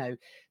 But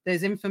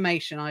there's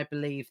information, I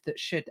believe, that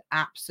should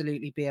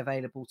absolutely be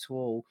available to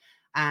all.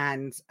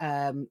 And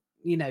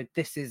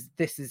this is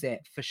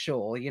it for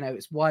sure.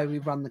 It's why we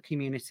run the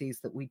communities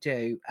that we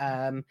do.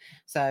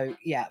 So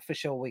yeah, for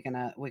sure, we're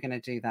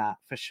gonna do that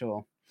for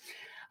sure.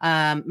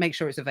 Make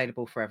sure it's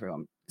available for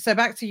everyone. So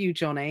back to you,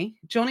 Johnny.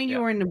 Johnny, Yeah.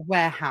 you're in a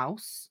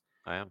warehouse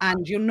I am.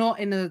 and you're not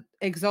in an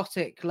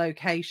exotic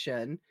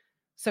location.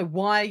 So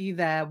why are you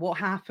there? What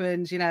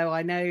happened?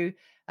 I know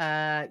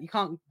you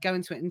can't go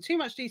into it in too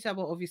much detail,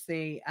 but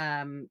obviously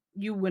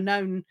you were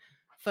known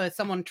for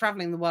someone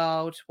traveling the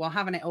world while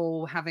having it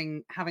all,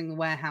 having the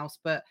warehouse,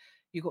 but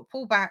you got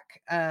pulled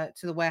back to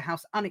the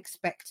warehouse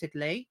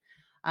unexpectedly.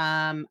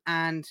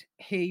 And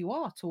here you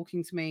are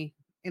talking to me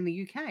in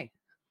the UK.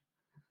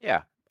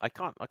 Yeah, I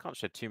can't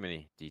share too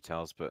many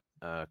details, but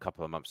a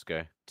couple of months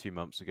ago, 2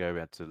 months ago, we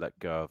had to let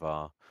go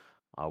of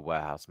our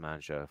warehouse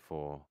manager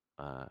for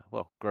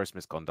gross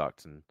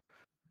misconduct, and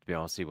to be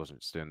honest, he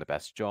wasn't just doing the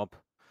best job.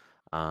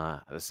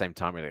 At the same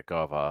time, we let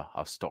go of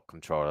our stock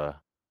controller,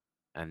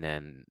 and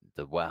then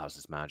the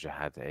warehouse's manager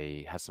had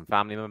some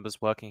family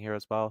members working here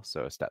as well,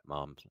 so a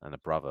stepmom and a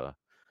brother.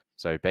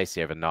 So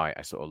basically, overnight,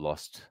 I sort of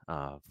lost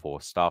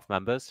 4 staff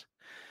members.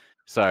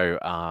 So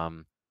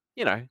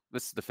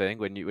this is the thing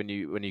when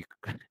you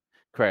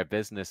create a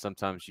business,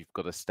 sometimes you've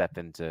got to step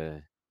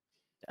into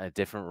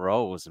different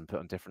roles and put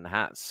on different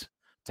hats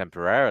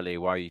temporarily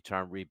while you try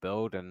and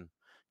rebuild and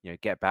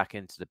get back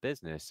into the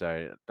business.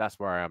 So that's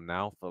where I am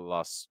now. For the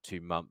last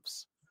 2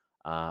 months,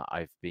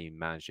 I've been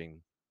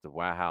managing the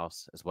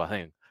warehouse as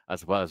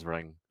well as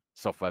running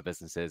software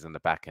businesses and the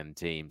back end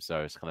team.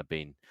 So it's kind of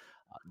been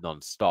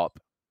non-stop.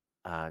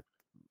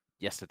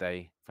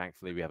 Yesterday,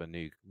 thankfully, we have a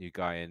new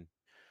guy in.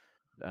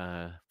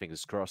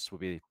 Fingers crossed will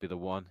be the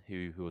one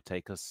who will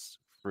take us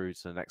through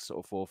to the next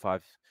sort of 4 or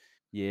 5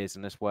 years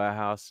in this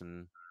warehouse,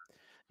 and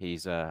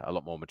he's a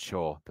lot more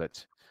mature.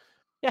 But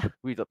yeah,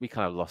 we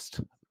kind of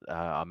lost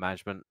our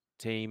management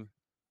team,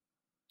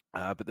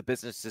 but the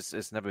business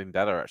is never been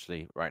better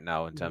actually right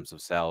now in terms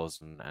of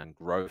sales and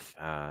growth.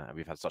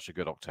 We've had such a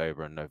good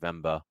October and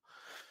November,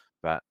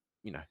 but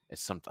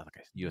it's sometimes,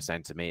 like you were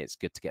saying to me, it's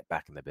good to get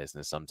back in the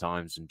business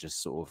sometimes and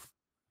just sort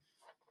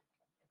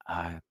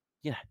of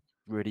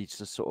really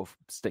just sort of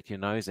stick your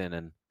nose in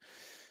and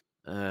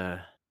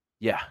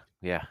yeah.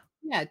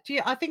 Yeah,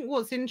 I think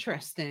what's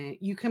interesting,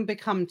 you can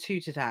become too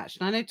detached.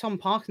 And I know Tom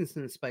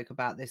Parkinson spoke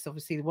about this.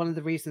 Obviously, one of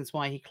the reasons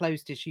why he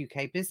closed his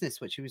UK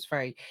business, which he was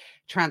very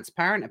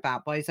transparent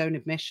about by his own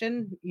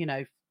admission,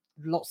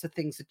 lots of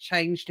things had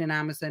changed in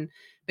Amazon,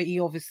 but it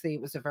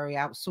was a very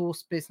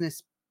outsourced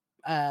business,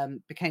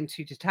 became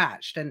too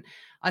detached. And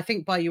I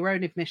think by your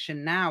own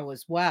admission now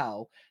as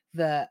well,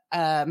 that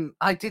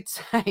I did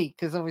say,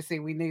 because obviously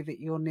we knew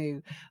that your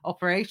new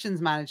operations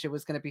manager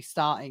was going to be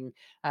starting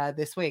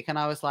this week, and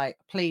I was like,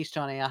 please,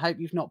 Johnny, I hope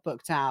you've not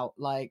booked out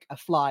like a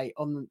flight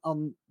on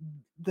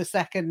the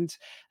second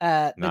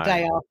the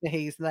day after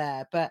he's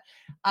there. But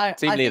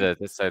team I leader.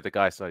 think, So the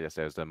guy saw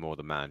yesterday was more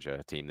the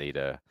manager, team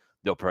leader.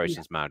 The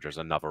operations manager is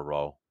another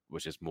role,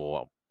 which is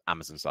more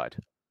Amazon side,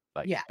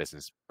 like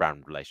business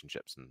brand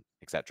relationships and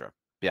etc.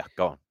 Yeah,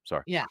 go on.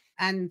 Sorry. Yeah,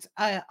 and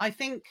I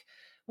think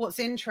what's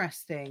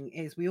interesting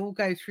is we all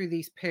go through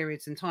these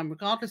periods in time,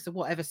 regardless of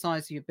whatever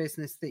size of your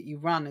business that you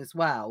run as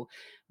well.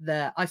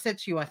 That I said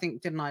to you, I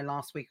think, didn't I,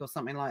 last week or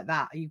something like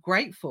that? Are you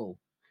grateful?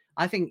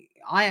 I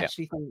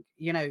actually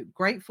think,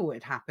 grateful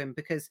it happened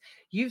because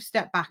you've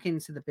stepped back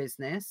into the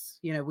business.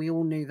 We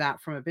all knew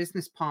that from a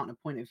business partner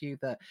point of view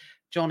that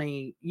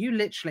Johnny,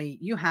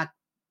 you had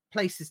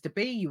places to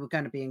be. You were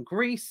going to be in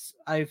Greece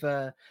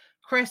over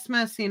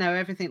Christmas,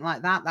 everything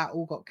like that. That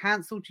all got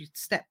cancelled. You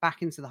stepped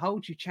back into the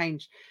hold. You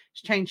changed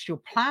your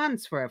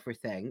plans for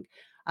everything.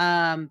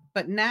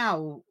 But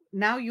now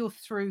you're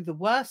through the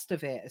worst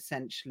of it,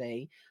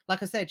 essentially.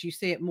 Like I said, you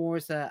see it more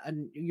as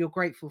and you're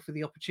grateful for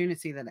the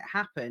opportunity that it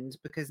happened,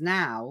 because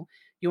now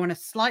you're in a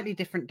slightly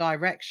different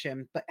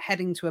direction, but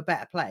heading to a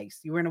better place.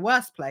 You were in a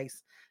worse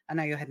place, and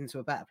now you're heading to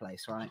a better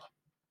place, right?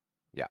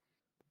 Yeah.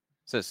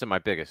 So my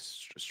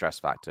biggest stress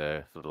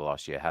factor for the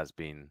last year has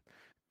been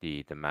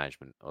the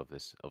management of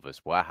this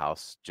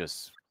warehouse,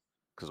 just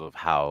because of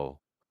how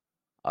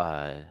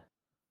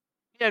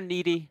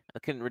needy. I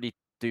couldn't really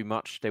do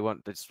much. They're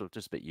sort of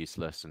just a bit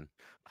useless and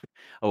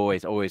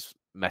always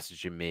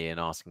messaging me and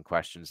asking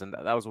questions, and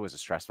that was always a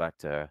stress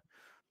factor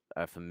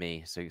for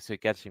me. So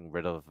getting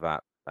rid of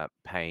that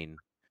pain,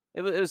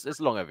 it's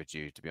long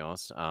overdue, to be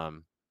honest.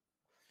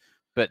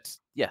 But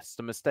yes,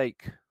 the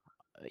mistake,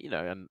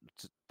 and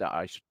that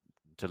I should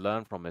to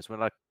learn from is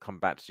when I come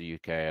back to the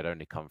UK, I'd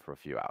only come for a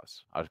few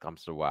hours. I'd come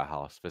to the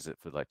warehouse, visit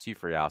for like 2,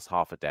 3 hours,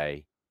 half a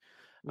day.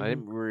 I Hmm.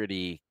 didn't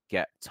really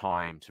get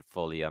time to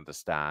fully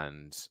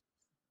understand.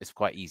 It's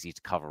quite easy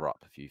to cover up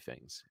a few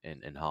things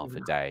in half a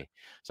Hmm. day,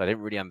 so I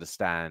didn't really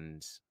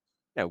understand,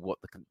 what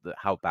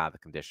how bad the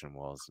condition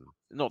was, and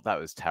not that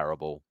it was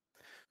terrible,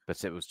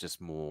 but it was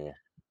just more.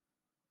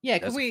 Yeah,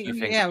 could There's a we few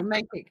things. yeah,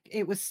 make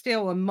it was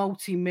still a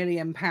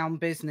multi-million pound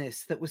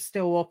business that was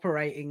still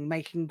operating,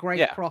 making great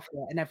Yeah, profit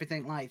and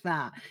everything like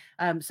that.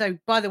 So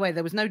by the way,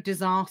 there was no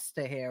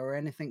disaster here or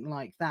anything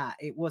like that.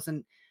 It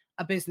wasn't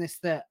a business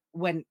that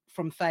went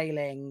from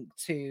failing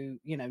to,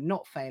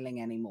 not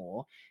failing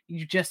anymore.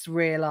 You just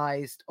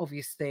realized,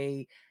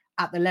 obviously,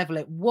 at the level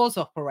it was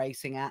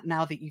operating at,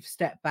 now that you've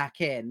stepped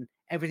back in,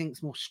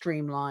 everything's more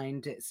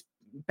streamlined, it's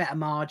better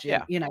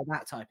margin, yeah.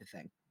 that type of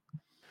thing.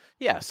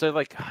 Yeah, so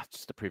like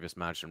just the previous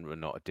management were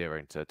not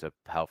adhering to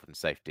health and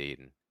safety,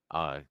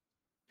 and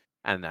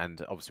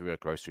obviously we're a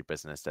grocery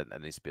business, and there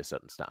needs to be a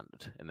certain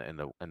standard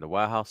in the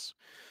warehouse,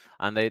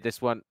 and they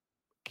just weren't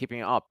keeping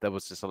it up. There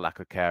was just a lack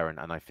of care, and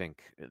I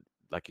think,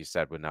 like you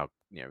said, we're now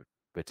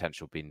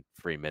potential being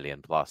 3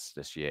 million plus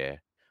this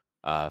year,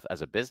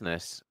 as a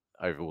business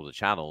over all the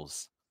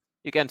channels.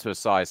 You get into a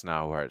size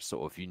now where it's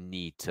sort of you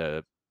need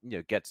to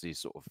get to these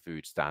sort of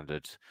food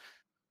standards.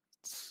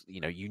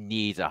 You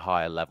need a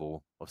higher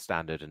level of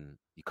standard, and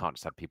you can't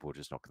just have people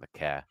just not going to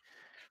care.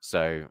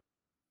 So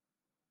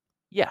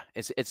yeah,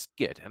 it's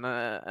good, and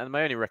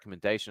my only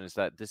recommendation is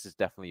that this is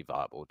definitely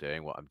viable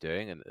doing what I'm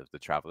doing and the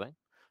traveling.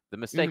 The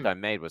mistake Mhm. I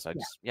made was I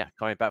Yeah. just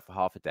coming back for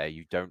half a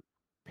day.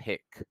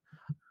 Pick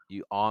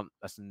you aren't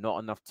That's not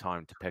enough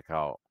time to pick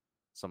out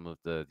some of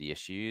the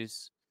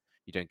issues.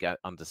 You don't get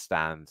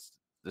understand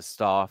the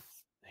staff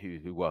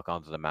who work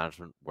under the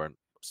management won't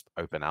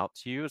open out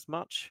to you as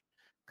much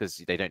because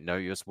they don't know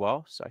you as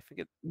well. So I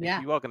think if Yeah.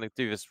 you are going to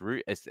do this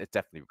route, it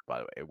definitely, by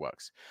the way, it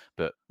works.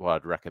 But what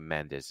I'd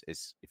recommend is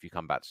if you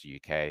come back to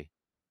UK,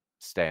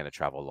 stay in a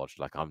travel lodge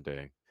like I'm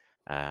doing,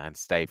 and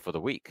stay for the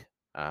week,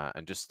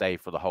 and just stay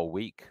for the whole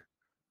week,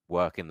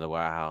 work in the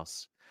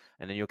warehouse,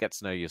 and then you'll get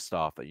to know your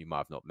staff that you might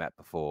have not met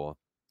before.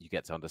 You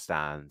get to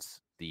understand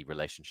the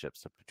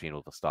relationships between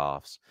all the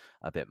staffs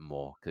a bit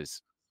more,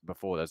 because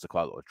before there's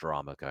quite a lot of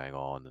drama going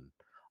on, and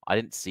I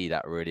didn't see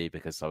that really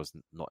because I was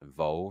not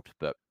involved.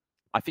 But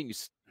I think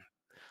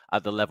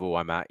at the level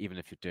I'm at, even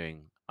if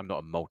I'm not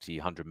a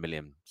multi-hundred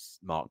million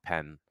Mark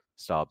Penn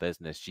star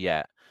business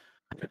yet.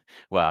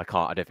 Well, I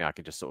can't. I don't think I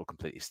can just sort of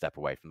completely step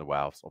away from the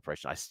warehouse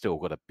operation. I still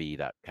got to be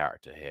that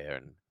character here,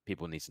 and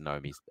people need to know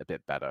me a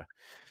bit better.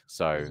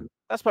 So Mhm.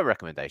 that's my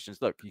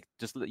recommendations. Look, you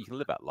can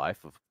live that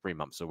life of 3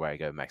 months away,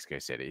 go to Mexico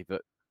City,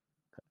 but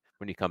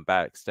when you come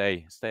back,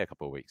 stay a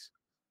couple of weeks,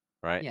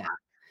 right? Yeah.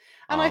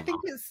 And I Um,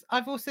 think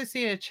I've also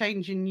seen a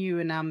change in you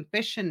and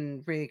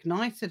ambition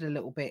reignited a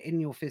little bit in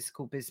your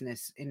physical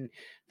business, in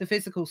the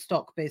physical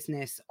stock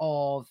business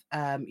of,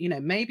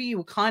 maybe you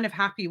were kind of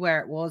happy where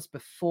it was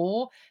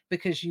before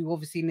because you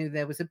obviously knew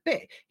there was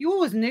you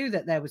always knew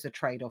that there was a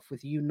trade off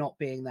with you not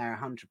being there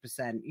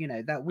 100%,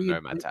 that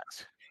Nomad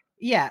tax.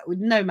 yeah, with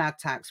nomad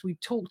tax. We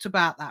talked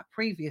about that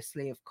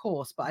previously, of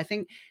course, but I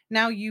think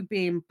now you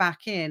being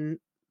back in,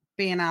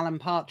 being Alan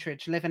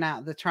Partridge, living out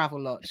of the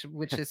travel lodge,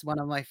 which is one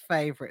of my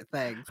favorite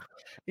things.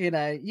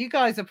 You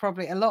guys are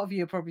probably, a lot of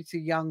you are probably too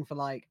young for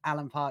like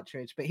Alan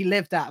Partridge, but he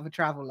lived out of a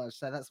travel lodge,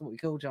 so that's what we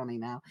call Johnny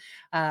now.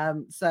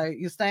 So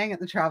you're staying at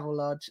the travel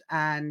lodge,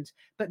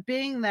 but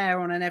being there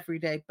on an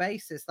everyday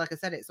basis, like I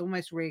said, it's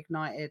almost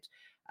reignited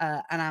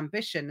an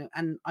ambition.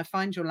 And I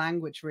find your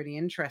language really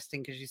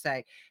interesting because you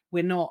say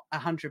we're not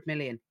 100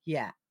 million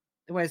yet.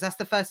 Whereas that's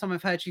the first time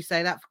I've heard you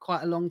say that for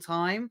quite a long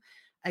time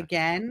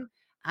again.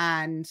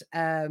 And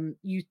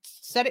you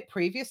said it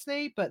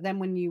previously, but then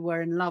when you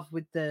were in love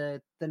with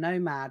the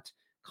nomad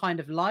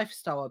kind of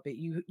lifestyle a bit,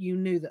 you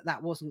knew that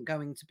that wasn't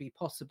going to be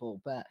possible.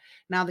 But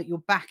now that you're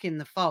back in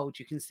the fold,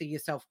 you can see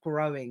yourself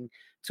growing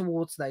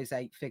towards those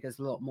 8 figures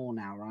a lot more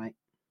now, right?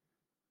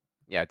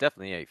 Yeah,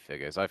 definitely 8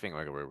 figures. I think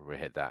we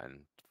hit that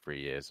in 3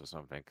 years or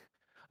something.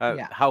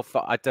 Yeah. How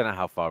far? I don't know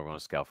how far we want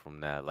to scale from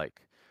there.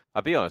 Like,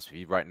 I'll be honest with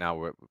you. Right now,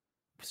 we're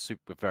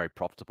super very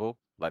profitable.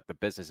 Like the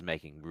business is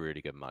making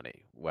really good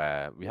money,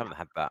 where we Yeah. haven't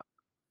had that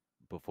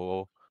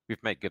before.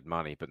 We've made good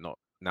money, but not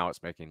now.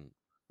 It's making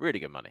really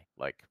good money,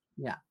 like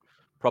Yeah.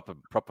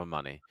 proper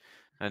money.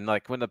 And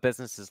like when the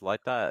business is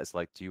like that, it's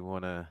like, do you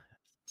want to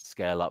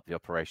scale up the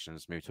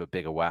operations, move to a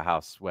bigger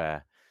warehouse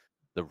where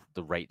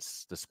the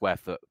rates, the square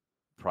foot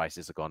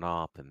prices have gone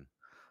up, and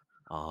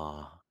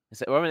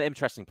we're in an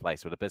interesting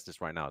place where the business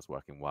right now is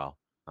working well.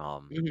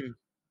 Mhm.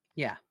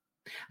 Yeah.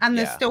 And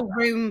there's Yeah. still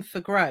room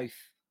for growth.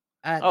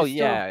 Oh There's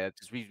still yeah,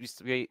 because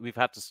we've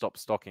had to stop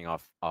stocking our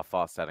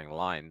fast selling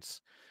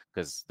lines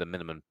because the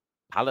minimum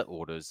pallet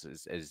orders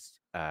is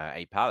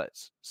 8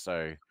 pallets.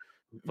 So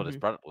for this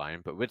Mhm. product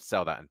line, but we'd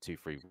sell that in 2,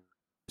 3 weeks.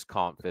 Just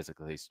can't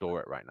physically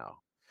store it right now.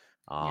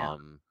 Yeah.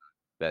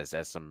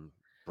 There's some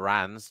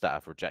brands that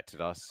have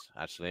rejected us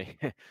actually,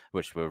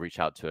 which we'll reach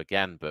out to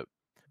again, but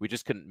we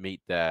just couldn't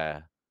meet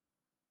their.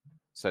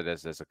 So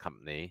there's a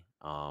company.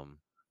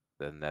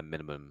 then their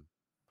minimum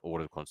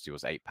order quantity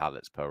was 8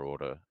 pallets per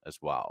order as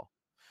well.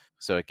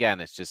 So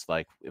again, it's just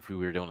like if we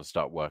were going to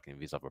start working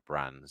with these other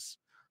brands,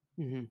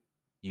 Hmm.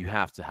 you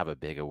have to have a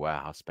bigger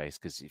warehouse space,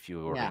 because if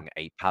you're Yeah. ordering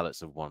 8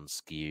 pallets of one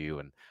SKU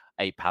and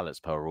 8 pallets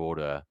per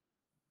order,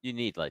 you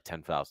need like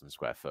 10,000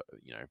 square foot,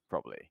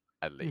 probably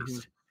at Hmm.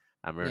 least.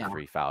 And we're in Yeah.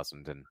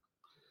 3,000. And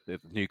the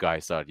new guy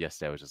who started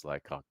yesterday was just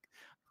like, oh, I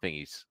think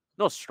he's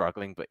not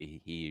struggling, but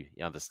he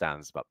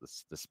understands about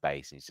the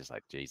space. And he's just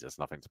like, Jesus,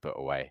 nothing to put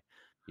away.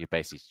 You're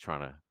basically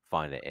trying to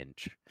find an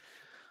inch.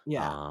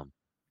 Yeah. Um,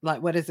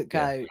 Like, where does it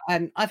yeah, go?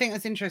 And I think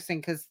that's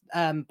interesting because,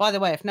 by the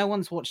way, if no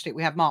one's watched it,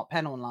 we had Mark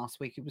Penn on last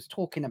week. He was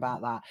talking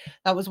about that.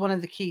 That was one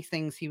of the key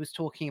things he was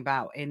talking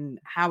about in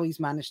how he's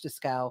managed to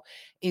scale,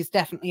 is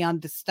definitely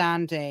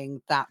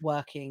understanding that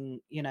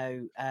working,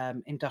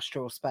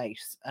 industrial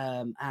space,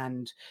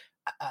 and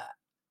uh,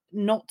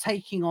 not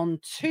taking on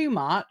too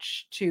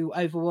much to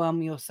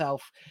overwhelm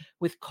yourself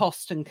with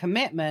cost and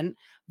commitment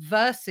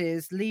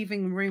versus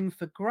leaving room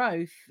for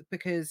growth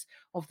because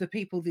of the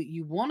people that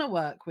you want to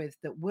work with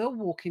that will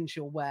walk into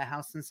your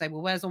warehouse and say,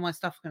 well, where's all my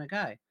stuff going to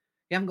go?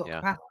 You haven't got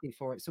yeah. capacity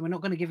for it, so we're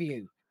not going to give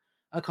you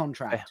a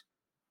contract.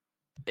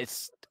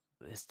 It's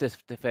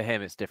for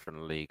him. It's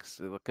different leagues,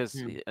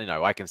 because Mm.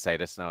 I can say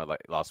this now.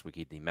 Like last week,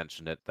 he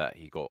mentioned it that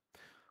he got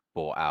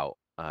bought out.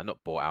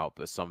 Not bought out,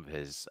 but some of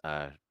his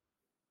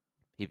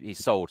he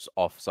sold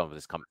off some of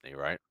his company,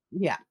 right,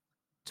 Yeah,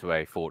 to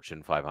a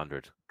Fortune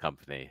 500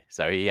 company.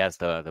 So he has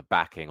the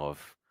backing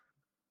of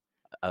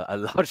a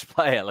large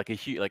player, like a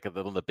huge, like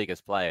one of the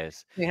biggest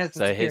players. he has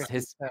the So his security.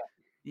 his But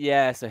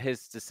yeah, so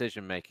his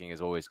decision making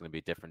is always going to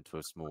be different to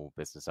a small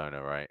business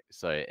owner, right?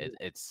 So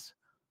it's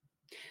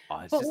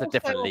just a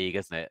different also, league,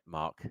 isn't it,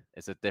 Mark?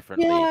 It's a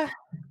different league. yeah,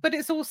 but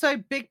it's also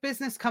big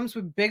business comes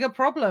with bigger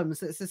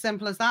problems. It's as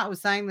simple as that. I was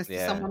saying this to Yeah.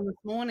 someone this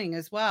morning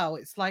as well.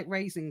 It's like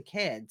raising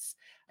kids,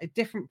 a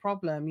different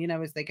problem,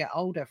 as they get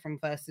older from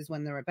versus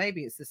when they're a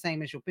baby. It's the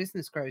same as your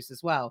business grows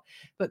as well.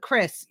 But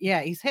Chris,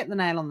 yeah, he's hit the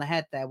nail on the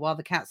head there. While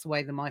the cat's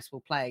away, the mice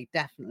will play,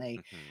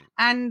 definitely. Mhm.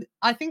 And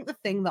I think the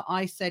thing that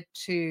I said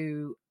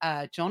to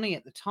Johnny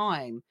at the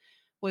time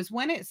was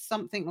when it's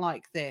something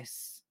like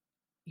this,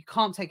 you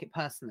can't take it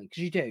personally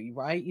because you do,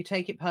 right? You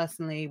take it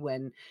personally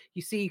when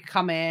you see you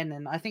come in,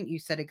 and I think you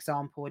said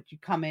example, you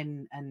come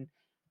in and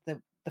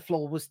the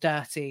floor was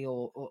dirty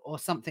or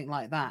something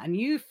like that, and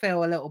you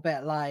feel a little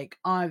bit like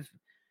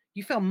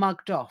you feel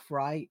mugged off,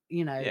 right?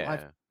 I've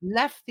Yeah.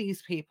 left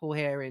these people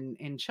here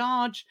in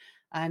charge,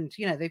 and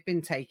they've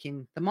been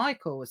taking the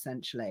Michael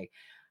essentially.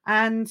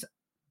 And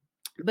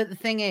but the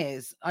thing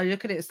is, I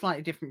look at it a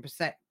slightly different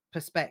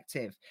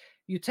perspective.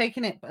 You're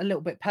taking it a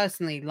little bit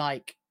personally,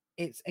 like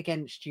it's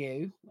against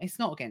you. It's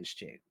not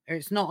against you, or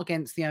it's not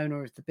against the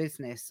owner of the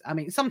business. I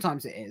mean,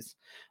 sometimes it is,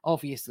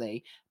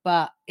 obviously,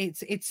 but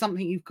it's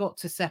something you've got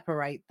to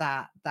separate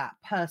that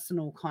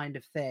personal kind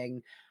of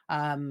thing,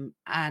 and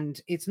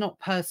it's not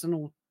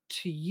personal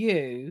to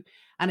you,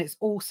 and it's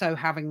also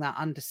having that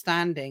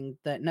understanding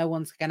that no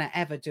one's going to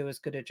ever do as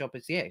good a job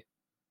as you.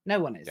 No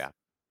one is. Yeah.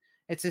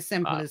 It's as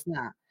simple Uh, as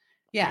that.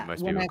 I think Yeah,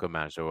 most people whenever, could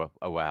manage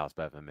a warehouse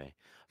better than me,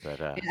 but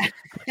yeah.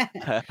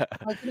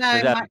 Well,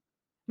 but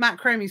Matt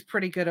Cromie's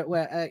pretty good at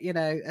where,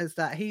 as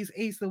that.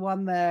 He's the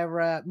one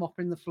there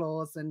mopping the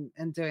floors and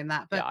doing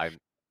that. yeah, But I'm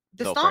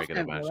the not very staff good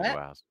at don't do managing a it.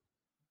 warehouse.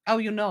 Oh,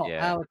 you're not.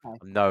 Yeah. Oh, okay.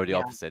 No, the Yeah.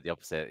 opposite. The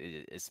opposite.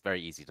 It's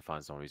very easy to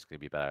find someone who's going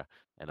to be better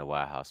in a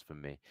warehouse for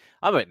me.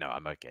 I'm like, no,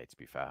 I'm okay, to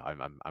be fair.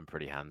 I'm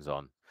pretty hands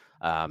on.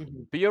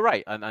 Mhm, But you're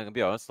right, and I'm gonna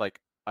be honest.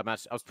 Like I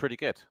was pretty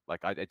good.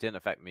 Like it didn't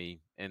affect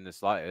me in the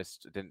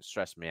slightest. It didn't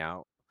stress me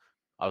out.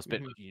 I was a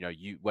bit, mhm.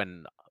 you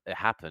when it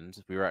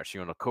happened, we were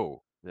actually on a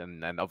call,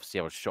 and obviously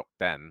I was shocked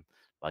then,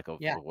 like of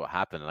Yeah. what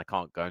happened, and I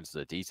can't go into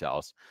the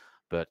details,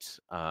 but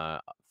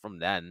from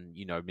then,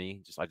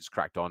 me, I just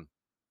cracked on,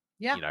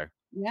 Yeah. you know,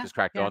 Yeah. just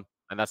cracked Yeah. on,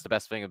 and that's the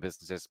best thing in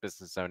business. Is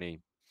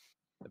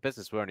the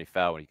business will only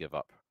fail when you give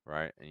up,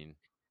 right? And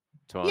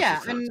to be honest, Yeah.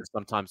 it's And just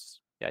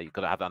sometimes, yeah, you've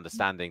got to have the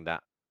understanding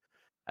that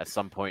at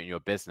some point in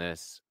your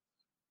business,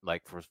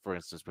 like for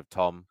instance with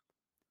Tom,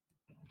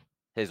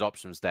 his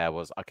options there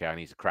was, okay, I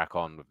need to crack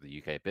on with the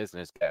UK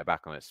business, get it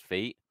back on its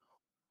feet,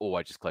 or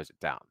I just close it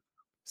down.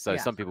 So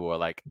yeah. some people were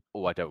like,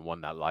 oh, I don't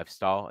want that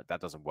lifestyle.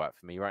 That doesn't work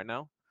for me right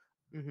now.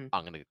 Hmm.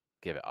 I'm going to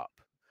give it up.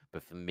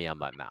 But for me, I'm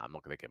like, nah, I'm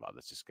not going to give up.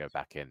 Let's just go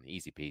back in.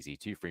 Easy peasy.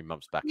 2-3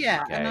 months back in the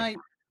Yeah. And UK.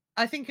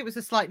 I think it was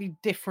a slightly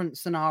different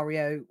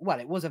scenario. Well,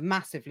 it was a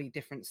massively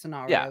different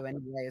Yeah. scenario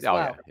anyway, as Oh, well.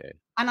 yeah. Yeah.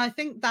 And I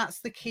think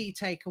that's the key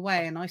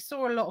takeaway. And I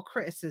saw a lot of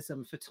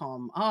criticism for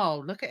Tom.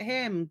 Oh, look at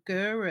him,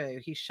 guru.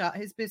 He shut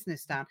his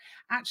business down.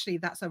 Actually,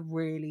 that's a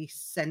really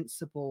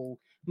sensible,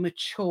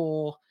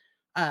 mature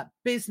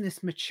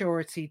business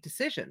maturity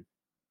decision,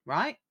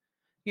 right?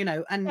 And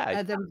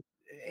Yeah.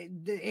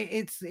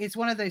 it's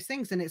one of those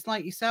things. And it's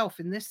like yourself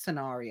in this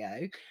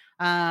scenario.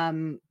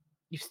 Um,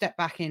 you step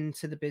back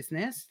into the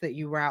business that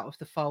you were out of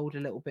the fold a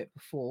little bit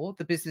before.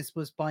 The business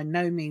was by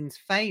no means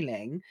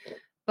failing,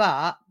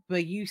 but by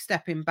you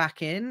stepping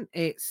back in,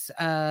 it's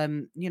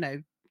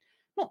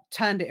not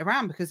turned it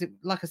around, because it,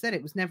 like I said,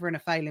 it was never in a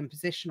failing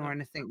position or No.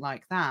 anything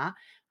like that.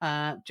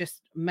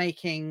 Just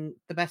making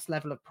the best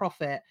level of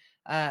profit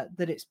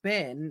that it's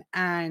been,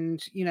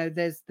 and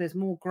there's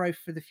more growth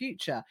for the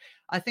future.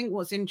 I think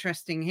what's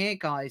interesting here,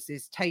 guys,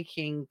 is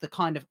taking the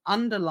kind of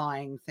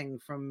underlying thing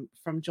from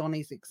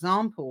Johnny's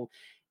example.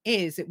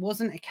 Is it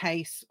wasn't a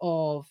case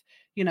of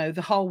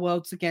the whole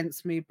world's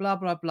against me, blah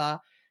blah blah.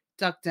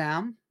 Dug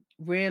down,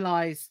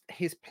 realized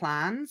his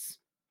plans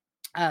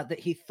that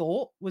he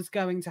thought was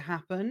going to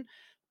happen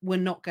were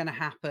not going to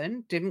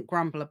happen, didn't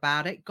grumble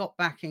about it, got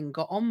back in,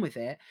 got on with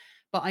it.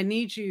 But I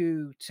need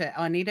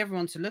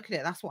everyone to look at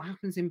it. That's what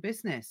happens in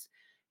business.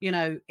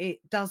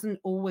 It doesn't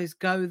always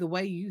go the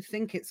way you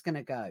think it's going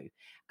to go.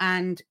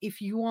 And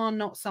if you are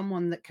not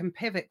someone that can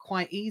pivot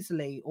quite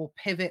easily, or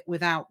pivot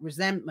without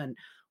resentment,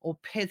 or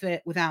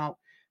pivot without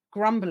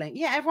grumbling.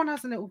 Yeah, everyone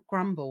has a little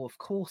grumble. Of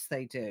course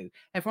they do.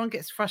 Everyone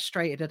gets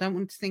frustrated. I don't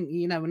want to think,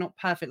 we're not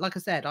perfect. Like I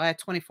said, I had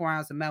 24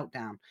 hours of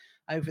meltdown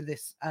over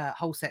this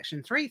whole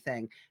Section 3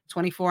 thing.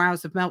 24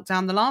 hours of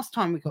meltdown the last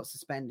time we got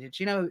suspended.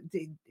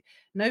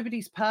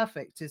 Nobody's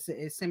perfect. It's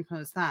as simple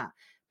as that.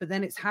 But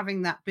then it's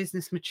having that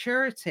business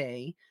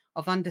maturity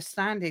of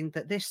understanding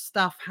that this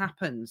stuff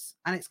happens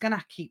and it's going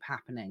to keep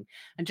happening.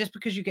 And just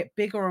because you get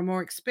bigger or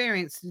more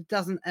experienced, it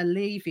doesn't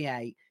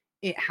alleviate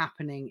it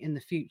happening in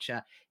the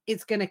future.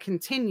 It's going to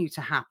continue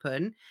to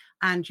happen,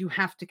 and you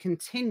have to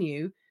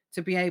continue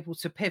to be able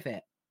to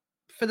pivot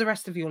for the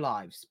rest of your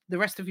lives, the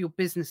rest of your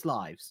business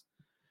lives.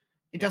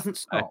 It doesn't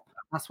stop.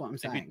 That's what I'm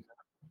saying.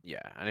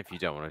 And if you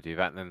don't want to do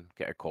that, then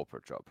get a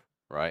corporate job,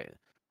 right?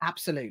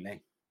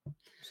 Absolutely.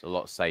 It's a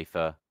lot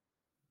safer,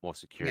 more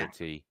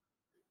security,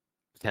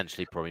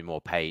 potentially probably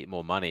more pay,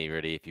 more money,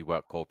 really, if you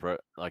work corporate.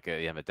 Like at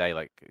the end of the day,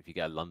 like if you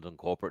get a London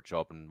corporate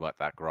job and work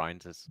that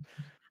grind, it's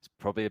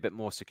probably a bit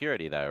more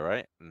security there,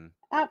 right?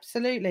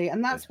 Absolutely.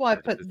 And that's why I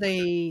put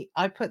the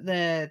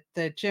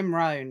Jim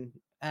Rohn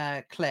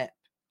clip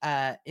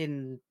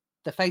in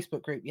the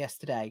Facebook group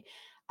yesterday,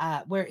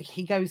 where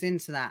he goes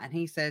into that and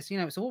he says,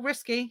 it's all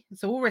risky.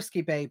 It's all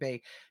risky,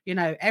 baby.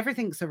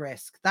 Everything's a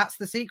risk. That's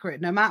the secret.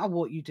 No matter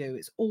what you do,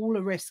 it's all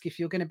a risk if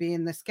you're going to be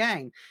in this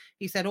game.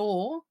 He said,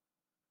 or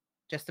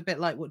just a bit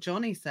like what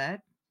Johnny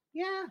said.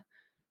 Yeah,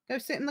 go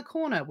sit in the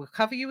corner. We'll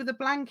cover you with a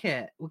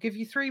blanket. We'll give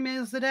you 3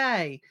 meals a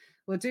day.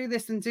 We'll do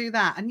this and do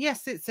that. And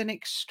yes, it's an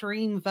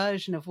extreme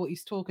version of what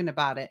he's talking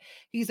about it.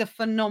 He's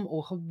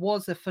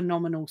was a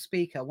phenomenal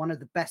speaker, one of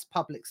the best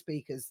public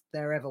speakers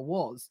there ever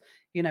was,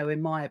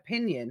 in my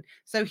opinion.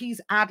 So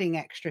he's adding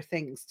extra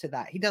things to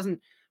that. He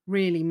doesn't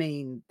really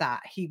mean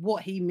that.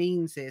 What he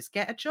means is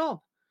get a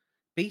job.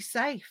 Be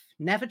safe,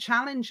 never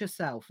challenge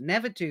yourself,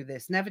 never do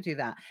this, never do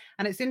that.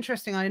 And it's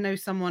interesting. I know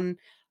someone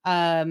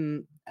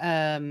would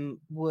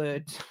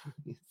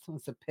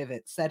it's a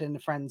pivot said in a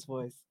friend's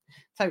voice,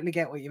 totally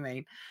get what you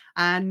mean.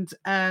 And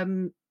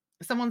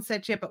someone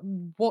said, yeah, but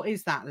what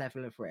is that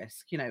level of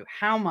risk?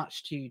 How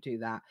much do you do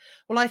that?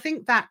 Well, I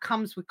think that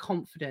comes with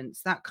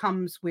confidence, that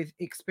comes with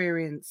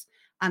experience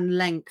and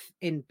length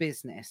in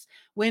business.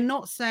 We're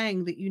not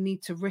saying that you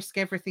need to risk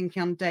everything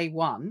on day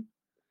one.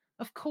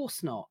 Of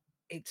course not.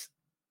 It's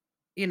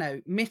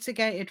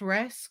mitigated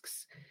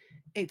risks.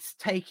 It's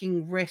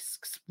taking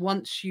risks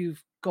once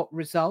you've got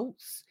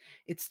results.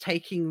 It's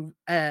taking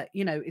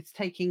it's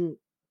taking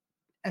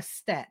a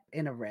step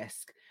in a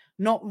risk,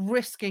 not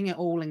risking it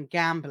all and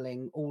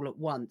gambling all at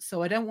once.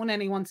 So I don't want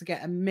anyone to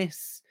get a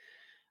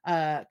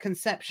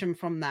misconception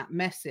from that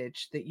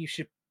message that you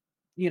should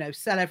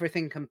sell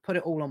everything and put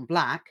it all on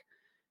black.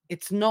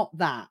 It's not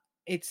that.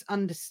 It's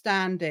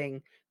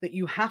understanding that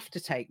you have to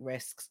take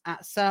risks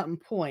at a certain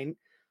point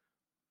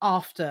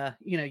after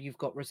you've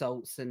got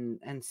results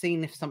and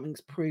seen if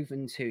something's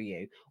proven to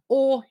you,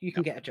 or you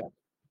can get a job.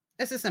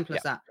 It's as simple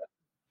as that.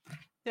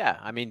 Yeah,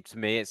 I mean, to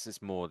me,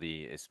 it's more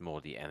the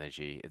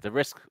energy. The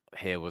risk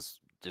here was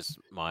just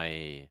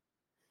my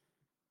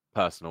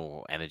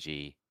personal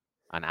energy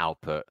and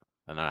output,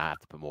 and then I have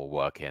to put more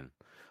work in,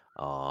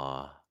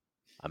 and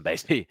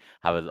basically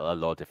have a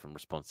lot of different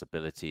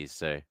responsibilities.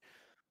 So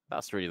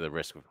that's really the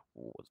risk of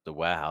the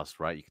warehouse,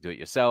 right? You can do it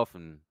yourself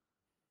and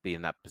be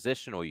in that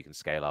position, or you can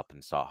scale up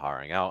and start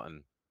hiring out.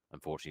 And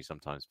unfortunately,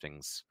 sometimes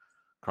things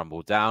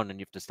crumble down, and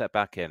you have to step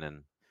back in.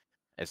 And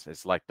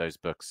it's like those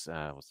books.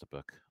 What's the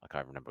book? I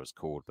can't remember what it's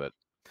called, but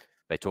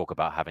they talk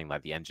about having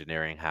like the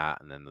engineering hat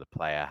and then the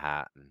player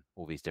hat and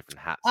all these different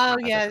hats. Oh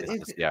as yeah, a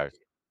business CEO.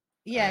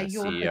 Yeah,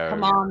 you're the CEO.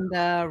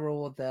 commander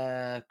or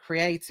the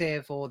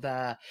creative or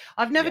the.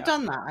 I've never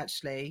done that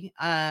actually.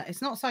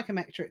 It's not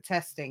psychometric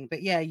testing,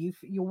 but yeah,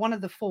 you're one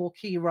of the 4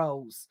 key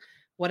roles,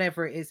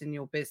 whatever it is in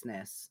your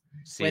business.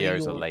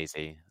 CEOs are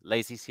lazy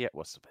CEO.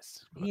 What's the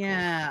best?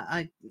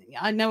 Yeah,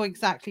 I know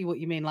exactly what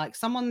you mean. Like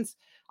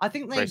I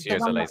think Most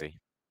CEOs are lazy.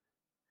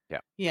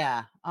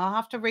 Yeah, I'll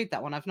have to read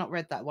that one. I've not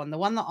read that one. The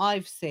one that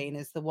I've seen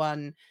is the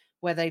one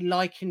where they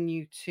liken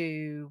you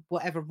to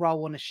whatever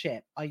role on a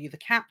ship. Are you the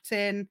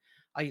captain?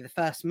 Are you the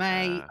first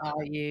mate?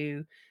 Are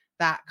you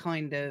that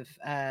kind of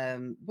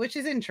which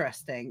is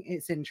interesting.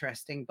 It's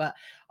interesting, but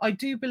I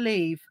do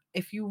believe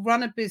if you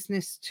run a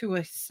business to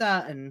a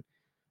certain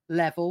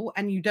level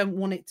and you don't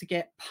want it to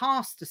get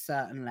past a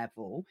certain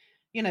level,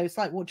 it's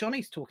like what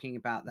Johnny's talking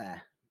about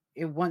there.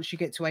 Once you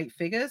get to 8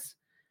 figures,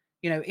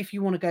 if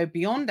you want to go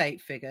beyond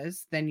 8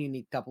 figures, then you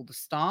need double the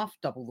staff,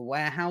 double the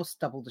warehouse,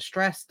 double the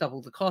stress,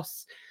 double the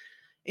costs.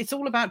 It's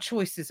all about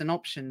choices and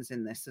options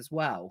in this as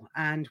well.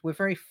 And we're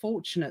very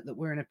fortunate that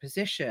we're in a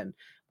position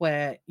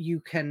where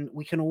we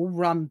can all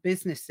run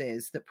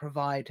businesses that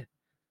provide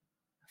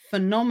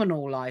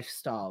phenomenal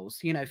lifestyles,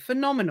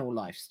 phenomenal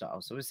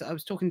lifestyles. I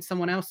was talking to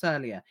someone else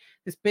earlier.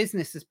 This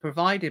business has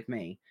provided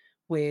me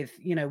with,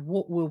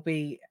 what will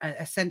be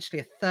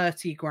essentially a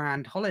 30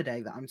 grand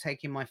holiday that I'm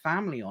taking my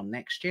family on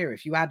next year.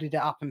 If you added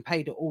it up and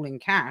paid it all in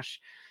cash,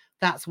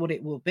 that's what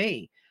it will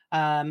be.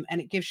 And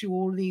it gives you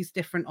all these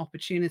different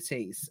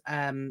opportunities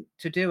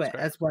to do it,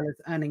 as well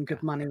as earning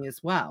good money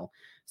as well.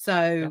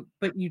 So,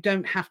 but you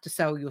don't have to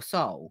sell your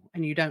soul,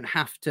 and you don't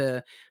have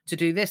to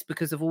do this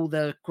because of all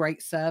the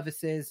great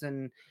services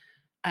and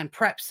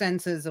prep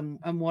centers and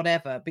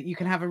whatever. But you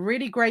can have a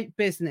really great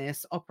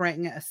business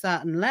operating at a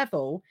certain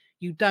level.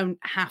 You don't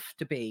have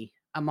to be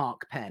a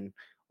Mark Penn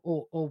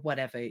or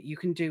whatever. You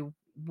can do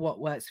what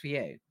works for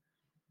you.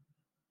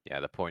 Yeah,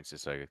 the points are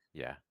so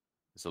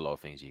there's a lot of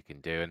things you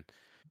can do, and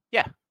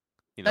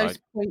those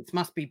points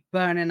must be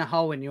burning a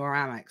hole in your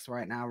Amex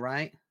right now,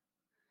 right?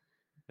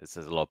 There's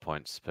a lot of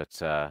points, but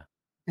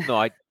no,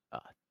 I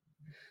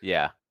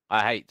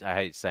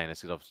hate saying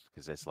this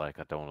because it's like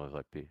I don't want to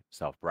like be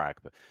self brag,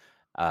 but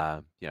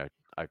I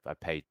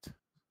paid to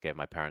get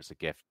my parents a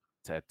gift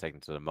to take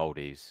them to the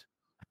Maldives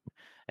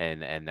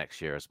and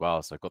next year as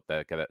well. So I got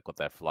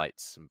their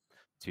flights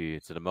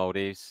to the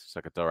Maldives, so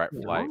like a direct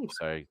flight.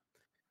 So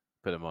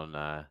put them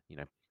on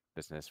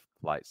business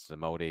flights to the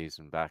Maldives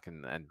and back,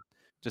 and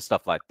just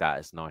stuff like that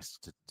is nice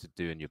to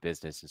do in your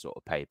business and sort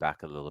of pay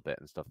back a little bit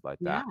and stuff like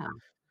that.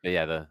 But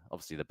yeah,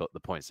 obviously the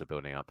points are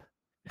building up.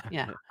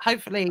 Yeah,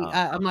 hopefully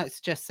I might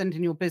suggest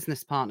sending your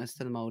business partners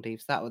to the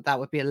Maldives. That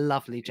would be a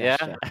lovely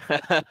gesture.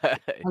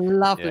 A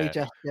lovely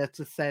gesture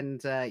to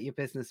send your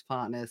business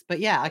partners. But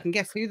yeah, I can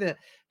guess who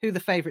the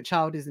favorite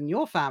child is in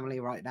your family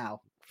right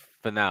now.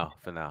 For now.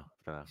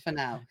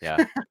 Yeah.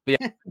 But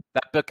yeah,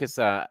 that book is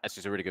it's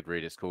just a really good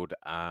read. It's called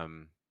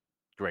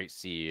Great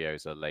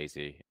CEOs Are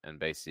Lazy, and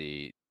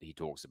basically he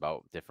talks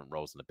about different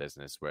roles in the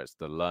business, where it's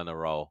the learner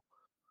role,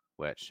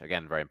 which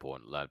again, very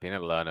important. Being a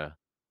learner,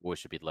 always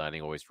should be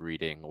learning, always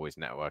reading, always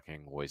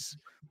networking, always.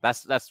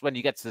 That's when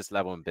you get to this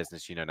level in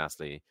business,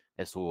 Natalie,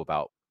 it's all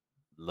about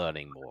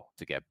learning more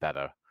to get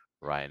better,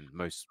 right? And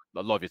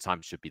a lot of your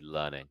time should be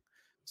learning.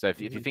 So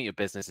if you think your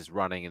business is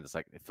running and it's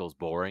like it feels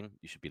boring,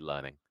 you should be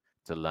learning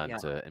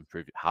to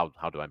improve. How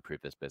do I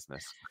improve this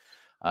business?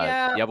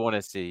 The other one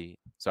is the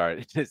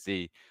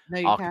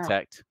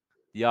architect.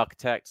 The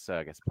architect, so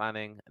I guess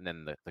planning, and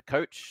then the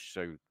coach.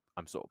 So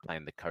I'm sort of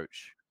playing the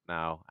coach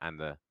now,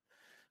 and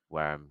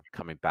where I'm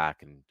coming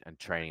back and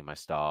training my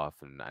staff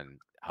and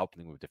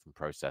helping them with different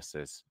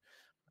processes.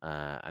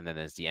 And then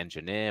there's the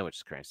engineer, which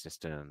is creating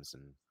systems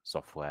and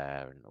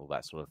software and all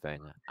that sort of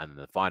thing. And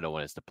the final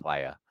one is the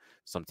player.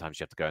 Sometimes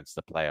you have to go into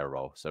the player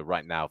role. So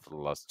right now, for the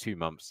last 2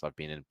 months, I've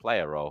been in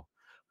player role,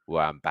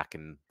 where I'm back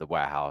in the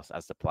warehouse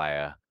as the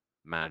player,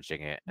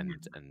 managing it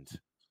and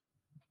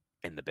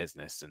in the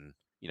business. And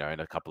in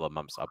a couple of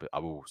months, I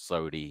will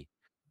slowly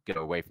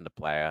go away from the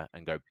player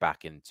and go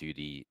back into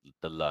the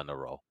learner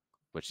role,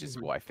 which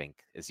is what I think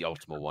is the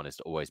optimal one, is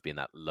to always be in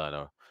that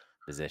learner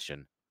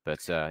position.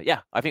 But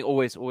I think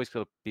always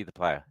got to be the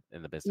player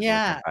in the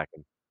business.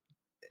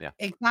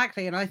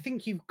 Exactly. And I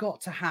think you've got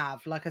to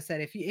have, like I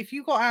said, if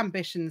you've got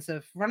ambitions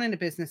of running a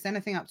business,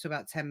 anything up to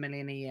about 10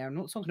 million a year, I'm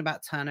not talking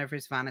about turnover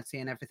is vanity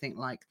and everything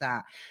like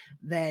that,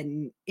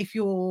 then if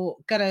you're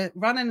gonna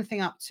run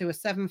anything up to a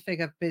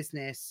 7-figure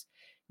business,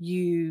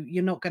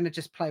 you're not going to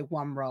just play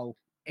one role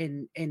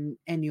in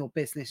your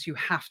business. You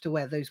have to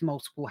wear those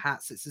multiple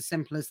hats. It's as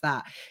simple as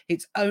that.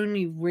 It's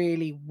only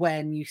really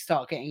when you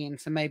start getting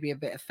into maybe a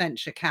bit of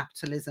venture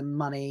capitalism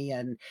money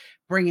and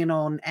bringing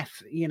on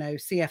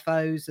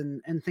CFOs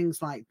and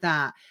things like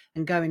that,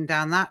 and going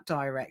down that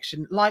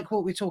direction, like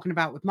what we're talking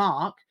about with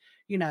Mark,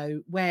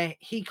 where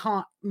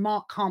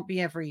Mark can't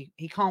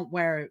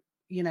wear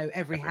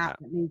every hat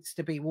that needs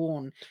to be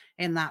worn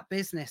in that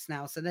business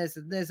now. So there's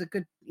a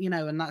good,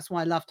 and that's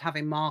why I loved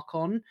having Mark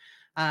on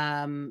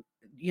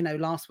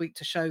last week,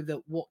 to show that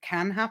what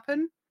can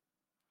happen.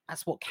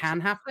 That's what can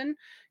happen,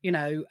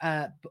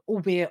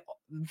 albeit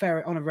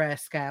very on a rare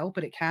scale,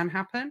 but it can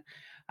happen.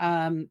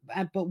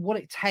 But what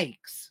it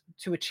takes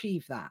to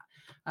achieve that,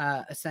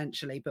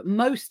 essentially. But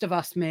most of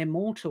us mere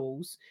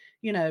mortals,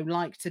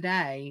 like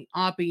today,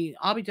 I'll be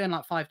doing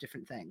like 5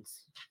 different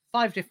things,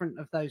 5 different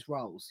of those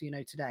roles,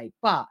 today.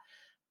 But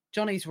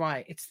Johnny's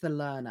right, it's the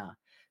learner.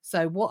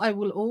 So what I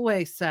will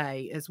always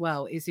say as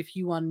well is, if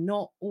you are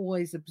not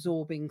always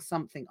absorbing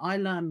something, I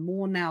learn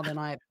more now than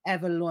I have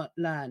ever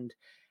learned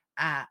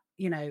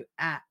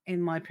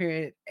in my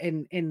period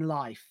in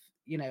life.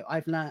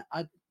 I've learned,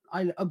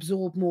 I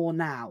absorb more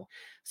now.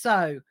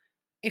 So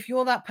if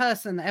you're that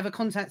person that ever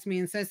contacts me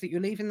and says that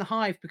you're leaving the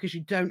hive because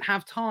you don't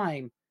have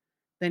time,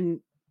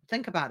 then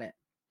think about it.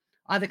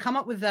 Either come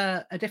up with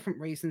a different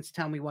reason to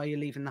tell me why you're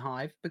leaving the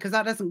hive, because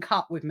that doesn't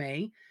cut with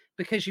me,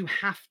 because you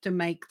have to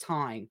make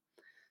time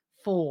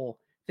for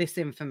this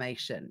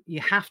information.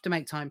 You have to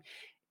make time.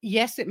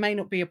 Yes, it may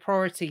not be a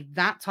priority,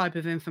 that type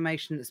of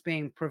information that's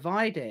being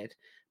provided,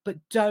 but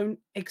don't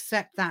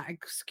accept that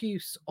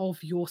excuse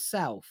of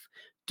yourself.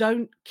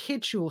 Don't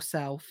kid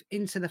yourself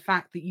into the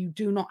fact that you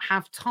do not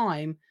have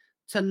time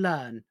to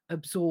learn,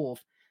 absorb,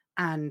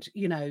 and,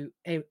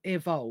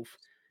 evolve.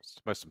 It's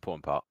the most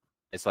important part.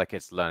 It's like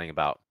it's learning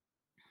about,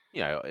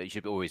 you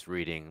should be always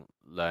reading,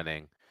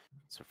 learning.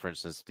 So, for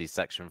instance, these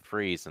section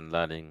threes and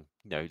learning,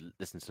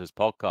 listening to his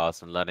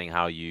podcast and learning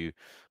how you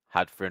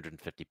had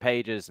 350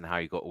 pages and how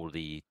you got all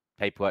the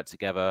paperwork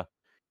together.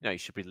 You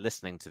should be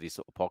listening to these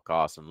sort of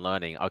podcasts and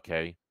learning.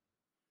 Okay,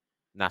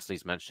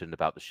 Natalie's mentioned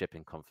about the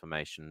shipping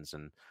confirmations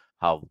and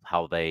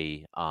how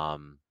they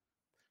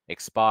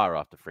expire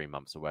after 3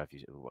 months or whatever.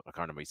 I can't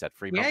remember what you said,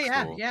 3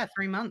 months. Yeah,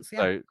 3 months. Yeah.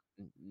 So,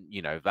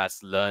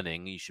 that's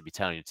learning. You should be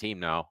telling your team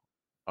now,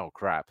 oh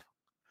crap,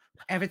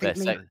 Everything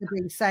needs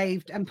to be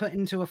saved and put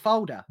into a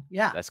folder.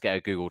 Yeah. let's get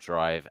a Google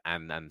Drive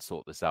and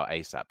sort this out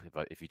ASAP.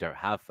 If you don't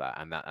have that,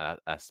 and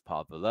that's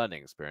part of the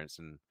learning experience.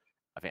 And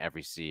I think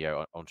every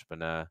CEO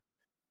entrepreneur,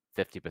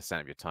 50%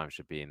 of your time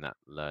should be in that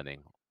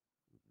learning.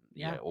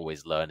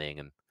 Always learning.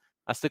 And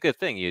that's the good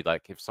thing. You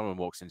like, if someone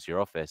walks into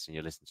your office and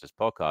you listen to this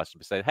podcast,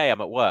 you say, hey,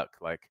 I'm at work,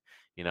 like,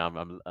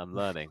 I'm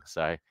learning.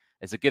 So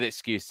it's a good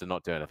excuse to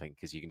not do anything,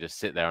 because you can just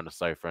sit there on the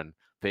sofa and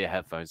put your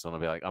headphones on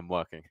and be like, I'm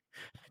working.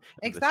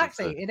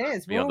 Exactly. It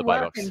is. We're all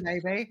working,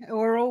 baby.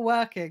 We're all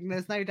working.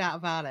 There's no doubt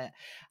about it.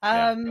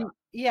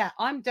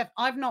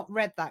 I've not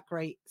read that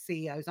Great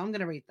CEOs. I'm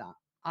going to read that.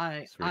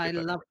 I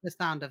love the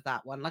sound of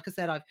that one. Like I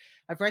said,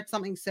 I've read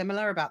something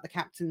similar about the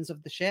captains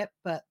of the ship,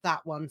 but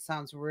that one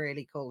sounds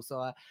really cool. So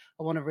I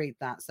want to read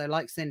that. So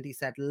like Cindy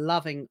said,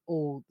 loving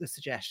all the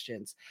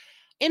suggestions.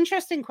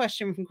 Interesting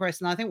question from Chris,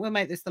 and I think we'll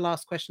make this the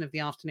last question of the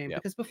afternoon,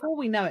 because before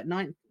we know it,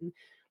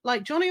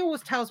 like Johnny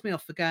always tells me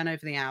off for going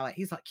over the hour.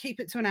 He's like, keep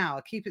it to an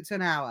hour, keep it to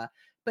an hour.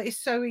 But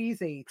it's so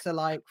easy to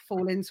like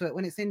fall into it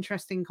when it's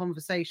interesting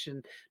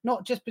conversation,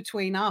 not just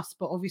between us,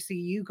 but obviously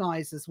you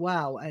guys as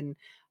well. And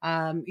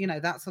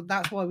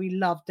that's why we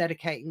love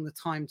dedicating the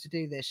time to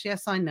do this.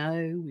 Yes, I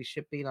know we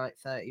should be like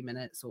 30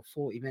 minutes or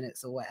 40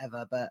 minutes or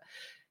whatever, but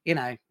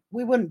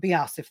we wouldn't be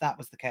us if that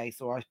was the case,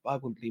 or I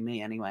wouldn't be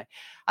me anyway.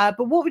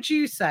 But what would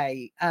you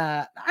say?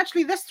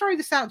 Actually, let's throw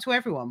this out to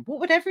everyone. What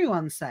would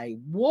everyone say?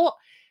 What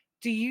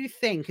do you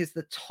think is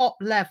the top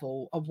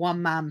level a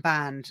one-man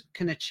band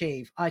can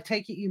achieve? I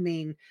take it you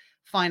mean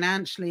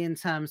financially in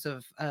terms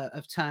of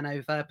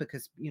turnover,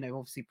 because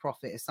obviously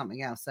profit is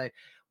something else. So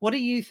what do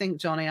you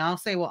think, Johnny? I'll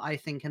say what I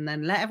think, and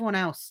then let everyone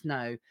else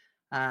know.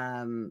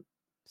 Does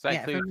that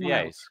include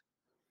VAs?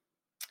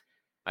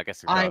 I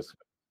guess it does.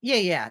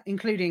 Yeah,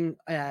 including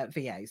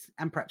VAs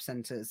and prep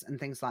centers and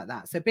things like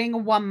that. So being a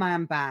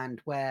one-man band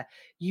where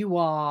you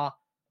are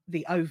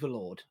the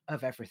overlord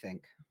of everything,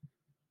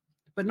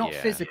 but not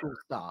physical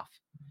staff.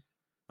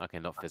 Okay,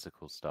 not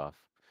physical staff.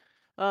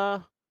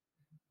 Okay.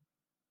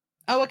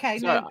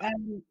 So,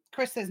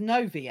 Chris says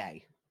no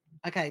VA.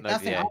 Okay, no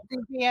that's VA. it. I'll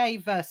do VA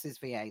versus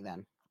VA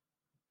then.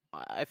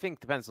 I think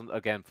depends on,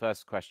 again,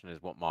 first question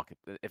is what market.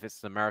 If it's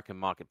the American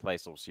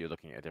marketplace, obviously you're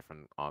looking at a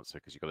different answer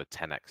because you've got to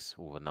 10x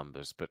all the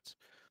numbers. But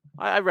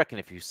I reckon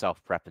if you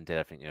self-prep and did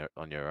everything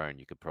on your own,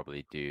 you could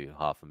probably do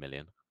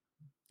 $500,000.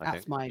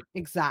 That's my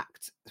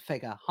exact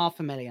figure,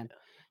 $500,000.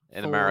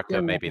 In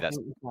America, maybe that's...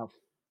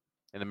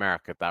 In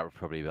America, that would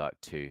probably be like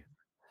 2,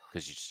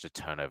 because the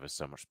turnover is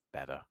so much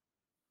better.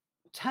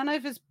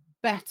 Turnover's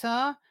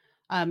better.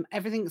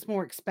 Everything's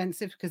more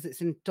expensive because it's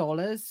in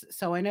dollars.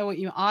 So I know what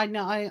you. I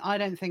know. I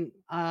don't think.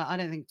 I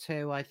don't think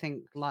 2. I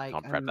think like.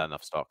 Can't prep that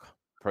enough stock.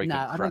 No,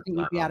 I don't think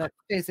you'd be able to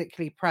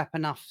physically prep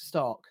enough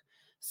stock.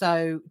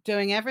 So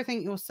doing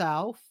everything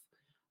yourself,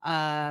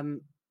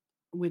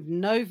 with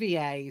no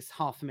VAs,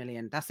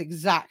 $500,000. That's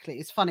exactly.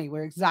 It's funny.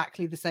 We're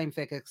exactly the same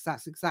figure, because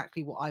that's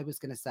exactly what I was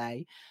going to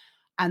say.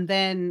 And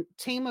then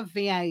team of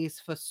VAs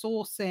for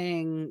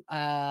sourcing,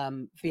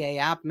 VA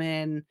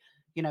admin,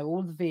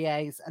 all the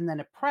VAs, and then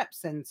a prep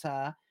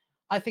center.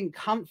 I think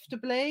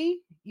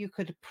comfortably you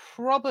could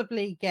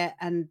probably get,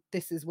 and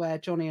this is where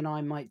Johnny and I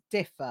might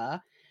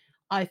differ,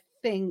 I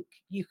think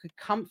you could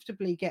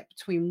comfortably get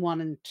between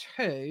 1 and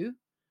 2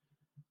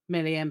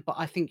 million, but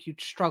I think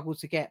you'd struggle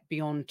to get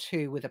beyond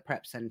 2 with a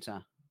prep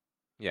center.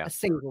 Yeah. A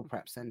single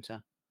prep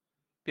center.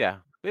 Yeah.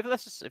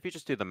 If you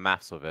just do the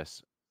maths of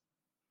this,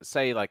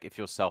 say like if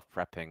you're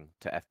self-prepping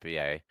to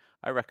FBA,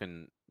 I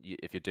reckon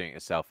if you're doing it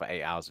yourself for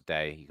 8 hours a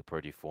day, you could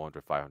probably do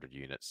 400, 500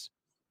 units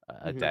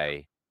a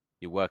day.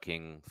 You're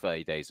working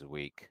 30 days a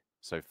week.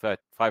 So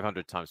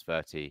 500 times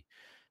 30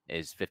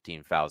 is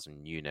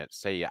 15,000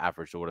 units. Say your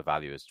average order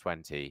value is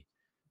 20.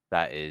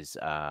 That is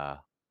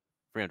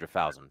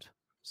 300,000.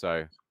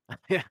 So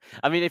yeah,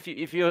 I mean,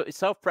 if you're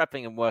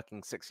self-prepping and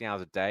working 60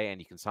 hours a day and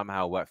you can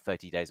somehow work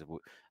 30 days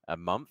a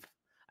month,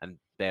 and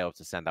be able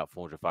to send out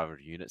 400,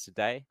 500 units a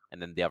day,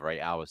 and then the other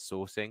 8 hours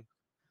sourcing,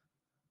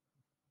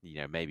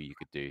 maybe you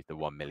could do the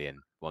 1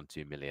 million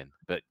 2 million,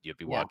 but you'd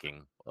be Yeah.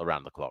 working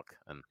around the clock.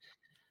 And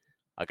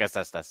I guess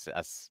that's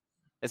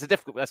it's a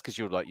difficult. That's because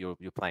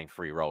you're playing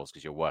 3 roles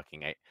because you're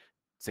working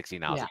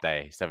 16 hours Yeah. a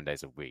day, 7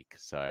 days a week.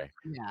 So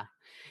Yeah.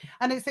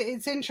 And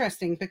it's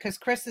interesting because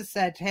Chris has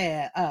said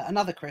here,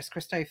 another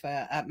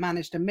Christopher,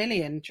 managed 1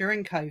 million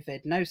during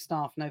COVID, no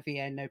staff, no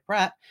VA, no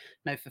prep,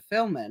 no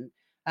fulfillment.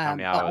 how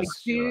many But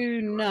hours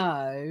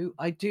you're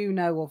I do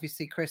know,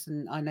 obviously, Chris,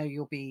 and I know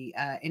you'll be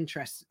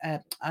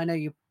interested. I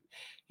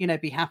know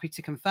be happy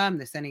to confirm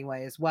this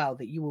anyway as well,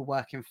 that you were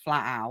working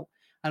flat out.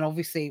 And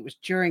obviously it was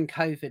during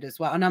COVID as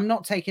well. And I'm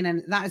not taking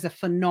any, that is a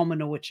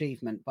phenomenal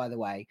achievement, by the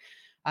way.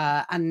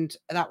 And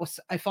that was,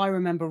 if I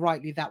remember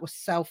rightly, that was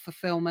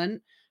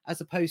self-fulfillment as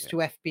opposed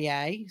to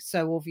FBA.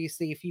 So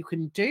obviously if you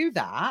can do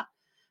that,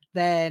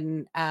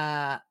 then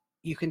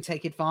you can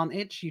take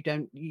advantage.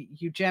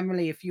 You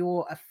generally, if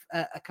you're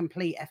a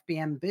complete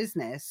FBM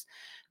business,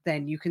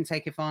 then you can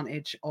take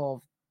advantage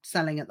of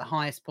selling at the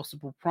highest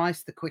possible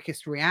price, the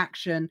quickest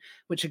reaction,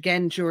 which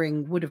again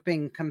would have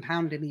been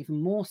compounded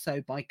even more so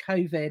by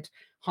COVID,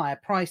 higher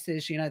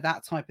prices,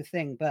 that type of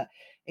thing. But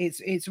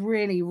it's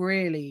really,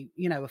 really,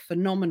 a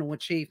phenomenal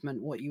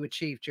achievement what you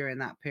achieved during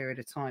that period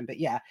of time. But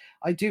yeah,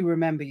 I do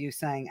remember you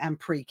saying, and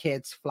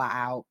pre-kids flat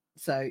out.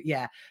 So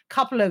yeah,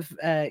 couple of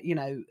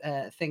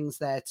things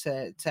there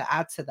to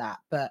add to that,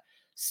 but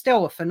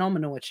still a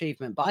phenomenal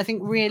achievement. But I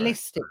think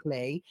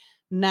realistically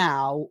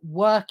now,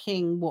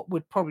 working what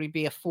would probably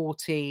be a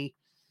 40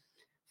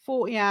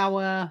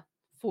 hour,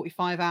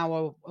 45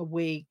 hour a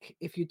week,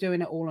 if you're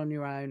doing it all on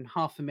your own,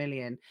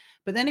 500,000.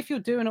 But then if you're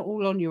doing it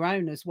all on your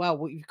own as well,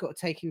 what you've got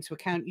to take into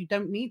account, you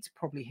don't need to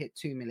probably hit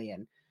 2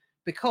 million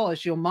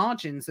because your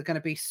margins are going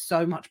to be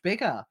so much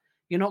bigger.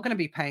 You're not going to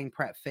be paying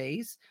prep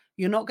fees.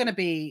 You're not going to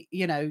be,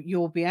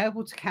 you'll be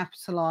able to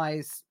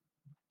capitalize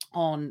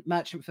on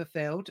merchant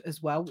fulfilled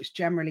as well, which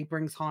generally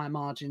brings higher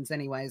margins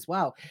anyway as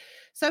well.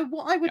 So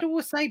what I would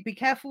always say, be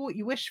careful what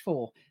you wish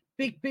for.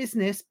 Big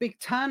business, big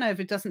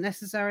turnover doesn't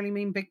necessarily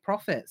mean big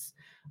profits.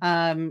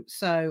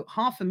 So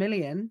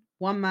 500,000,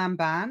 one-man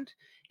band,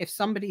 if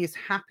somebody is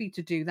happy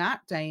to do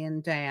that day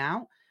in, day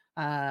out,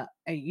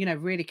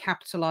 really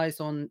capitalize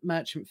on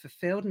merchant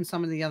fulfilled and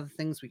some of the other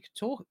things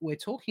we're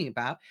talking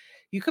about,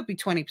 you could be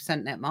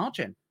 20% net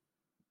margin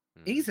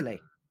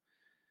easily.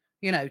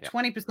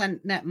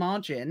 20% net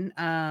margin,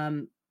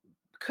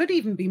 could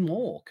even be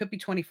more, could be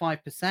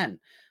 25%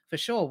 for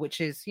sure, which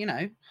is,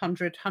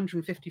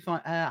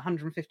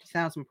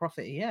 150,000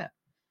 profit a year.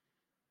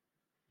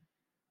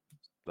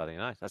 bloody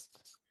nice. That's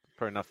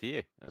probably enough for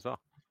you as well.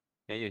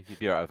 Yeah, you'd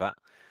be all right with that.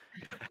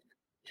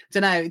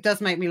 Don't know, it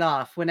does make me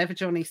laugh whenever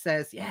Johnny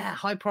says, yeah,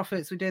 high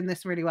profits, we're doing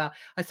this really well.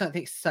 I don't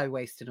think it's so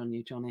wasted on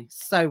you, Johnny.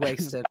 So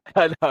wasted.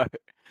 I know.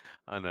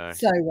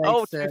 So wasted.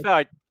 Oh, to be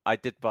fair, I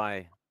did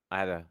buy,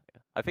 I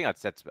think I'd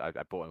said I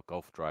bought a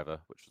golf driver,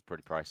 which was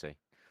pretty pricey.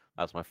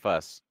 That was my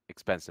first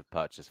expensive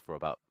purchase for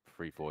about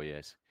 3-4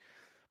 years.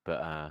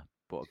 But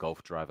bought a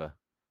golf driver,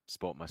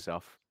 sport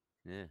myself.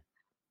 Yeah.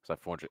 It's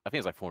like 400, I think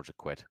it's like 400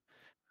 quid.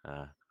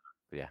 But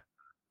yeah,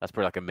 that's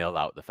probably like a meal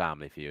out the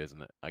family for you,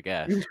 isn't it? I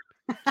guess.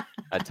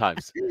 At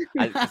times.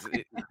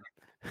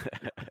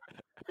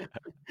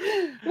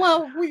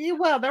 Well,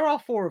 there are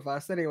 4 of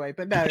us anyway,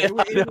 but no,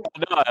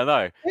 I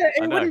know.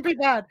 It wouldn't be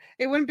bad.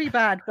 It wouldn't be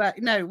bad.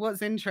 But no,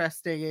 what's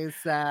interesting is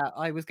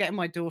I was getting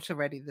my daughter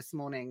ready this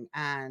morning,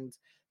 and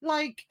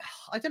like,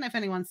 I don't know if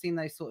anyone's seen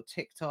those sort of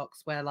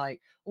TikToks where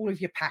like all of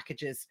your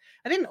packages,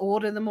 I didn't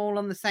order them all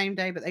on the same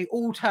day, but they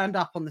all turned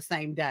up on the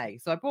same day.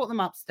 So I brought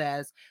them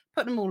upstairs,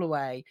 put them all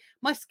away.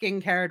 My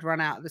skincare had run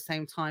out at the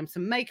same time.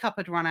 Some makeup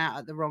had run out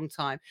at the wrong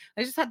time.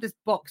 I just had this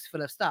box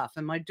full of stuff.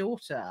 And my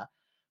daughter,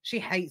 she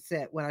hates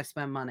it when I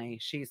spend money.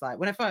 She's like,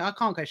 whenever I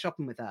can't go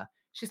shopping with her,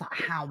 she's like,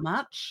 how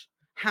much?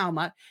 How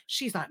much?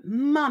 She's like,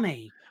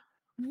 Mummy,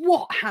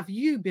 what have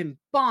you been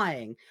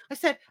buying? I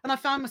said, and I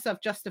found myself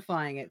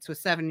justifying it to a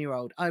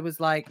 7-year-old. I was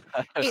like,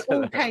 it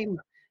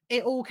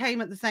all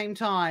came at the same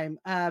time.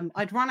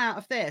 I'd run out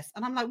of this,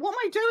 and I'm like, what am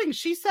I doing?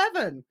 She's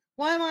 7.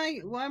 Why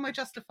am I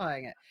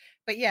justifying it?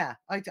 But yeah,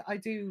 I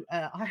do.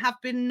 I have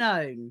been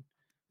known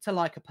to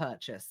like a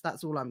purchase.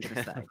 That's all I'm going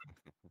to say.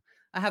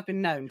 I have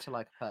been known to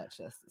like a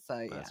purchase. So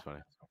yeah. That's funny.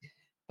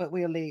 But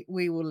we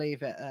will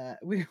leave it.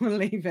 We will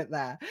leave it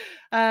there.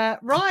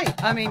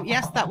 Right. I mean,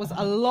 yes, that was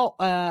a lot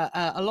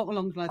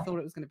longer than I thought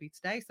it was going to be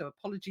today. So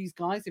apologies,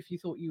 guys, if you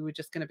thought you were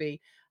just going to be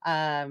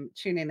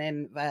tuning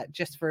in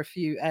just for a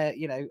few,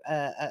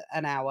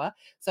 an hour.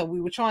 So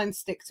we will try and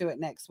stick to it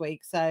next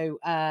week. So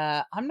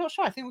I'm not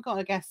sure. I think we've got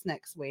a guest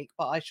next week,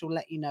 but I shall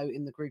let you know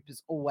in the group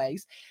as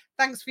always.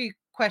 Thanks for your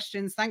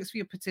questions. Thanks for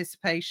your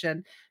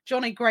participation.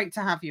 Johnny, great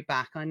to have you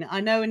back. I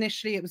know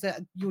initially it was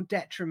at your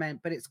detriment,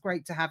 but it's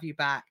great to have you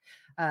back.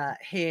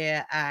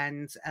 here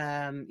and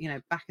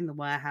back in the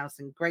warehouse,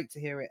 and great to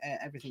hear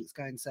everything's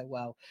going so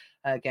well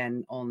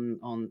again on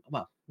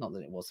well, not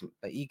that it wasn't,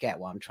 but you get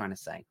what I'm trying to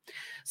say.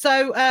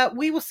 So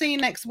we will see you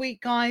next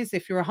week, guys.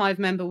 If you're a Hive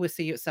member, we'll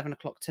see you at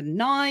 7:00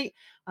 tonight.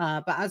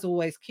 But as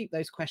always, keep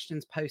those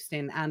questions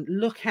posting and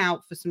look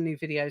out for some new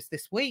videos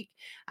this week.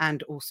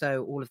 And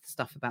also all of the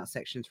stuff about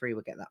Section 3,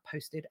 we'll get that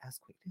posted as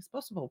quickly as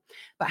possible.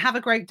 But have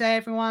a great day,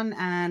 everyone,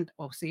 and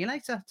I'll see you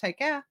later. Take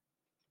care.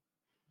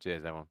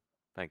 Cheers, everyone.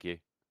 Thank you.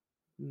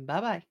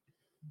 Bye-bye.